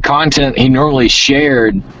the content he normally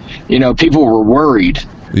shared, you know, people were worried.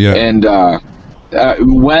 Yeah. And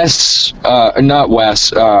Wes, not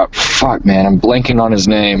Wes, fuck, man, I'm blanking on his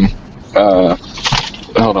name.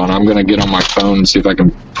 Hold on, I'm gonna get on my phone and see if I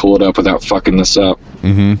can pull it up without fucking this up.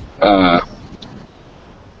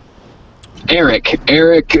 Eric,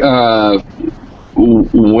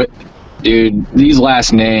 dude, these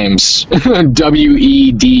last names, Weder.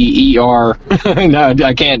 No,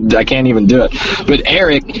 I can't even do it. But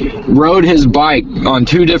Eric rode his bike on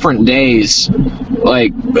 2 different days,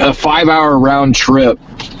 like a 5-hour round trip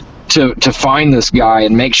to find this guy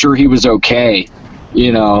and make sure he was okay,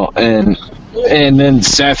 you know. And then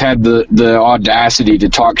Seth had the audacity to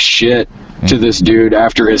talk shit to this dude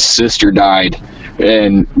after his sister died.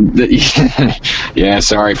 And yeah,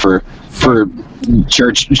 sorry for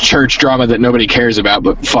church drama that nobody cares about,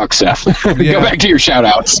 but fuck Seth. Yeah. Go back to your shout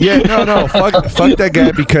outs. Yeah, no, fuck that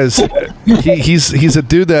guy, because he's a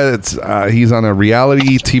dude that's he's on a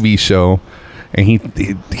reality TV show, and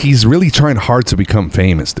he's really trying hard to become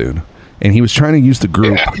famous, dude. And he was trying to use the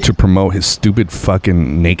group to promote his stupid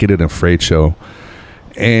fucking Naked and Afraid show,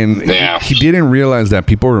 and he didn't realize that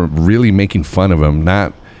people were really making fun of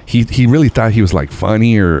him. He really thought he was like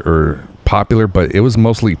funny or popular, but it was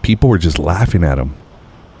mostly people were just laughing at him.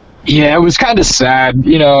 Yeah, it was kind of sad,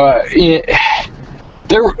 you know. I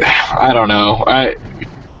don't know.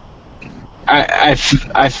 I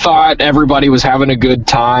thought everybody was having a good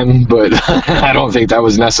time, but I don't think that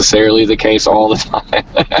was necessarily the case all the time.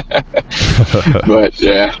 But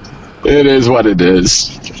yeah, it is what it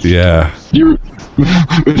is. Yeah.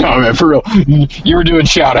 No, man, for real. You were doing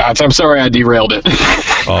shout outs. I'm sorry I derailed it.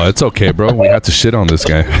 Oh, it's okay, bro. We had to shit on this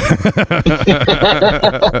guy.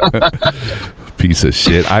 Piece of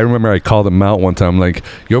shit. I remember I called him out one time, like,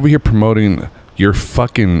 you're over here promoting your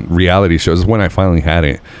fucking reality shows. This is when I finally had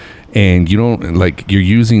it. And you don't, like, you're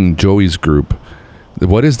using Joey's group.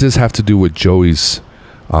 What does this have to do with Joey's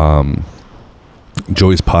podcast?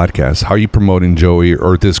 How are you promoting Joey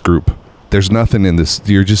or this group? There's nothing in this.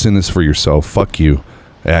 You're just in this for yourself. Fuck you.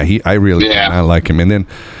 Yeah, I really did not like him. And then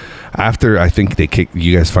after, I think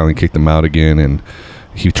you guys finally kicked him out again, and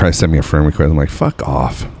he tried to send me a friend request. I'm like, fuck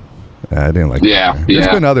off. I didn't like that. There's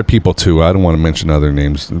been other people too. I don't want to mention other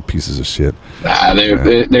names. Pieces of shit. Nah,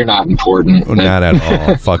 they're not important. Not at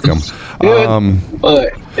all. Fuck them.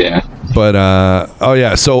 Yeah. But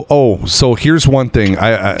so here's one thing.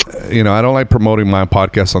 I don't like promoting my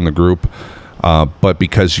podcast on the group. But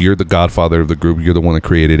because you're the godfather of the group, you're the one that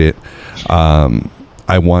created it,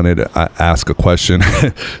 I wanted to ask a question.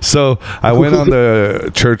 So I went on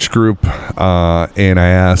the church group and I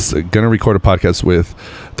asked, gonna record a podcast with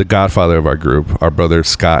the godfather of our group, our brother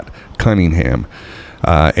Scott Cunningham.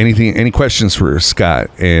 Any questions for Scott?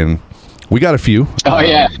 And we got a few. Oh,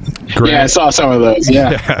 yeah. Grant, I saw some of those.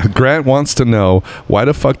 Yeah. Grant wants to know, why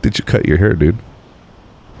the fuck did you cut your hair, dude?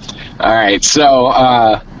 All right.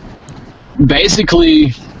 So,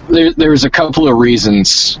 basically, there's a couple of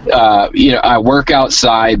reasons. I work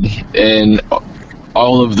outside in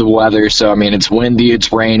all of the weather. So, I mean, it's windy,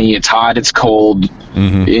 it's rainy, it's hot, it's cold,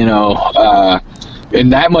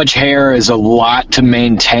 and that much hair is a lot to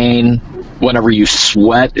maintain whenever you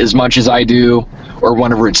sweat as much as I do, or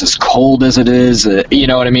whenever it's as cold as it is. You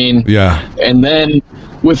know what I mean? Yeah. And then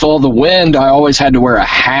with all the wind, I always had to wear a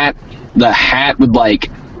hat. The hat would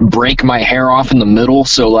like break my hair off in the middle,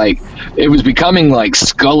 so like it was becoming like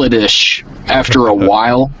Sculletish after a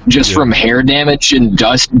while, just from hair damage and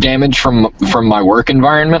dust damage from my work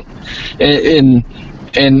environment. And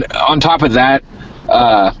on top of that,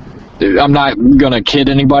 I'm not gonna kid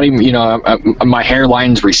anybody, you know, my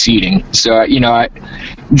hairline's receding. So, you know,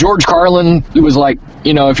 George Carlin was like,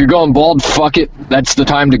 you know, if you're going bald, fuck it, that's the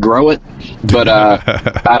time to grow it. But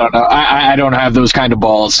I don't know, I don't have those kind of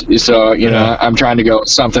balls, so, you know, I'm trying to go with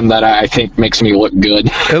something that I think makes me look good.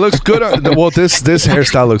 It looks good on, well, this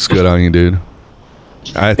hairstyle looks good on you, dude.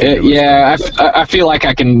 I think I feel like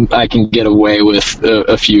I can get away with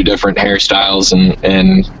a few different hairstyles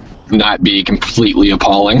and not be completely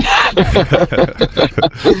appalling.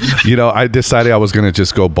 You know, I decided I was going to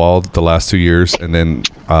just go bald the last 2 years, and then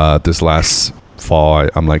this last fall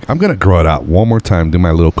I'm like, I'm going to grow it out one more time, do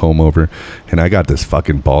my little comb over, and I got this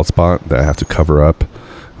fucking bald spot that I have to cover up,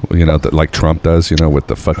 you know, that like Trump does, you know, with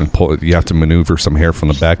the fucking pull. You have to maneuver some hair from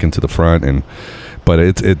the back into the front, but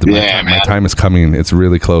my time is coming. It's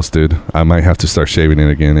really close, dude. I might have to start shaving it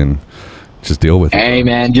again and just deal with it. Hey,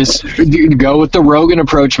 man, just go with the Rogan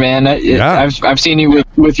approach, man. I've seen you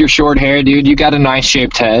with your short hair, dude. You got a nice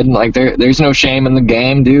shaped head. Like there's no shame in the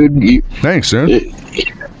game, dude. Thanks, dude.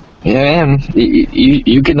 Yeah, man.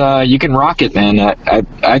 You can rock it, man.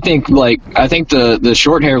 I think the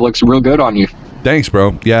short hair looks real good on you. Thanks,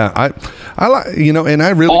 bro. Yeah, I like, you know, and I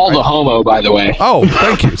really the homo, by the way. Oh,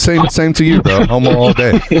 thank you. Same to you, bro. Homo all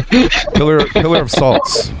day. Pillar of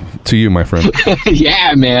salts to you, my friend.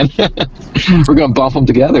 Yeah, man. We're gonna bump them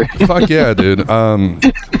together. Fuck yeah, dude.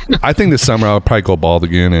 I think this summer I'll probably go bald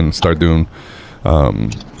again and start doing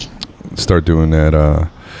that.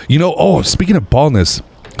 You know, oh, speaking of baldness,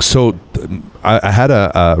 so I had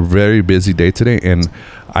a very busy day today, and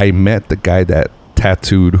I met the guy that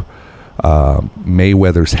tattooed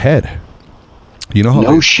Mayweather's head. You know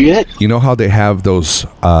how shit. You know how they have those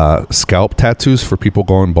scalp tattoos for people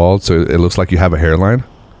going bald, so it looks like you have a hairline?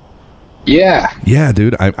 Yeah. Yeah,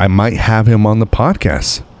 dude. I might have him on the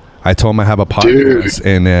podcast. I told him I have a podcast, dude.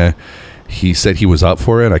 And he said he was up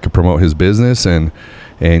for it. I could promote his business, and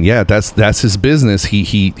yeah, that's his business.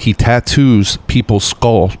 He tattoos people's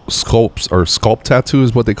sculpts, or sculpt tattoo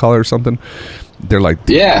is what they call it, or something. They're like,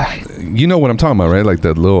 yeah, you know what I'm talking about, right? Like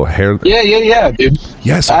the little hair. Yeah, dude.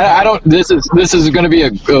 Yes. I don't. This is going to be a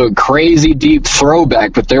crazy deep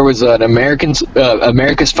throwback, but there was an America's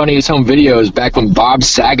Funniest Home Videos back when Bob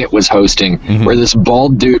Saget was hosting, where this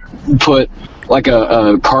bald dude put like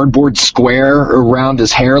a cardboard square around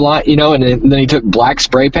his hairline, you know, and then he took black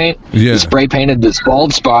spray paint, spray painted this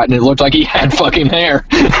bald spot, and it looked like he had fucking hair.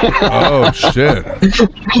 Oh shit.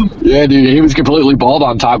 Yeah, dude, he was completely bald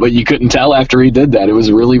on top, but you couldn't tell after he did that. It was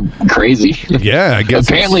really crazy. Yeah, I guess.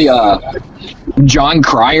 Apparently, John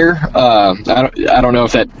Cryer, I don't know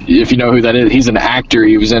if you know who that is. He's an actor.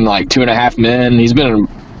 He was in like 2.5 Men. He's been in,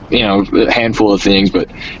 you know, a handful of things,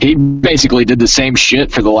 but he basically did the same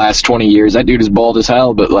shit for the last 20 years. That dude is bald as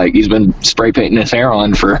hell, but like he's been spray painting his hair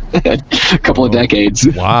on for a couple of decades.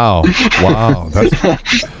 Wow.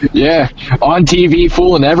 That's... Yeah, on TV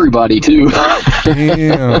fooling everybody too.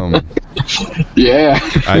 Damn. Yeah.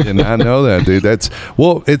 I did not know that, dude. It's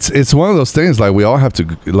one of those things, like we all have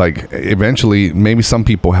to, like, eventually, maybe some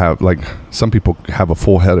people have a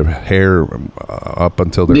full head of hair up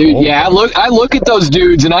until they're old. Yeah, I look at those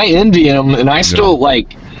dudes and I envy them, and I still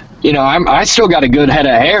like, you know, I still got a good head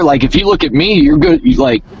of hair. Like if you look at me, you're good.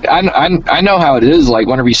 Like I know how it is. Like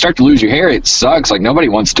whenever you start to lose your hair, it sucks. Like nobody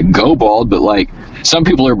wants to go bald, but like some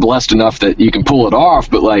people are blessed enough that you can pull it off.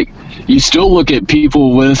 But like you still look at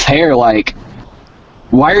people with hair like,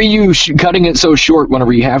 why are you cutting it so short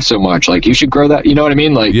whenever you have so much? Like you should grow that. You know what I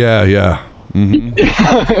mean? Like yeah.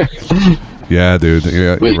 Mm-hmm. Yeah, dude.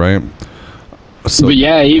 Yeah, you're right. So, but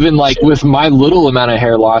yeah, even like with my little amount of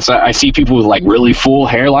hair loss, I see people with like really full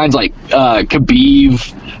hairlines, like Khabib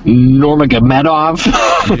Nurmagomedov.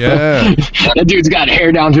 Yeah, that dude's got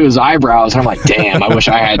hair down to his eyebrows. I'm like, damn, I wish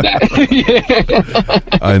I had that.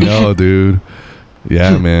 I know, dude.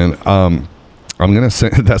 Yeah, man. I'm gonna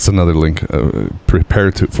send. That's another link.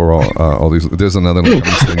 Prepare for all these. There's another link.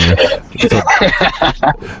 I'm sending you. So,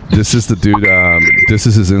 this is the dude. This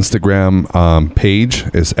is his Instagram page.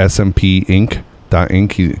 It's SMPinc.inc.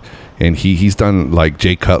 He's done like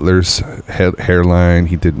Jay Cutler's hairline.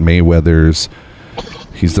 He did Mayweather's.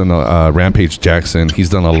 He's done Rampage Jackson. He's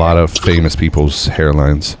done a lot of famous people's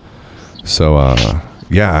hairlines. So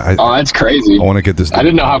Yeah. Oh, that's crazy. I want to get this dude. I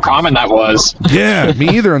didn't know how common that was. Yeah, me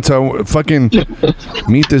either until I fucking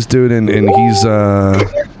meet this dude and he's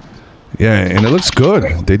yeah, and it looks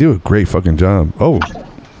good. They do a great fucking job. Oh,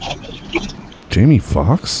 Jamie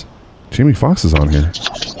Foxx? Jamie Foxx is on here.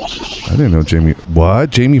 I didn't know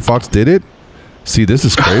Jamie Foxx did it? See, this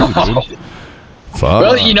is crazy, dude. Fuck.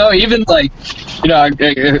 Well, even like,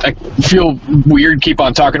 I feel weird keep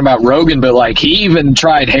on talking about Rogan, but like he even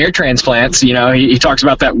tried hair transplants. He talks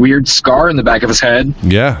about that weird scar in the back of his head.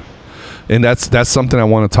 Yeah. And that's something I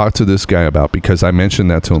want to talk to this guy about, because I mentioned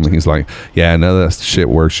that to him and he's like, yeah, none of that shit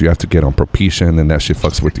works. You have to get on Propecia and that shit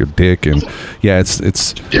fucks with your dick. And yeah,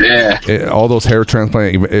 all those hair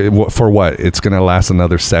transplants, for what? It's going to last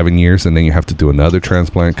another 7 years and then you have to do another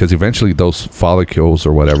transplant, because eventually those follicles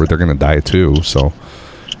or whatever, they're going to die too. So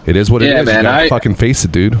it is what it is. Man, you gotta fucking face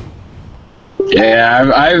it, dude.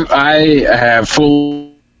 Yeah, I have fully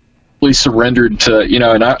surrendered to,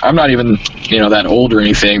 and I'm not even, that old or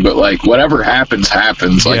anything, but like whatever happens.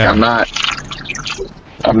 Like I'm not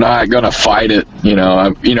gonna fight it.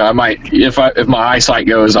 I might, if my eyesight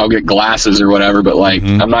goes, I'll get glasses or whatever, but like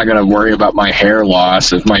I'm not gonna worry about my hair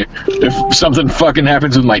loss. If something fucking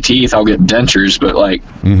happens with my teeth, I'll get dentures, but like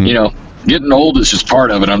getting old is just part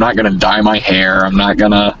of it. I'm not gonna dye my hair. I'm not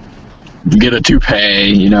gonna get a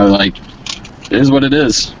toupee. Like, it is what it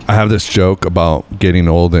is. I have this joke about getting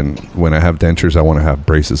old, and when I have dentures, I want to have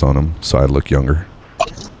braces on them so I look younger.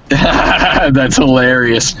 That's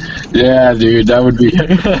hilarious. Yeah, dude, that would be.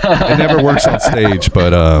 It never works on stage,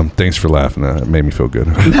 but thanks for laughing. It made me feel good.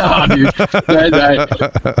 No, dude,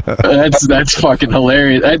 that's fucking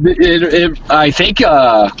hilarious. I think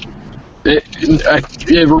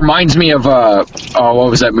it reminds me of what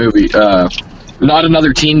was that movie? Not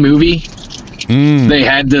Another Teen Movie. They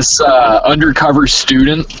had this undercover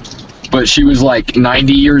student, but she was like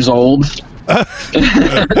 90 years old. And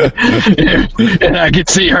I could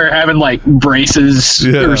see her having like braces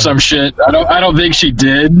or some shit. I don't think she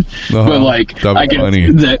did, but like I don't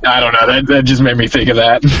know. That just made me think of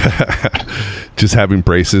that. Just having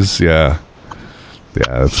braces, yeah,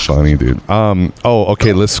 that's funny, dude.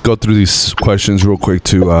 Okay, let's go through these questions real quick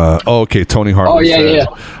too. Tony Hartley said,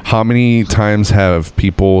 how many times have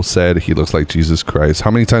people said he looks like Jesus Christ?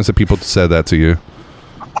 How many times have people said that to you?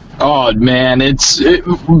 Oh man,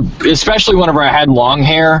 especially whenever I had long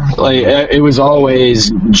hair, like it was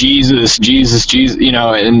always Jesus,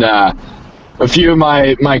 and a few of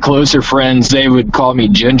my closer friends, they would call me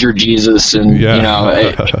Ginger Jesus, and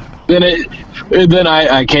then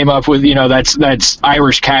I came up with, that's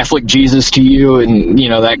Irish Catholic Jesus to you, and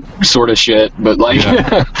that sort of shit. But like,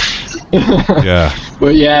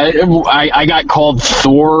 but yeah, I got called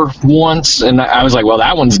Thor once, and I was like, well,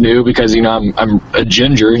 that one's new because I'm a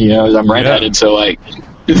ginger, I'm redheaded, so like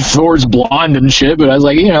Thor's blonde and shit. But I was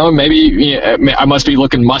like, maybe I must be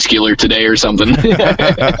looking muscular today or something.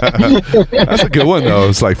 That's a good one though.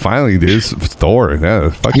 It's like, finally, dude, it's Thor.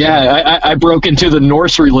 Yeah, I broke into the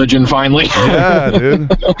Norse religion finally. Yeah,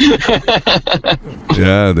 dude.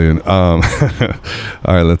 Yeah, dude. All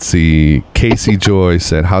right, let's see. Casey Joy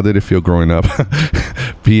said, how did it feel growing up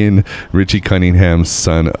being Richie Cunningham's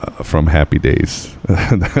son from Happy Days?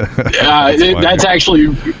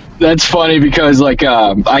 That's funny because like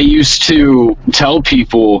I used to tell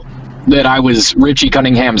people that I was Richie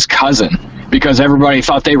Cunningham's cousin because everybody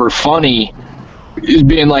thought they were funny,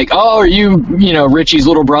 being like, oh, are you Richie's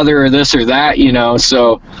little brother or this or that,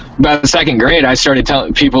 so about the second grade I started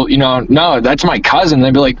telling people, no, that's my cousin.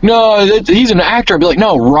 They'd be like, no, he's an actor. I'd be like,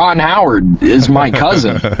 no, Ron Howard is my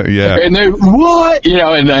cousin. Yeah. And they, what,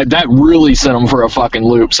 and that really sent them for a fucking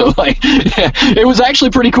loop. So like it was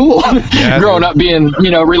actually pretty cool growing up being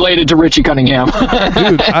related to Richie Cunningham.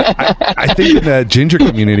 Dude, I think in that ginger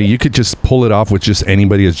community you could just pull it off with just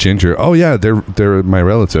anybody as ginger. Oh yeah, they're my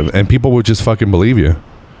relative, and people would just fucking believe you.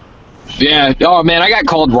 Yeah. Oh man, I got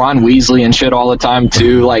called Ron Weasley and shit all the time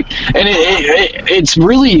too. Like, and it's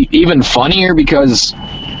really even funnier because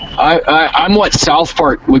I'm what South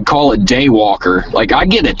Park would call a day walker. Like, I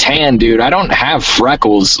get a tan, dude. I don't have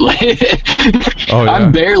freckles.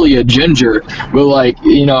 I'm barely a ginger, but like,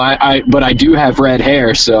 but I do have red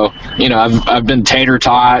hair. So, I've been tater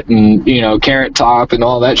tot and, carrot top and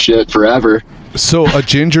all that shit forever. So a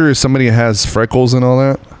ginger is somebody who has freckles and all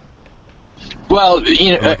that? Well,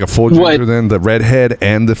 like a full ginger, then the redhead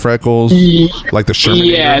and the freckles, like the Sherman.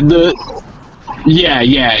 Yeah.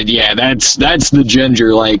 That's the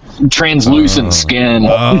ginger, like translucent skin.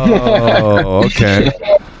 Oh, okay.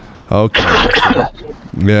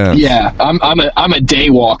 Yeah. Yeah, I'm a day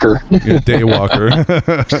walker. Day walker.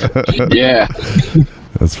 Yeah.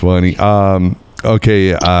 That's funny.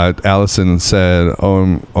 Okay, Allison said,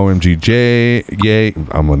 OMGJ, yay.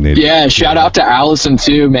 I'm an idiot. Yeah, shout out to Allison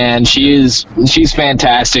too, man. She's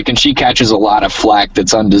fantastic, and she catches a lot of flack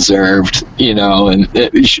that's undeserved, you know, and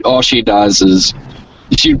all she does is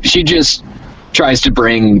she just tries to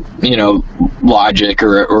bring, you know, logic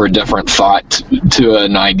or a different thought to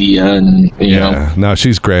an idea, and you know. No,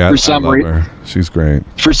 she's great. I love her. She's great.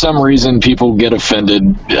 For some reason, people get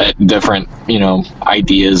offended at different, you know,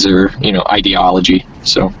 ideas or, you know, ideology.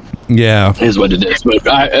 So yeah, is what it is. But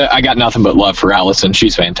I got nothing but love for Allison.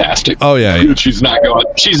 She's fantastic. Oh yeah. She's not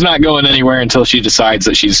going anywhere until she decides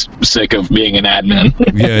that she's sick of being an admin.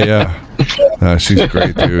 Yeah. She's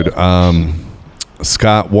great, dude.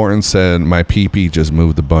 Scott Wharton said, my pee-pee just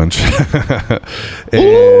moved a bunch.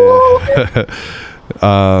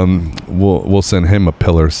 We'll send him a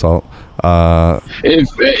pillar of salt.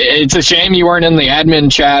 It's a shame you weren't in the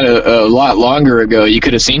admin chat a lot longer ago. You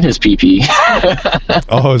could have seen his pee-pee.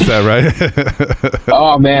 Oh, is that right?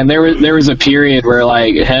 Oh man, there was a period where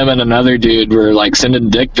like him and another dude were like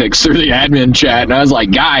sending dick pics through the admin chat, and I was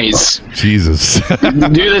like, guys, Jesus,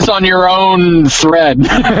 do this on your own thread.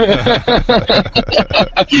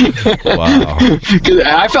 Wow. 'Cause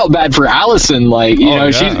I felt bad for Allison, like, you know,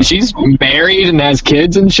 yeah. she's married and has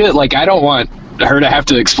kids and shit. Like, I don't want her to have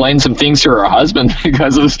to explain some things to her husband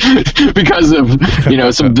because of you know,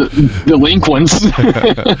 some delinquents.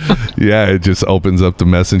 Yeah, it just opens up the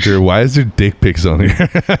messenger. Why is there dick pics on here?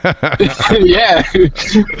 Yeah.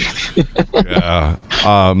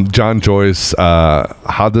 Yeah. John Joyce,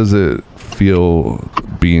 how does it feel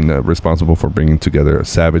being responsible for bringing together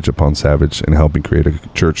Savage upon Savage and helping create a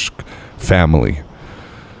church family?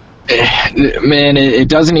 Man, it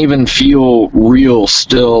doesn't even feel real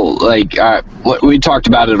still. Like, we talked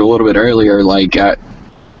about it a little bit earlier. Like,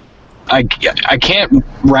 I can't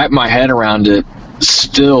wrap my head around it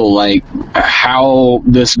still, like how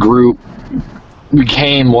this group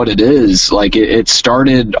became what it is. Like, it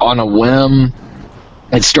started on a whim.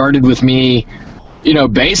 It started with me, you know,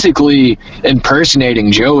 basically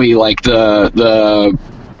impersonating Joey. Like the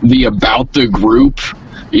about the group,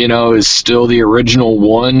 you know, is still the original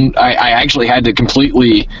one. I actually had to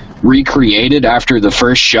completely recreate it after the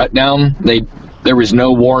first shutdown. There was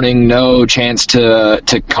no warning, no chance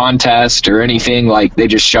to contest or anything. Like, they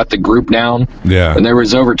just shut the group down. Yeah. And there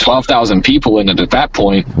was over 12,000 people in it at that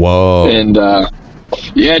point. Whoa. And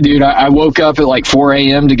yeah, dude, I woke up at like 4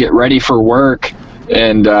 a.m. to get ready for work,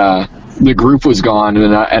 and the group was gone,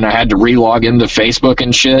 and I had to re-log into Facebook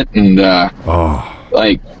and shit, and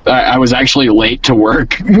like, I was actually late to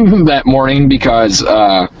work that morning because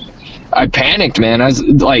I panicked, man.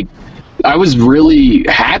 I was really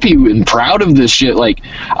happy and proud of this shit. Like,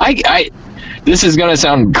 this is gonna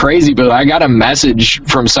sound crazy, but I got a message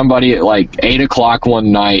from somebody at like 8 o'clock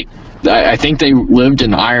one night. I think they lived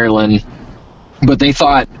in Ireland, but they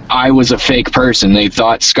thought I was a fake person. They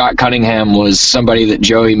thought Scott Cunningham was somebody that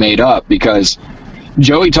Joey made up, because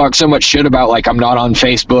Joey talked so much shit about, like, I'm not on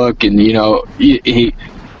Facebook, and, you know,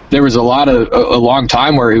 there was a long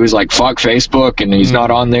time where he was like, fuck Facebook, and he's not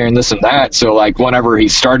on there and this and that. So, like, whenever he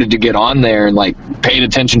started to get on there and, like, paid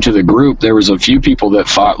attention to the group, there was a few people that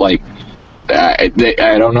thought, like, I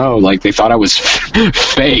don't know, like, they thought I was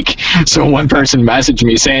fake. So one person messaged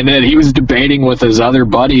me saying that he was debating with his other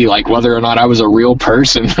buddy, like, whether or not I was a real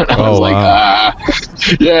person. And I was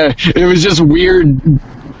like, yeah, it was just weird,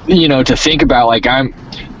 you know, to think about. Like, I'm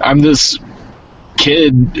this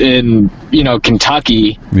kid in, you know,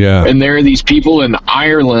 Kentucky, yeah, and there are these people in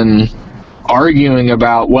Ireland arguing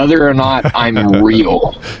about whether or not I'm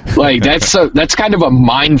real. Like, that's kind of a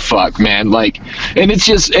mind fuck, man. Like, and it's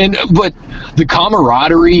just, but the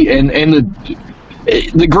camaraderie and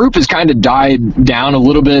the group has kind of died down a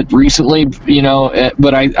little bit recently, you know,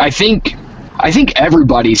 but I think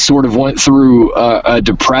everybody sort of went through a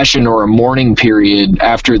depression or a mourning period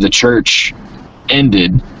after the church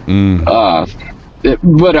ended.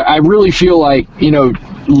 But I really feel like, you know,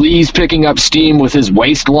 Lee's picking up steam with his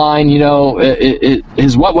waistline. You know,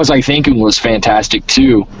 his What Was I Thinking was fantastic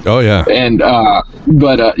too. Oh yeah. And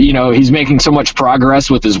but you know, he's making so much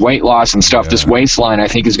progress with his weight loss and stuff. Yeah. This waistline, I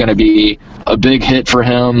think, is going to be a big hit for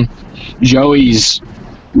him. Joey's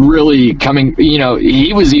really coming, you know,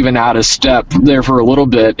 he was even out of step there for a little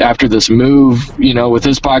bit after this move, you know, with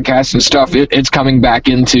his podcast and stuff. It's coming back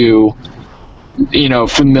into, you know,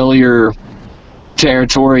 familiar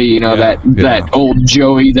territory, you know, that old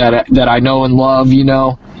Joey that I know and love, you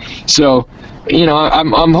know. So, you know,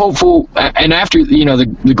 I'm hopeful. And after, you know,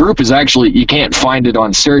 the group is actually, you can't find it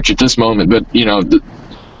on search at this moment, but, you know,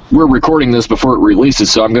 we're recording this before it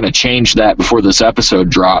releases, so I'm going to change that before this episode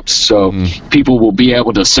drops, so people will be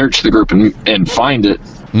able to search the group and find it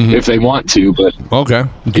if they want to. But okay,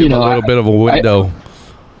 give them a little bit of a window.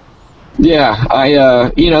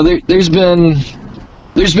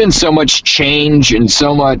 There's been so much change and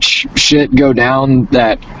so much shit go down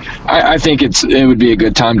that I think it would be a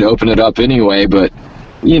good time to open it up anyway. But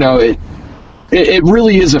it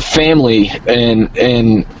really is a family,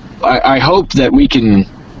 and I hope that we can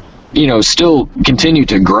still continue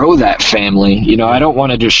to grow that family. I don't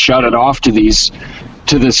want to just shut it off to this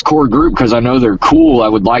core group, because I know they're cool. I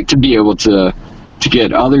would like to be able to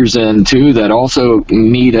get others in too that also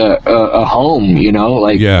need a home.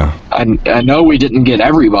 I know we didn't get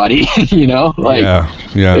everybody,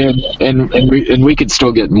 and we could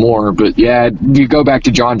still get more. But yeah, you go back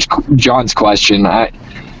to John's question,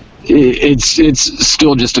 it's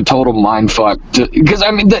still just a total mind fuck, because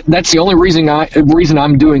I mean that's the only reason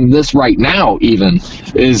I'm doing this right now, even,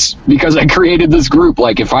 is because I created this group.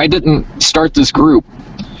 Like, if I didn't start this group,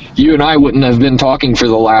 you and I wouldn't have been talking for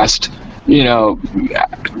the last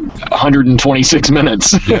 126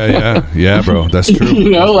 minutes. yeah, bro, that's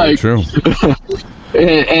true. True.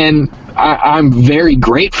 and I'm very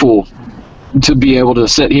grateful to be able to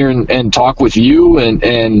sit here and talk with you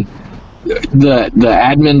and the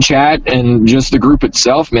admin chat and just the group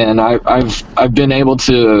itself, man. I've been able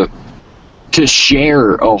to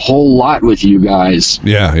share a whole lot with you guys.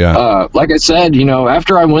 Like I said,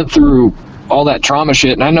 after I went through all that trauma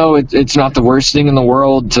shit, and I know it's not the worst thing in the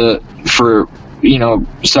world for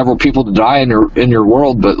several people to die in your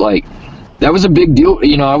world, but like, that was a big deal.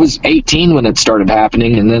 I was 18 when it started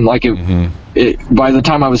happening, and then like by the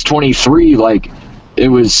time I was 23, like, it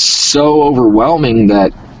was so overwhelming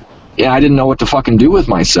that I didn't know what to fucking do with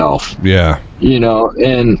myself.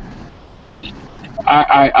 And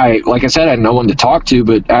I like I said, I had no one to talk to.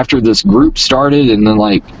 But after this group started, and then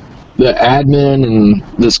like the admin and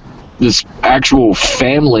this actual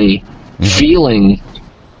family feeling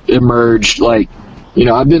emerged, like,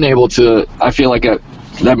 I've been able to, I feel like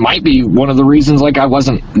that might be one of the reasons, like, I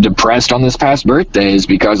wasn't depressed on this past birthday, is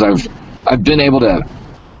because I've been able to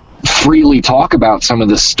freely talk about some of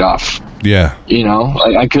this stuff. I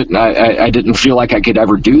couldn't, I didn't feel like I could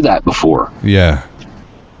ever do that before.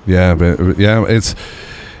 But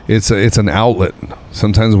it's an outlet.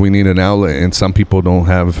 Sometimes we need an outlet, and some people don't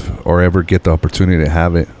have or ever get the opportunity to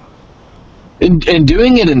have it. And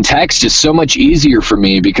doing it in text is so much easier for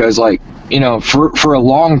me, because, like, for a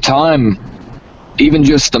long time, even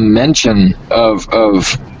just the mention of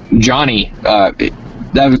Johnny,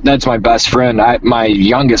 that's my best friend. My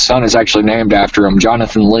youngest son is actually named after him,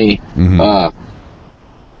 Jonathan Lee.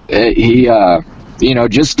 He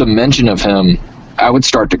just the mention of him, I would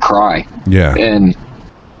start to cry. And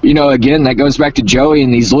again, that goes back to Joey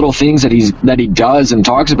and these little things that he does and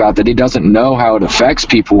talks about, that he doesn't know how it affects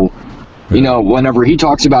people. Whenever he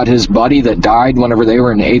talks about his buddy that died whenever they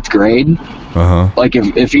were in 8th grade, like,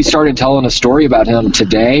 if he started telling a story about him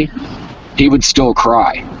today, he would still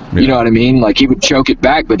cry. You know what I mean? Like, he would choke it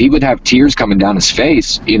back, but he would have tears coming down his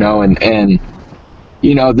face, and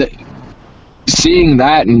seeing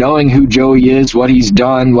that and knowing who Joey is, what he's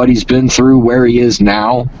done, what he's been through, where he is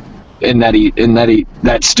now, and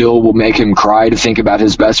that still will make him cry to think about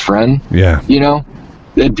his best friend.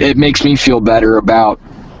 It makes me feel better about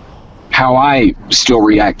how I still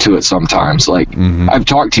react to it sometimes. Like, I've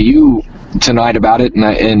talked to you tonight about it,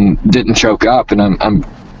 and didn't choke up, and I'm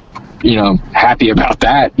happy about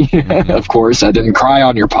that. Of course, I didn't cry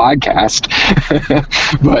on your podcast,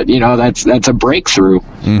 but that's a breakthrough.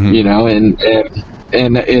 And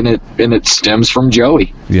it stems from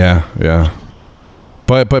Joey.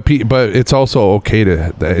 But it's also okay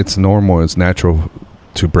it's normal, it's natural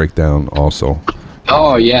to break down also.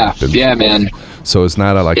 Oh yeah, man. So it's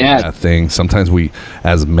not a bad thing. Sometimes we,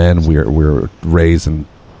 as men, we're raised and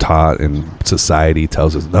taught, and society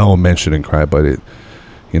tells us, no, men shouldn't cry, but it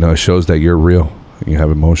shows that you're real. You have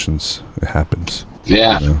emotions. It happens.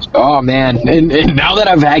 Oh man, and now that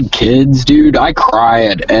I've had kids, dude, I cry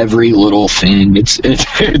at every little thing.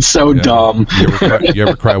 It's so dumb. You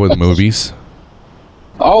ever cry with movies?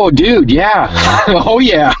 Oh, dude, oh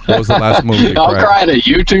yeah. What was the last movie? I'll cry at a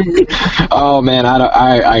YouTube. Oh man,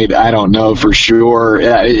 I don't know for sure.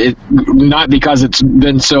 Not because it's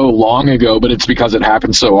been so long ago, but it's because it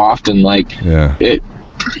happens so often. Like, it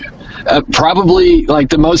probably, like,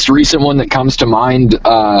 the most recent one that comes to mind.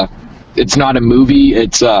 It's not a movie.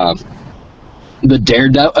 It's the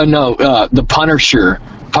Daredevil. The Punisher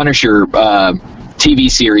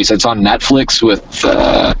TV series that's on Netflix with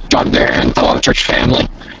John Barron, the Church Family.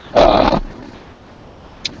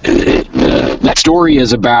 that story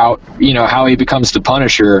is about, you know, how he becomes the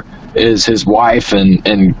Punisher is his wife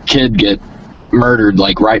and kid get murdered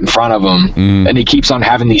like right in front of him, and he keeps on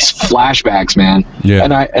having these flashbacks, man. Yeah.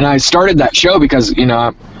 And I started that show because, you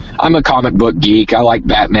know, I'm a comic book geek. I like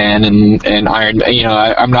Batman and Iron. You know,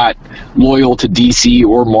 I'm not loyal to DC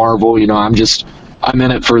or Marvel. You know, I'm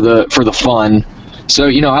in it for the fun. So,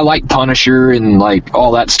 you know, I like Punisher and like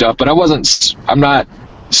all that stuff, but I'm not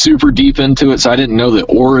super deep into it, so I didn't know the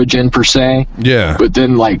origin per se. Yeah. But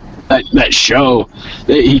then like that show,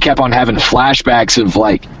 he kept on having flashbacks of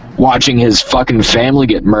like watching his fucking family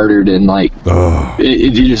get murdered, and like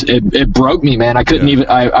it broke me, man. I couldn't even.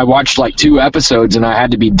 I watched like 2 episodes and I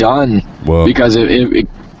had to be done because it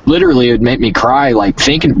literally it made me cry, like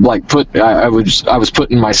thinking like I was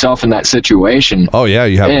putting myself in that situation. Oh yeah,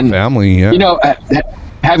 you have a family. Yeah. You know,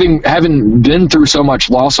 having been through so much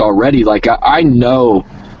loss already, like I know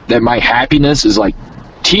that my happiness is like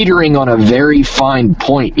teetering on a very fine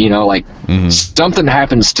point. You know, like something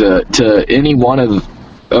happens to any one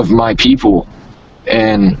of my people,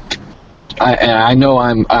 and I know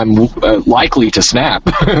I'm likely to snap.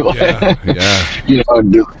 Yeah. You know,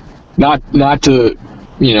 not to,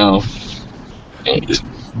 you know,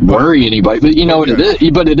 worry anybody, but you know what it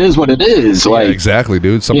is. But it is what it is. Like, yeah, exactly,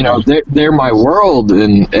 dude. You know, they're my world,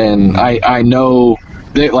 and I know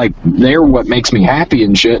they're what makes me happy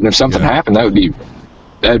and shit. And if something happened,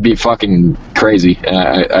 that'd be fucking crazy.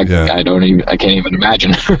 I can't even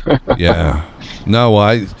imagine. Yeah. No,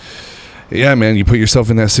 well, man, you put yourself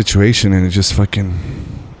in that situation and it just fucking,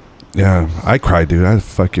 I cried, dude. I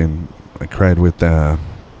cried with that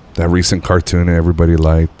recent cartoon everybody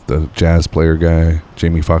liked, the jazz player guy,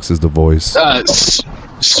 Jamie Foxx's The Voice.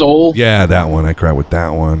 Soul? Yeah, that one. I cried with that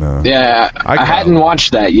one. I hadn't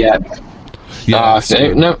watched that yet. Yeah.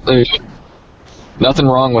 There's nothing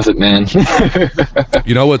wrong with it, man.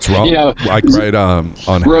 You know what's wrong? You know, I cried on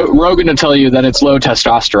Rogan to tell you that it's low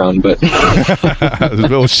testosterone, but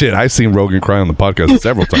oh shit, I've seen Rogan cry on the podcast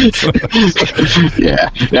several times.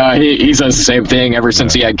 Yeah, he says the same thing. Ever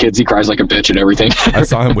since he had kids, he cries like a bitch and everything. I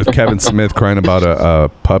saw him with Kevin Smith crying about a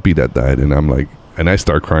puppy that died, and I'm like, and I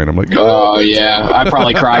start crying. I'm like, oh yeah, I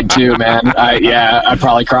probably cried too, man. I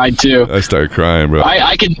probably cried too. I started crying, bro.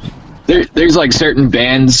 I can. There's like certain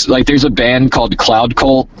bands, like there's a band called Cloud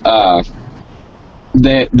Cult.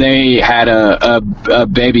 They had a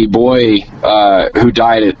baby boy who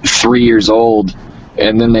died at 3 years old,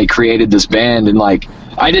 and then they created this band. And like,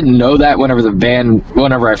 I didn't know that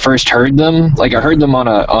whenever I first heard them. Like, I heard them on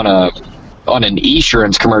an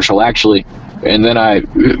Esurance commercial actually, and then I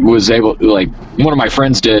was able, like, one of my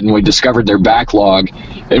friends did, and we discovered their backlog.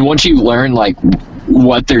 And once you learn like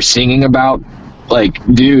what they're singing about, like,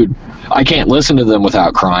 dude, I can't listen to them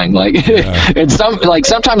without crying. Like, and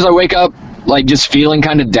sometimes I wake up like just feeling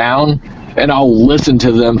kind of down, and I'll listen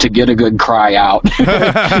to them to get a good cry out,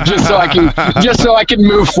 just so I can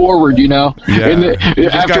move forward, you know. Yeah. And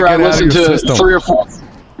after I listen to 3 or 4,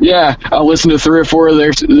 I'll listen to 3 or 4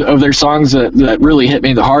 of their songs that really hit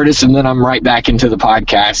me the hardest, and then I'm right back into the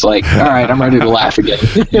podcast. Like, all right, I'm ready to laugh again.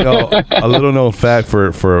 You know, a little known fact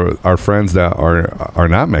for our friends that are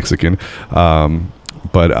not Mexican.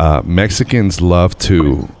 But Mexicans love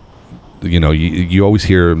to, you know, you always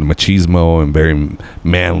hear machismo and very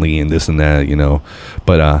manly and this and that, you know,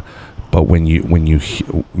 but when you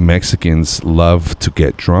Mexicans love to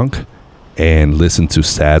get drunk and listen to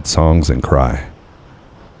sad songs and cry.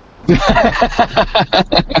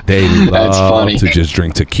 They love to just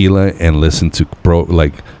drink tequila and listen to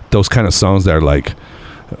like those kind of songs that are like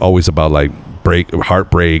always about like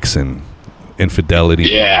heartbreaks and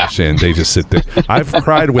infidelity, and they just sit there. I've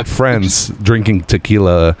cried with friends drinking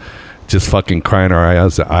tequila, just fucking crying our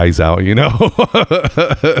eyes out, you know.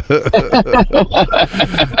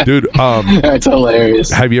 Dude, that's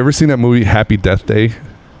hilarious. Have you ever seen that movie Happy Death Day?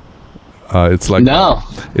 It's like, no,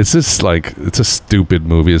 it's just like, it's a stupid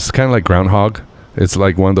movie. It's kind of like Groundhog. It's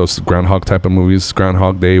like one of those Groundhog type of movies,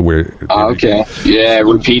 Groundhog Day, where it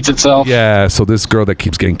repeats itself. Yeah, so this girl that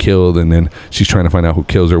keeps getting killed, and then she's trying to find out who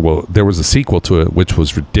kills her. Well, there was a sequel to it, which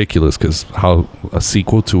was ridiculous, because how a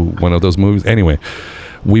sequel to one of those movies? Anyway,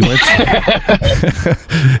 we went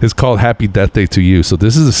it's called Happy Death Day to You. So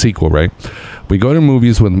this is a sequel, right? We go to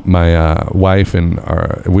movies with my wife, and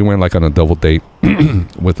we went like on a double date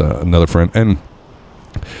with another friend,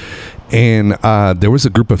 and there was a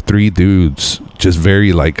group of 3 dudes just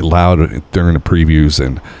very like loud during the previews,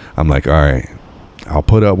 and I'm like, all right, I'll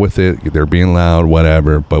put up with it. They're being loud,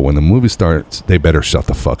 whatever, but when the movie starts, they better shut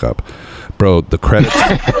the fuck up. Bro, the credits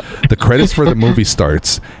the credits for the movie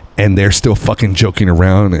starts, and they're still fucking joking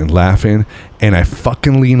around and laughing, and I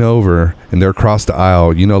fucking lean over, and they're across the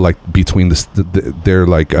aisle, you know, like between they're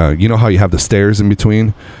like, you know how you have the stairs in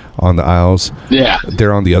between on the aisles? Yeah.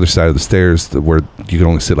 They're on the other side of the stairs where you can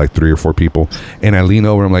only sit like 3 or 4 people, and I lean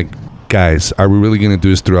over, I'm like, guys, are we really going to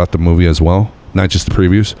do this throughout the movie as well? Not just the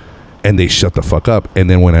previews? And they shut the fuck up, and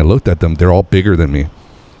then when I looked at them, they're all bigger than me,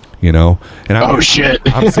 you know? And Shit.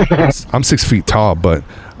 I'm 6 feet tall, but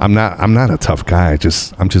I'm not a tough guy.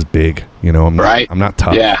 I'm just big, you know. I'm not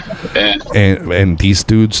tough. Yeah. And these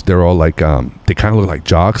dudes, they're all like, they kind of look like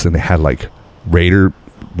jocks, and they had like Raider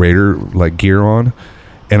like gear on,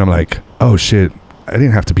 and I'm like, oh shit, I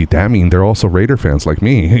didn't have to be that mean. They're also Raider fans like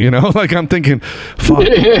me, you know. Like I'm thinking, fuck.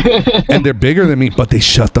 And they're bigger than me, but they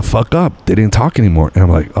shut the fuck up. They didn't talk anymore, and I'm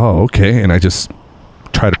like, oh okay. And I just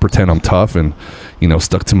try to pretend I'm tough and, you know,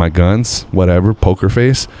 stuck to my guns, whatever, poker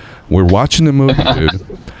face. We're watching the movie, dude,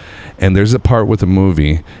 and there's a part with the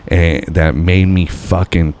movie that made me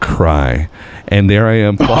fucking cry. And there I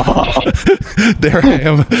am,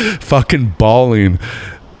 fucking bawling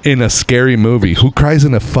in a scary movie. Who cries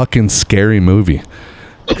in a fucking scary movie?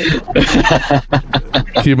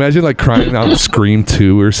 Can you imagine like crying out Scream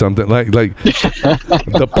 2 or something like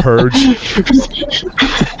The Purge?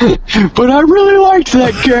 But I really liked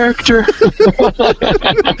that character.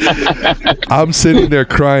 I'm sitting there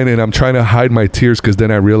crying, and I'm trying to hide my tears because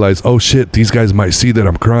then I realize, oh shit, these guys might see that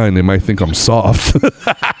I'm crying. They might think I'm soft.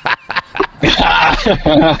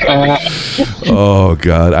 Oh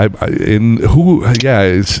god,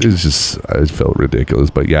 it's just, I felt ridiculous,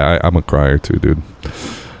 but yeah, I'm a crier too, dude.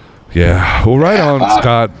 Yeah, well, right on,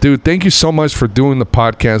 Scott, dude. Thank you so much for doing the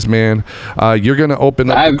podcast, man. You're gonna open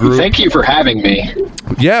up the group. Thank you for having me.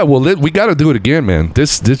 Yeah, well, we got to do it again, man.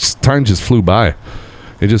 This time just flew by.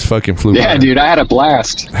 It just fucking flew by. Yeah, dude, I had a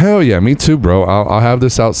blast. Hell yeah, me too, bro. I'll have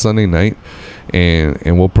this out Sunday night,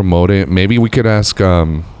 and we'll promote it. Maybe we could ask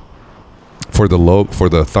for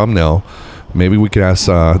the thumbnail. Maybe we could ask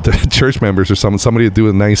the church members or somebody to do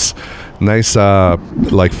a nice like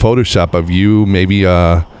Photoshop of you. Maybe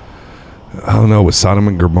I don't know, with Sodom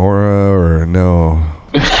and Gomorrah or no.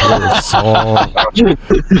 Saul.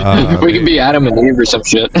 We can be Adam and Eve or some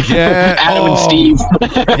shit. Yeah, Adam and Steve.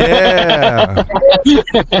 Yeah.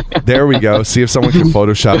 There we go. See if someone can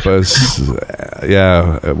Photoshop us.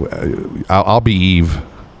 Yeah, I'll be Eve.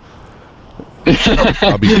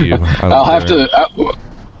 I'll be Eve.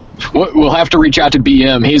 We'll have to reach out to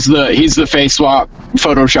BM. He's the face swap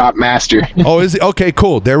Photoshop master. Oh, is he? Okay,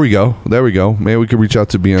 cool. There we go. Maybe we could reach out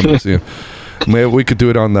to BM. See. Maybe we could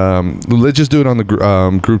do it on the. Let's just do it on the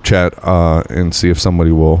group chat and see if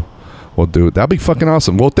somebody will do it. That'd be fucking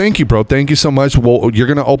awesome. Well, thank you, bro. Thank you so much. Well, you're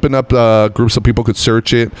gonna open up the group so people could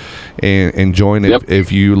search it and join it. Yep.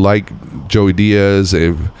 If you like Joey Diaz,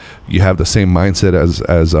 if you have the same mindset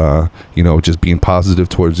as you know, just being positive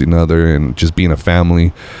towards another and just being a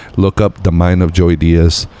family, look up The Mind of Joey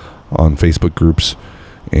Diaz on Facebook groups,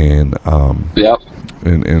 and yep.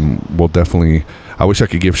 And we'll definitely. I wish I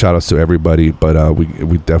could give shout outs to everybody, but we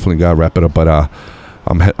definitely gotta wrap it up. But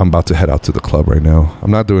I'm about to head out to the club right now.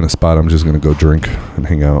 I'm not doing a spot. I'm just gonna go drink and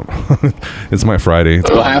hang out. It's my Friday. It's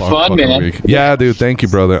well, have fun, man. Week. Yeah, dude. Thank you,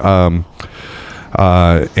 brother.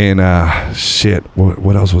 Shit.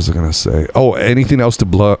 What else was I gonna say? Oh, anything else to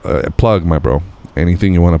plug, my bro?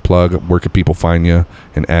 Anything you want to plug? Where can people find you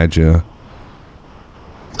and add you?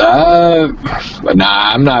 I'm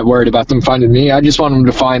not worried about them finding me. I just want them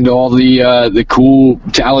to find all the cool,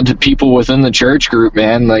 talented people within the church group,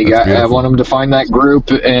 man. Like I want them to find that group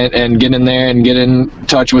and get in there and get in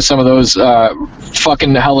touch with some of those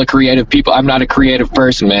fucking hella creative people. I'm not a creative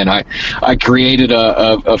person, man. I created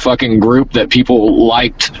a fucking group that people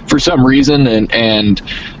liked for some reason, and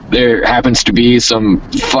there happens to be some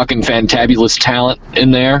fucking fantabulous talent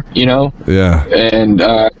in there, you know? Yeah. And,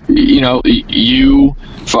 you know, you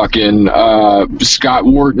fucking Scott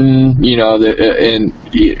Wharton, you know, and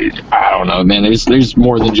I don't know, man. There's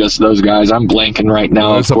more than just those guys. I'm blanking right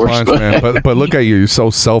now, of course. Man. But look at you. You're so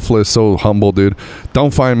selfless, so humble, dude.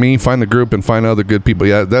 Don't find me. Find the group and find other good people.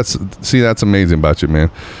 Yeah, that's amazing about you,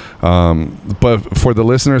 man. But for the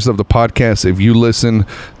listeners of the podcast, if you listen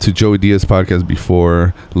to Joey Diaz podcast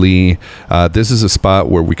before, Lee, this is a spot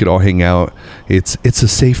where we could all hang out. It's a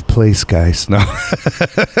safe place, guys. No,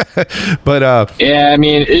 but yeah, I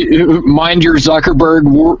mean, mind your Zuckerberg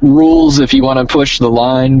rules if you want to push the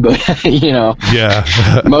line, but you know, yeah,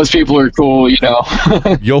 most people are cool, you know.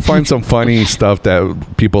 You'll find some funny stuff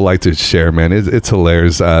that people like to share, man. It's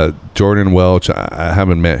hilarious. Jordan Welch, I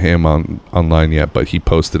haven't met him online yet, but he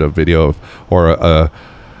posted a video of, or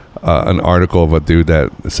an article of a dude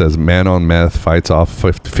that says man on meth fights off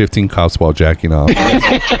 15 cops while jacking off.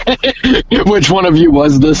 Which one of you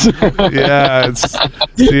was this? Yeah, this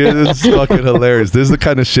is fucking hilarious. This is the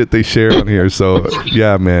kind of shit they share on here. So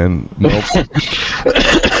yeah, man. Nope.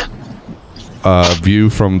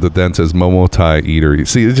 View from the den says Momo Thai Eatery.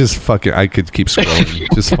 See, it's just fucking. I could keep scrolling.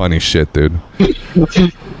 Just funny shit, dude.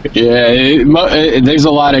 Yeah, there's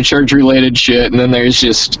a lot of church-related shit, and then there's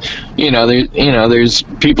just, there's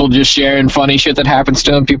people just sharing funny shit that happens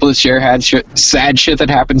to them. People that share sad shit that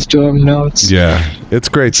happens to them. It's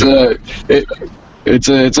great.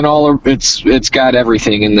 It's got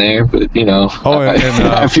everything in there, but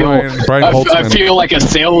I feel Brian Holtzman. I feel like a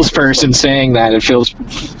salesperson saying that. It feels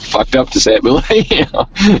fucked up to say it, but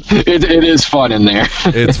it is fun in there.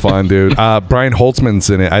 It's fun, dude. Brian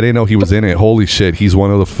Holtzman's in it. I didn't know he was in it. Holy shit, he's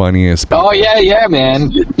one of the funniest people. Oh yeah, man,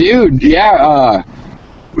 dude, yeah.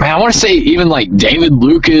 Man, I want to say even like David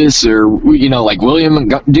Lucas or like William.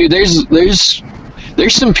 Dude, there's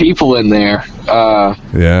some people in there.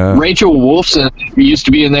 Yeah. Rachel Wolfson used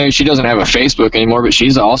to be in there. She doesn't have a Facebook anymore, but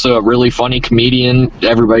she's also a really funny comedian.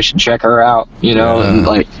 Everybody should check her out. And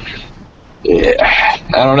I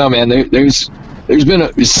don't know, man. There's been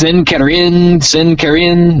a Sin Karin.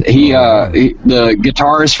 He the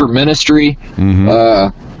guitarist for Ministry.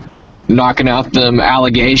 Knocking out them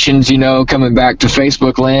allegations, coming back to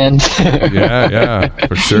Facebook land. yeah,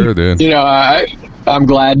 for sure, dude. I'm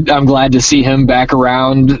glad to see him back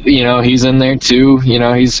around. He's in there too.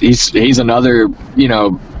 He's another,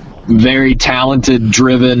 very talented,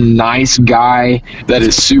 driven, nice guy that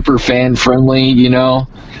is super fan friendly.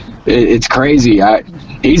 It's crazy.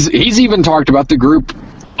 He's even talked about the group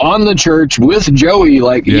on the church with Joey.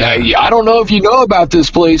 Like, I don't know if you know about this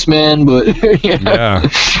place, man, but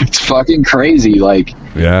it's fucking crazy. Like,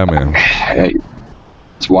 yeah, man.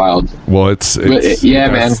 It's wild. Well, it's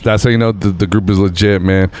man. That's how you know the group is legit,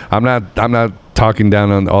 man. I'm not talking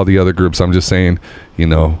down on all the other groups. I'm just saying,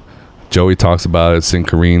 Joey talks about it. Sin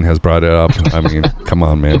Karin has brought it up. I mean, come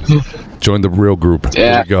on, man. Join the real group.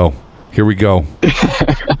 Yeah. Here we go.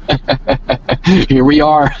 Here we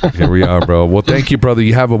are. Here we are, bro. Well, thank you, brother.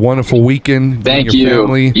 You have a wonderful weekend. Thank you.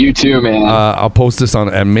 Family. You too, man. I'll post this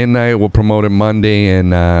at midnight. We'll promote it Monday,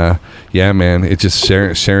 and yeah, man, it's just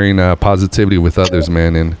sharing positivity with others,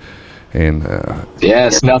 man, and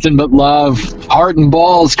yes, nothing but love, heart and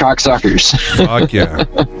balls, cocksuckers. Fuck yeah.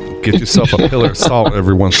 Get yourself a pillar of salt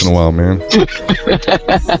every once in a while, man.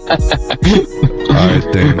 All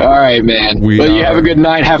right, then. All right, man. You have a good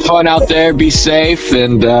night. Have fun out there. Be safe,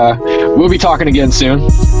 and we'll be talking again soon.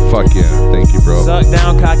 Fuck yeah. Thank you, bro. Suck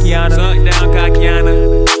down, Kakiana. Suck down,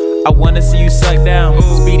 Kakiana. I wanna see you suck down.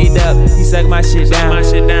 Speed it up. He suck my shit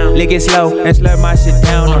down. Lick it slow and slurp my shit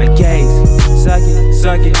down on the case. Suck it,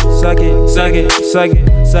 suck it, suck it, suck it, suck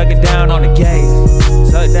it, suck it down on the case.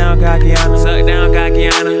 Suck down, Kakiana. Suck down,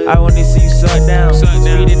 Kakiana. I wanna see you suck down.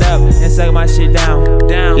 Speed it up and suck my shit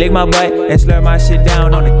down. Lick my butt and slurp my shit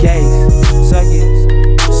down on the case. Suck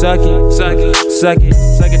it, suck it, suck it, suck it,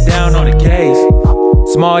 suck it down on the case.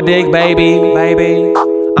 Small dick, baby.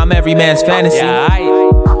 I'm every man's fantasy. Yeah,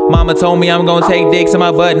 Mama told me I'm gonna take dicks in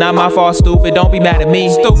my butt, not my fault, stupid. Don't be mad at me,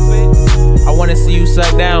 stupid. I wanna see you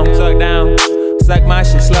suck down. Suck my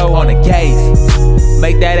shit slow on the case.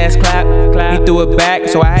 Make that ass clap. He threw it back,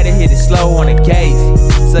 so I had to hit it slow on the case.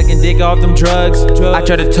 Sucking dick off them drugs. I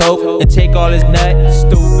try to toke and take all his nut,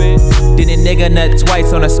 stupid. Then a nigga nut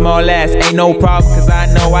twice on a small ass. Ain't no problem, cause I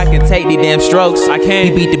know I can take these damn strokes. I can.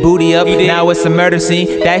 He beat the booty up, now it's a murder scene.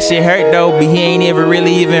 That shit hurt though, but he ain't ever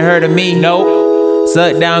really even heard of me. Nope.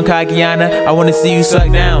 Suck down, Kakiana. I wanna see you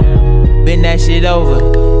suck down. Bend that shit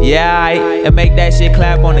over. Yeah, and make that shit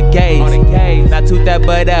clap on the cage. Now toot that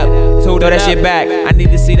butt up. Throw that shit back. I need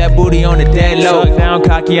to see that booty on the dead low. Suck down,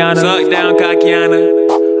 Kakiana. Suck down,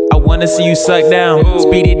 Kakiana. I wanna see you suck down.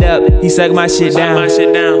 Speed it up. He suck my shit down.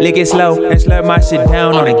 Lick it slow and slurp my shit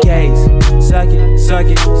down on the cage. Suck it, suck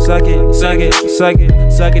it, suck it, suck it, suck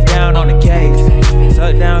it, suck it down on the cage.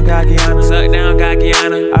 Suck down, Kakiana. Suck down,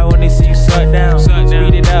 Kakiana. I wanna see you suck down.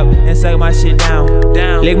 Speed it up and suck my shit down.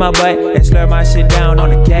 Lick my butt and slurp my shit down on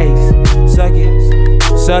the case. Suck it,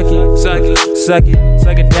 suck it, suck it, suck it,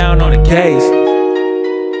 suck it down on the case.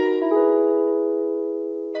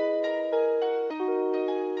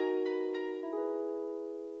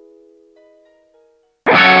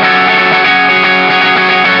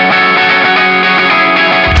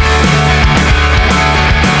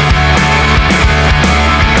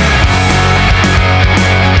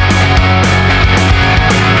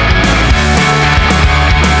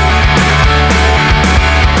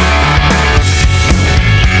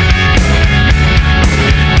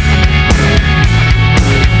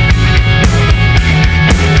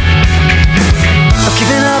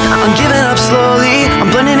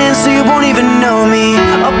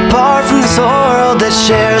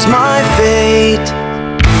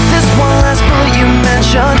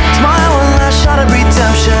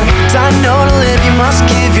 must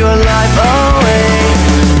give your life away.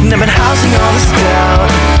 And I've been housing all this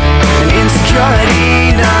doubt and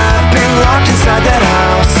insecurity, and I've been locked inside that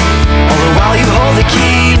house. All the while you hold the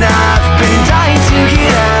key, and I've been dying to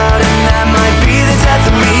get out, and that might be the death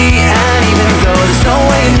of me. And even though there's no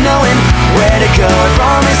way of knowing where to go, I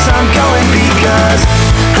promise I'm going, because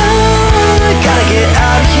I gotta get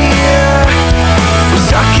out of here. I'm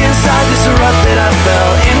stuck inside this rut that I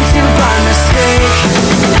fell into by mistake.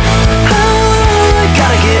 I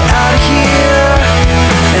gotta get out of here,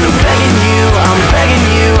 and I'm begging you, I'm begging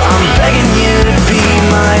you, I'm begging you to be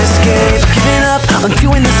my escape. Giving up, I'm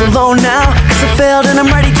doing this alone now, cause I failed and I'm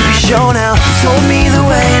ready to be shown now. You told me the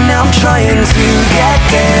way and now I'm trying to get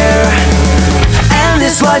there. And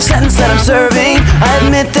this life sentence that I'm serving, I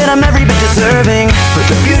admit that I'm every bit deserving, but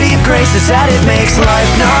the beauty of grace is that it makes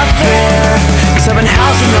life not fair. Cause I've been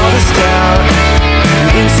housing all this doubt and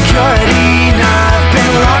insecurity, and I've been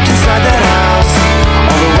locked inside that house.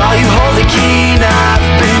 All the while you hold the key, and I've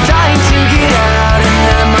been dying to get out, and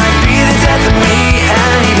that might be the death of me.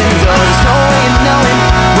 And even though there's no way of knowing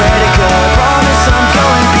where to go, I promise I'm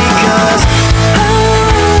going, because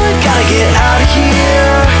I gotta get out of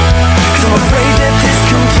here. Cause I'm afraid that this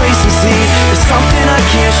complacency is something I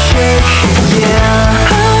can't shake. Yeah,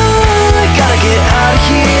 I gotta get out of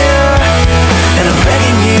here, and I'm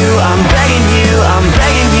begging you, I'm begging you, I'm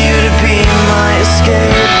begging you to be my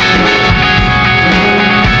escape.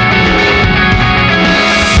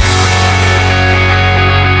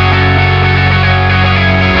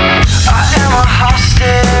 I am a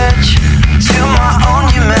hostage to my own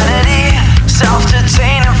humanity,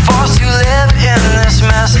 self-detained and forced to live in this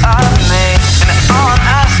mess I've made. And all I'm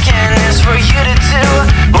asking is for you to do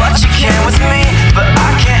what you can with me, but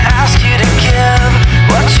I can't ask you to give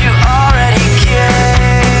what you already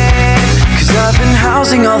gave. Cause I've been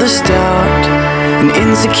housing all this doubt and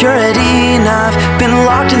insecurity, and I've been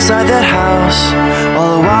locked inside that house.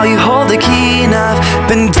 All the while you hold the key, and I've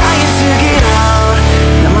been dying to get out.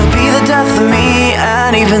 That might be the death of me,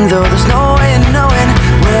 and even though there's no way of knowing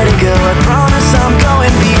where to go, I promise I'm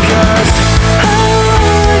going, because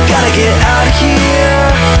I gotta get out of here.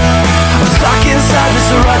 I'm stuck inside this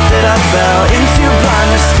rut that I fell into by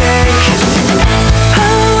mistake.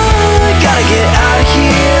 I gotta get out of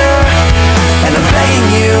here, and I'm begging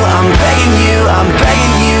you, I'm begging you, I'm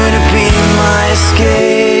begging you to be my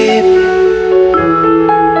escape.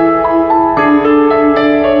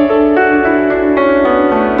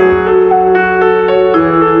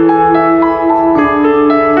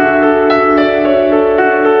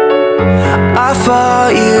 I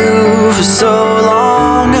fought you for so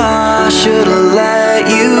long, I should've let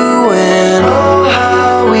you in. Oh,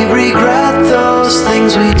 how we regret those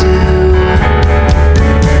things we do.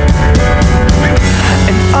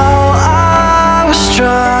 And all I was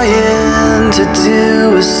trying to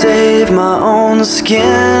do was save my own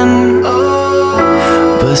skin,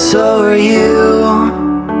 but so are you.